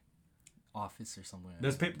 like Office or something.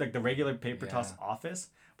 there's like the regular paper toss Yeah. Office,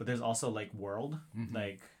 but there's also like World, Mhm.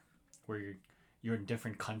 like where you're in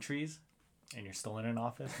different countries and you're still in an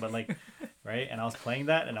office, but like right. And I was playing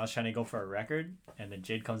that, and I was trying to go for a record, and then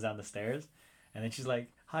Jade comes down the stairs, and then she's like,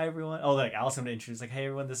 hi everyone. Oh, like Allison would introduce, like, hey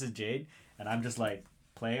everyone, this is Jade, and I'm just like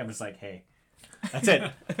playing. I'm just like, hey, that's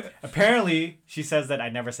it. Apparently she says that I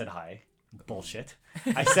never said hi. Bullshit.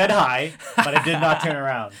 I said hi, but I did not turn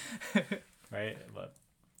around. Right. But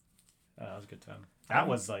that was a good time. That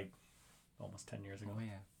was like almost 10 years ago. Oh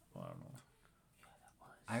yeah. Well, I don't know.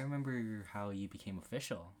 I remember how you became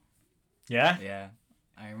official. Yeah. Yeah,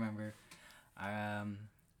 I remember.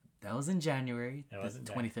 That was in January. That was in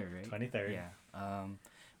 23rd, right? 23rd. Yeah.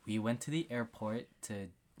 We went to the airport to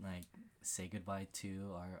like say goodbye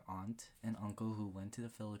to our aunt and uncle who went to the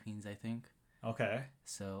Philippines, I think. Okay.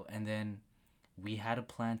 So, and then we had a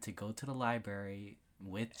plan to go to the library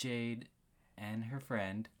with Jade and her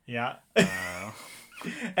friend. Yeah. Uh,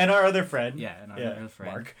 And our other friend. yeah, and our other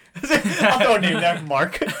friend. Mark. I'll throw a name there.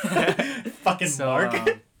 Mark. Fucking So, Mark.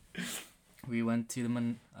 we went to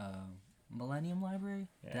the Millennium Library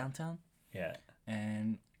Yeah. downtown, Yeah.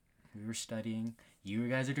 and we were studying. You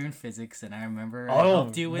guys are doing physics, and I remember I Oh,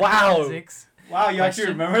 helped you with wow. physics. Wow, you actually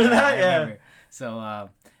question. remember that? I Yeah. remember. So,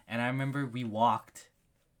 and I remember we walked,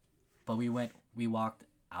 but we walked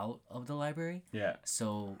out of the library. Yeah.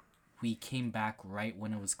 So we came back right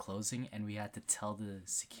when it was closing, and we had to tell the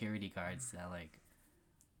security guards that like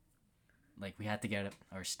we had to get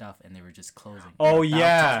our stuff, and they were just closing. They Oh were about to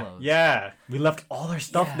yeah. close. Yeah. We left all our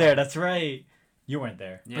stuff Yeah. there. That's right. You weren't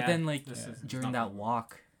there. But then like this is during not- that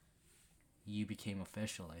walk, you became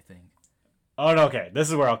official, I think. Oh no. Okay. This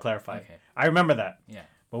is where I'll clarify. Okay. I remember that. Yeah.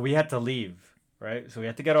 But we had to leave, right? So we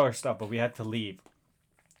had to get all our stuff, but we had to leave.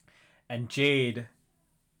 And Jade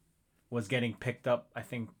was getting picked up, I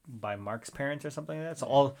think, by Mark's parents or something like that. So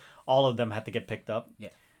all of them had to get picked up. Yeah.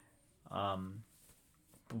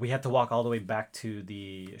 But we had to walk all the way back to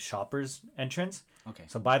the shoppers entrance. Okay.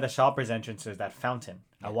 So by the shoppers entrance, there's that fountain.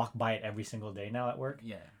 Yeah. I walk by it every single day now at work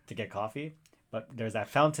Yeah. to get coffee. But there's that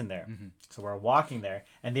fountain there. Mm-hmm. So we're walking there,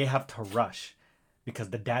 and they have to rush because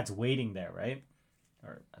the dad's waiting there, right?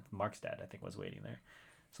 Or Mark's dad, I think, was waiting there.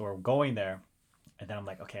 So we're going there, and then I'm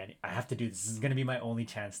like, okay, I have to do this. This is going to be my only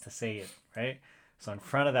chance to say it, right? So in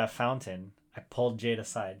front of that fountain, I pulled Jade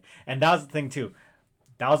aside. And that was the thing, too.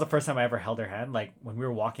 that was the first time I ever held her hand. Like when we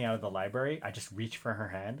were walking out of the library, I just reached for her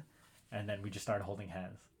hand, and then we just started holding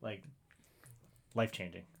hands. Like life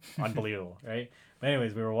changing, unbelievable, right? But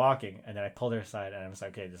anyways, we were walking, and then I pulled her aside, and I was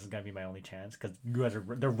like, okay, this is gonna be my only chance because you guys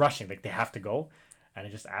they're rushing, like they have to go, and I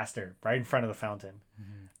just asked her right in front of the fountain,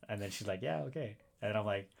 and then she's like, yeah, okay, and I'm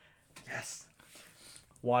like, yes.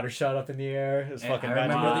 Water shot up in the air. It was fucking I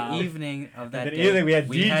remember magical. the evening of that The day. evening we had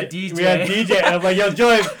We had DJ, and I'm like, yo,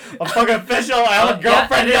 Joey, I'm fucking official. I have a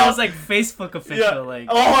girlfriend and now. it was like Facebook official. Yeah. Like,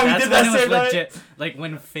 Oh, we that's did when that it was same night? legit. Like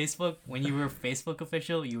when you were Facebook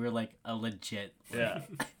official, you were like a legit. Yeah,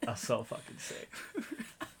 I was so fucking sick.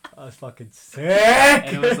 I was fucking sick.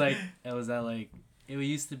 And it was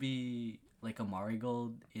used to be like a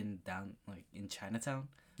marigold in Chinatown.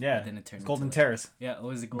 Yeah, But then it turned Golden into, Terrace. Yeah, it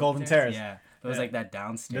was Golden Terrace. Yeah, it was Yeah. like that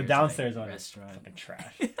downstairs. The downstairs like, one is restaurant. fucking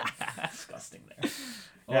trash. Disgusting there.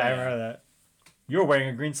 Oh, Yeah, I remember that. You were wearing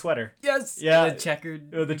a green sweater. Yes. Yeah. The checkered.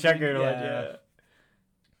 The checkered one, Yeah. yeah.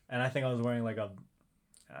 And I think I was wearing like I don't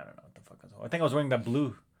know what the fuck I was. I think I was wearing that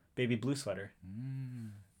baby blue sweater.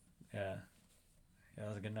 Yeah. Yeah, that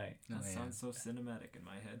was a good night. That sounds so cinematic in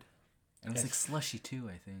my head. It was like slushy too,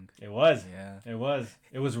 I think. It was. Yeah. It was.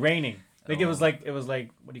 It was raining. Like it was like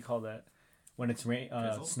what do you call that? When it's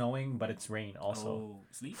Drizzle? snowing, but it's rain also. Oh,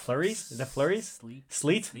 sleep? Flurries? Is that flurries? Sleet.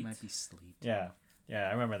 Sleet? It might be sleet. Yeah. Yeah,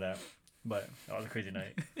 I remember that. But that was a crazy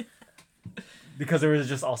night. Because there was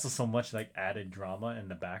just also so much like added drama in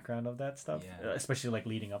the background of that stuff. Yeah. Especially like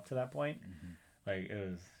leading up to that point. Mm-hmm. Like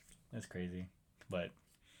it's crazy. But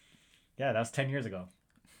yeah, that was 10 years ago.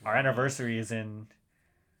 Our anniversary is in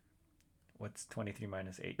what's 23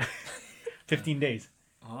 minus 8? 15 days.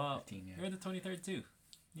 Oh, 15, yeah. you're the 23rd too.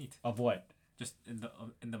 Neat. Of what? Just in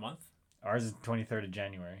the month? Ours is 23rd of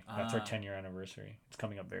January. That's our Ah. 10-year anniversary. It's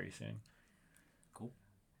coming up very soon. Cool.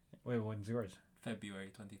 Wait, when's yours?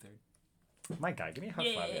 February 23rd. My guy, give me a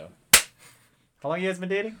high five, Yeah. yo. How long you guys been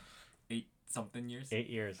dating? 8 something years. 8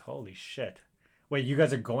 years. Holy shit. Wait, you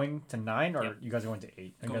guys are going to 9 or Yep. you guys are going to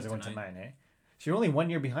 8? You Going guys are to going to 9. 9, eh? So you're only 1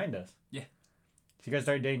 year behind us. Yeah. So you guys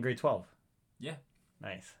started dating grade 12. Yeah.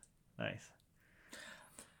 Nice. Nice.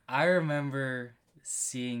 I remember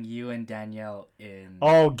seeing you and Danielle in.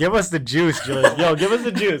 Oh, give us the juice, Julius. Yo, give us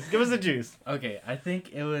the juice. Give us the juice. Okay, I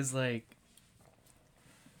think it was like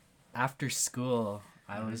after school.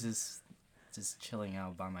 I was just chilling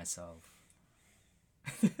out by myself.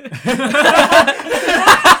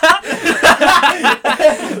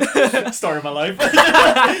 Story of my life.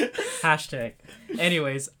 Hashtag.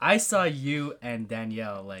 Anyways, I saw you and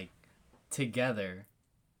Danielle like together,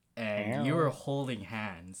 and you were holding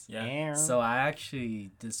hands. Yeah. So I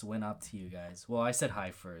actually just went up to you guys. Well, I said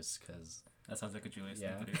hi first, cause That sounds like a Julius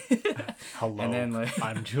yeah. thing to do. Hello. And then like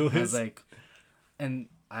I'm Julius. I was like, and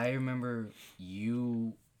I remember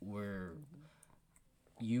you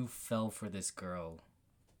fell for this girl,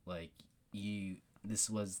 like this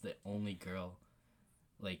was the only girl,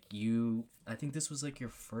 like I think this was like your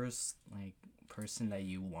first like person that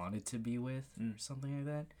you wanted to be with or something like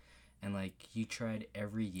that, and like you tried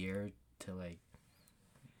every year to like,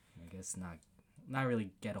 I guess not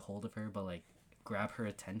really get a hold of her, but like grab her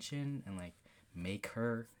attention and like make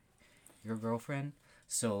her your girlfriend.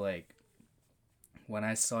 So like when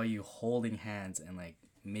I saw you holding hands and like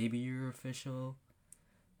maybe you're official,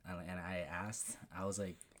 and I asked, I was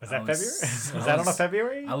like, was that February? Was that on a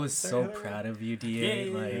February? I was so proud of you, DA.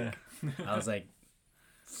 Like I was like,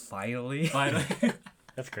 finally. Finally.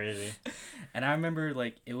 That's crazy. And I remember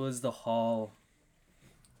like it was the hall,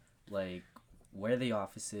 like where the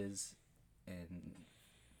office is, and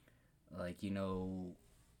like you know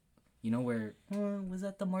where was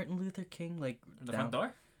that the Martin Luther King like The front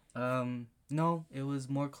door? No, it was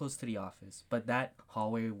more close to the office, but that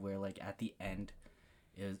hallway where like at the end,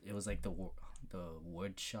 it was like the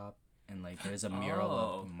wood shop, and like there's a mural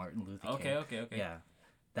of Martin Luther King. Okay. Yeah,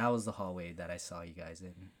 that was the hallway that I saw you guys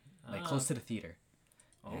in, like close to the theater.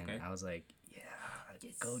 Oh, okay. And I was like, yeah,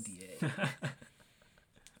 go DA.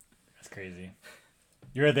 That's crazy.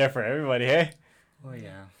 You were there for everybody, hey? Oh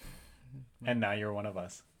yeah. And now you're one of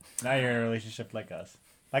us. Now you're in a relationship like us.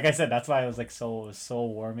 Like I said, that's why it was like it was so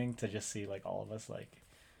warming to just see like all of us like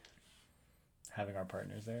having our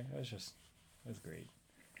partners there. It was great.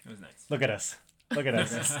 It was nice. Look at us. Look at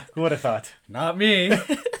us. Who would have thought? Not me.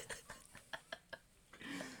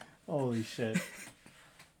 Holy shit.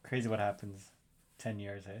 Crazy what happens 10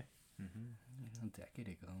 years, hey? A decade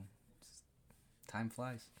ago. Time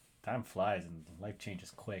flies. Time flies and life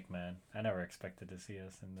changes quick, man. I never expected to see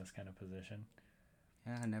us in this kind of position.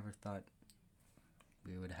 Yeah, I never thought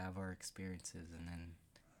we would have our experiences and then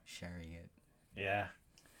sharing it. Yeah.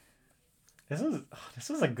 This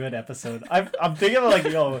was a good episode. I'm thinking about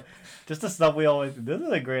like just the stuff we always. This is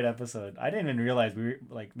a great episode. I didn't even realize we've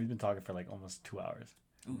been talking for like almost 2 hours.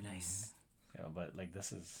 Ooh, nice. Yeah, but like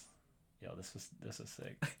this is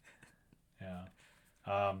sick. Yeah.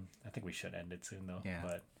 I think we should end it soon though. Yeah.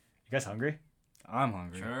 But you guys hungry? I'm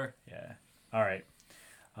hungry. Sure. Yeah. All right.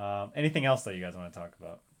 Anything else that you guys want to talk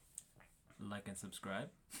about? Like and subscribe.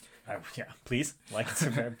 Yeah, please like and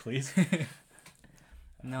subscribe, please.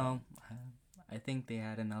 No, I think they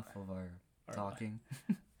had enough of our talking.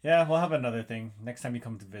 Yeah, we'll have another thing next time you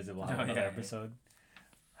come to visit. We'll have Oh, another yeah. episode.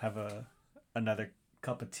 Have another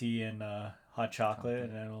cup of tea and hot chocolate,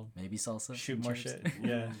 and then we'll Maybe salsa. shoot and more chips. shit.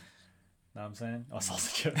 Yeah, know what I'm saying? Oh,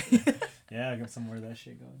 salsa chip. Yeah, get some more of that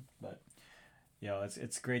shit going. But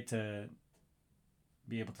it's great to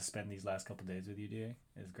be able to spend these last couple days with you, DA.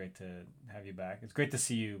 It's great to have you back. It's great to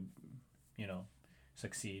see you,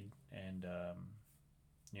 succeed and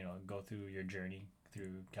go through your journey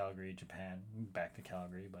through Calgary, Japan, back to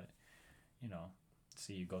Calgary, but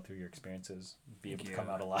see you go through your experiences, be able to come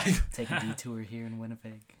out alive. Take a detour here in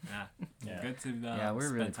Winnipeg. Yeah. Good to Yeah, we're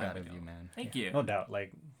spend really time proud with of you, man. Thank Yeah, you. no doubt.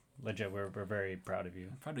 Like legit, we're very proud of you.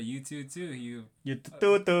 I'm proud of you two too. You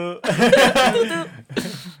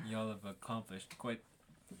y'all have accomplished quite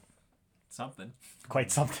something.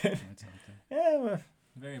 Quite something. That's something. Yeah, well,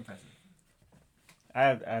 Very impressive. I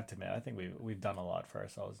have to admit, I think we've done a lot for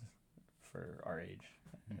ourselves for our age,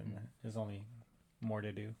 and Mhm. there's only more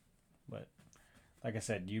to do. But like I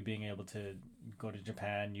said, you being able to go to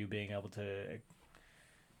Japan, you being able to,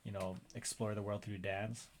 explore the world through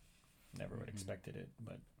dance, never would have Mhm. expected it.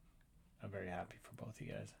 But I'm very happy for both you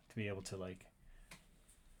guys to be able to like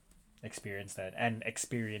experience that and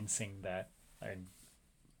experiencing that, and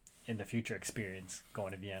in the future experience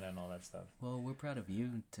going to Vienna and all that stuff. Well, we're proud of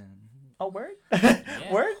you to Oh, word?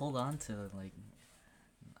 Yeah. Word? hold on to like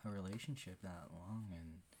a relationship that long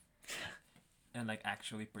And like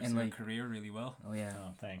actually pursue like- a career really well. oh yeah,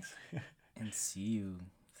 Oh, thanks. and see you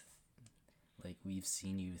like we've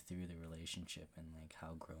seen you through the relationship and like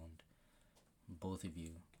how grown both of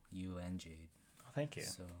you and Jade. Oh, thank you.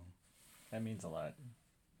 So That means a lot.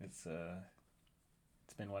 It's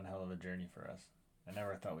been one hell of a journey for us. I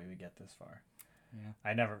never thought we would get this far. yeah.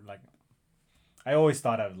 I always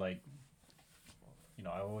thought I would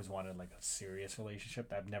I always wanted like a serious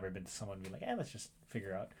relationship. I've never been to someone and be like, let's just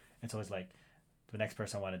figure out. It's always like the next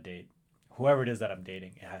person I want to date, whoever it is that I'm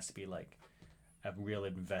dating, it has to be like a real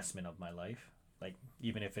investment of my life. Like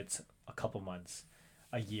even if it's a couple months,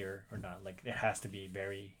 a year or not, like it has to be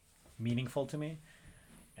very meaningful to me.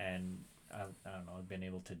 And I don't know, I've been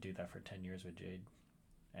able to do that for 10 years with Jade,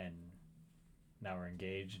 and now we're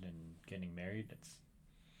engaged and getting married. It's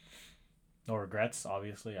no regrets,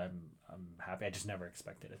 obviously. I'm happy. I just never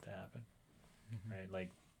expected it to happen. Mhm. Right, like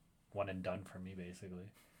one and done for me, basically.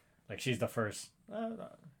 Like she's the first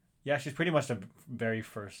she's pretty much the very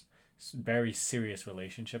first very serious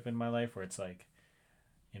relationship in my life where it's like,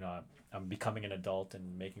 I'm becoming an adult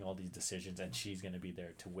and making all these decisions, and she's going to be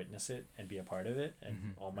there to witness it and be a part of it and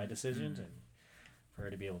Mhm. all my decisions, and for her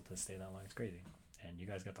to be able to stay that long is crazy. And you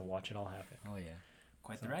guys got to watch it all happen. Oh yeah.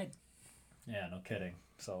 Quite So- the ride. Yeah, no kidding.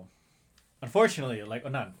 So, unfortunately,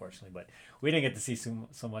 not unfortunately, but we didn't get to see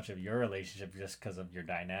so much of your relationship just because of your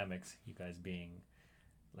dynamics. You guys being,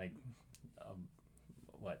 like,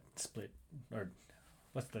 split, or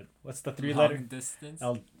what's the three letter Long distance.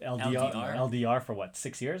 LDR LDR for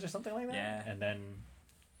 6 years or something like that. Yeah. And then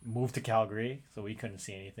moved to Calgary, so we couldn't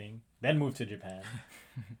see anything. Then moved to Japan.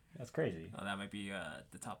 That's crazy. Well, that might be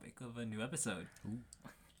the topic of a new episode.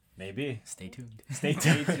 Maybe. Stay tuned. Stay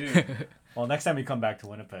Stay tuned. tuned. Well, next time we come back to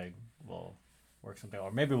Winnipeg, we'll work something,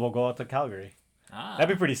 or maybe we'll go out to Calgary. Ah.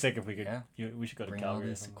 That'd be pretty sick if we could. Yeah. We should go to Bring all Calgary. or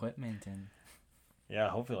this something. equipment and Yeah,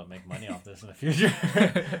 hopefully I'll make money off this in the future.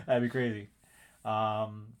 That'd be crazy. But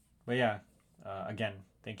yeah, again,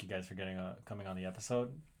 thank you guys for coming on the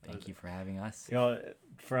episode. thank you for having us.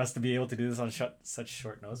 For us to be able to do this on such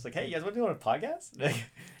short notice, like, hey, you guys want to do a podcast?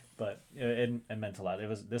 But it meant a lot.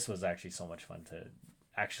 This was actually so much fun to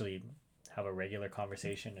actually have a regular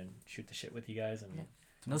conversation and shoot the shit with you guys, and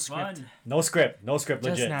No script. Fun. no script, Just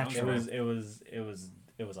legit. natural.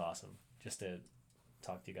 It was awesome just to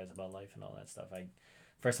talk to you guys about life and all that stuff.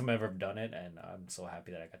 First time I've ever done it, and I'm so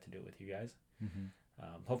happy that I got to do it with you guys. Mm-hmm.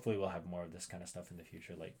 Hopefully we'll have more of this kind of stuff in the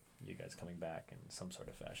future, like you guys coming back in some sort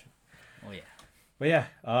of fashion. Oh yeah. But yeah,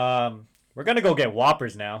 we're gonna go get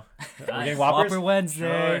Whoppers now. We're getting Whoppers. Whopper Wednesday.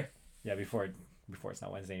 Sure. Yeah, before it's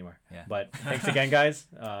not Wednesday anymore. Yeah. But thanks again, guys.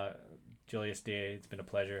 Julius, DA, it's been a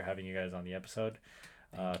pleasure having you guys on the episode.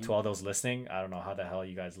 Thank To you. all those listening, I don't know how the hell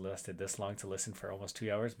you guys lasted this long to listen for almost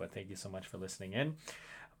 2 hours, but thank you so much for listening in.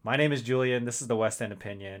 My name is Julian. This is the West End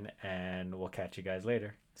Opinion, and we'll catch you guys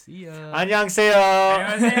later. See ya. 안녕하세요.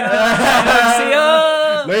 안녕하세요. See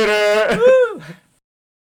ya. Later. Woo!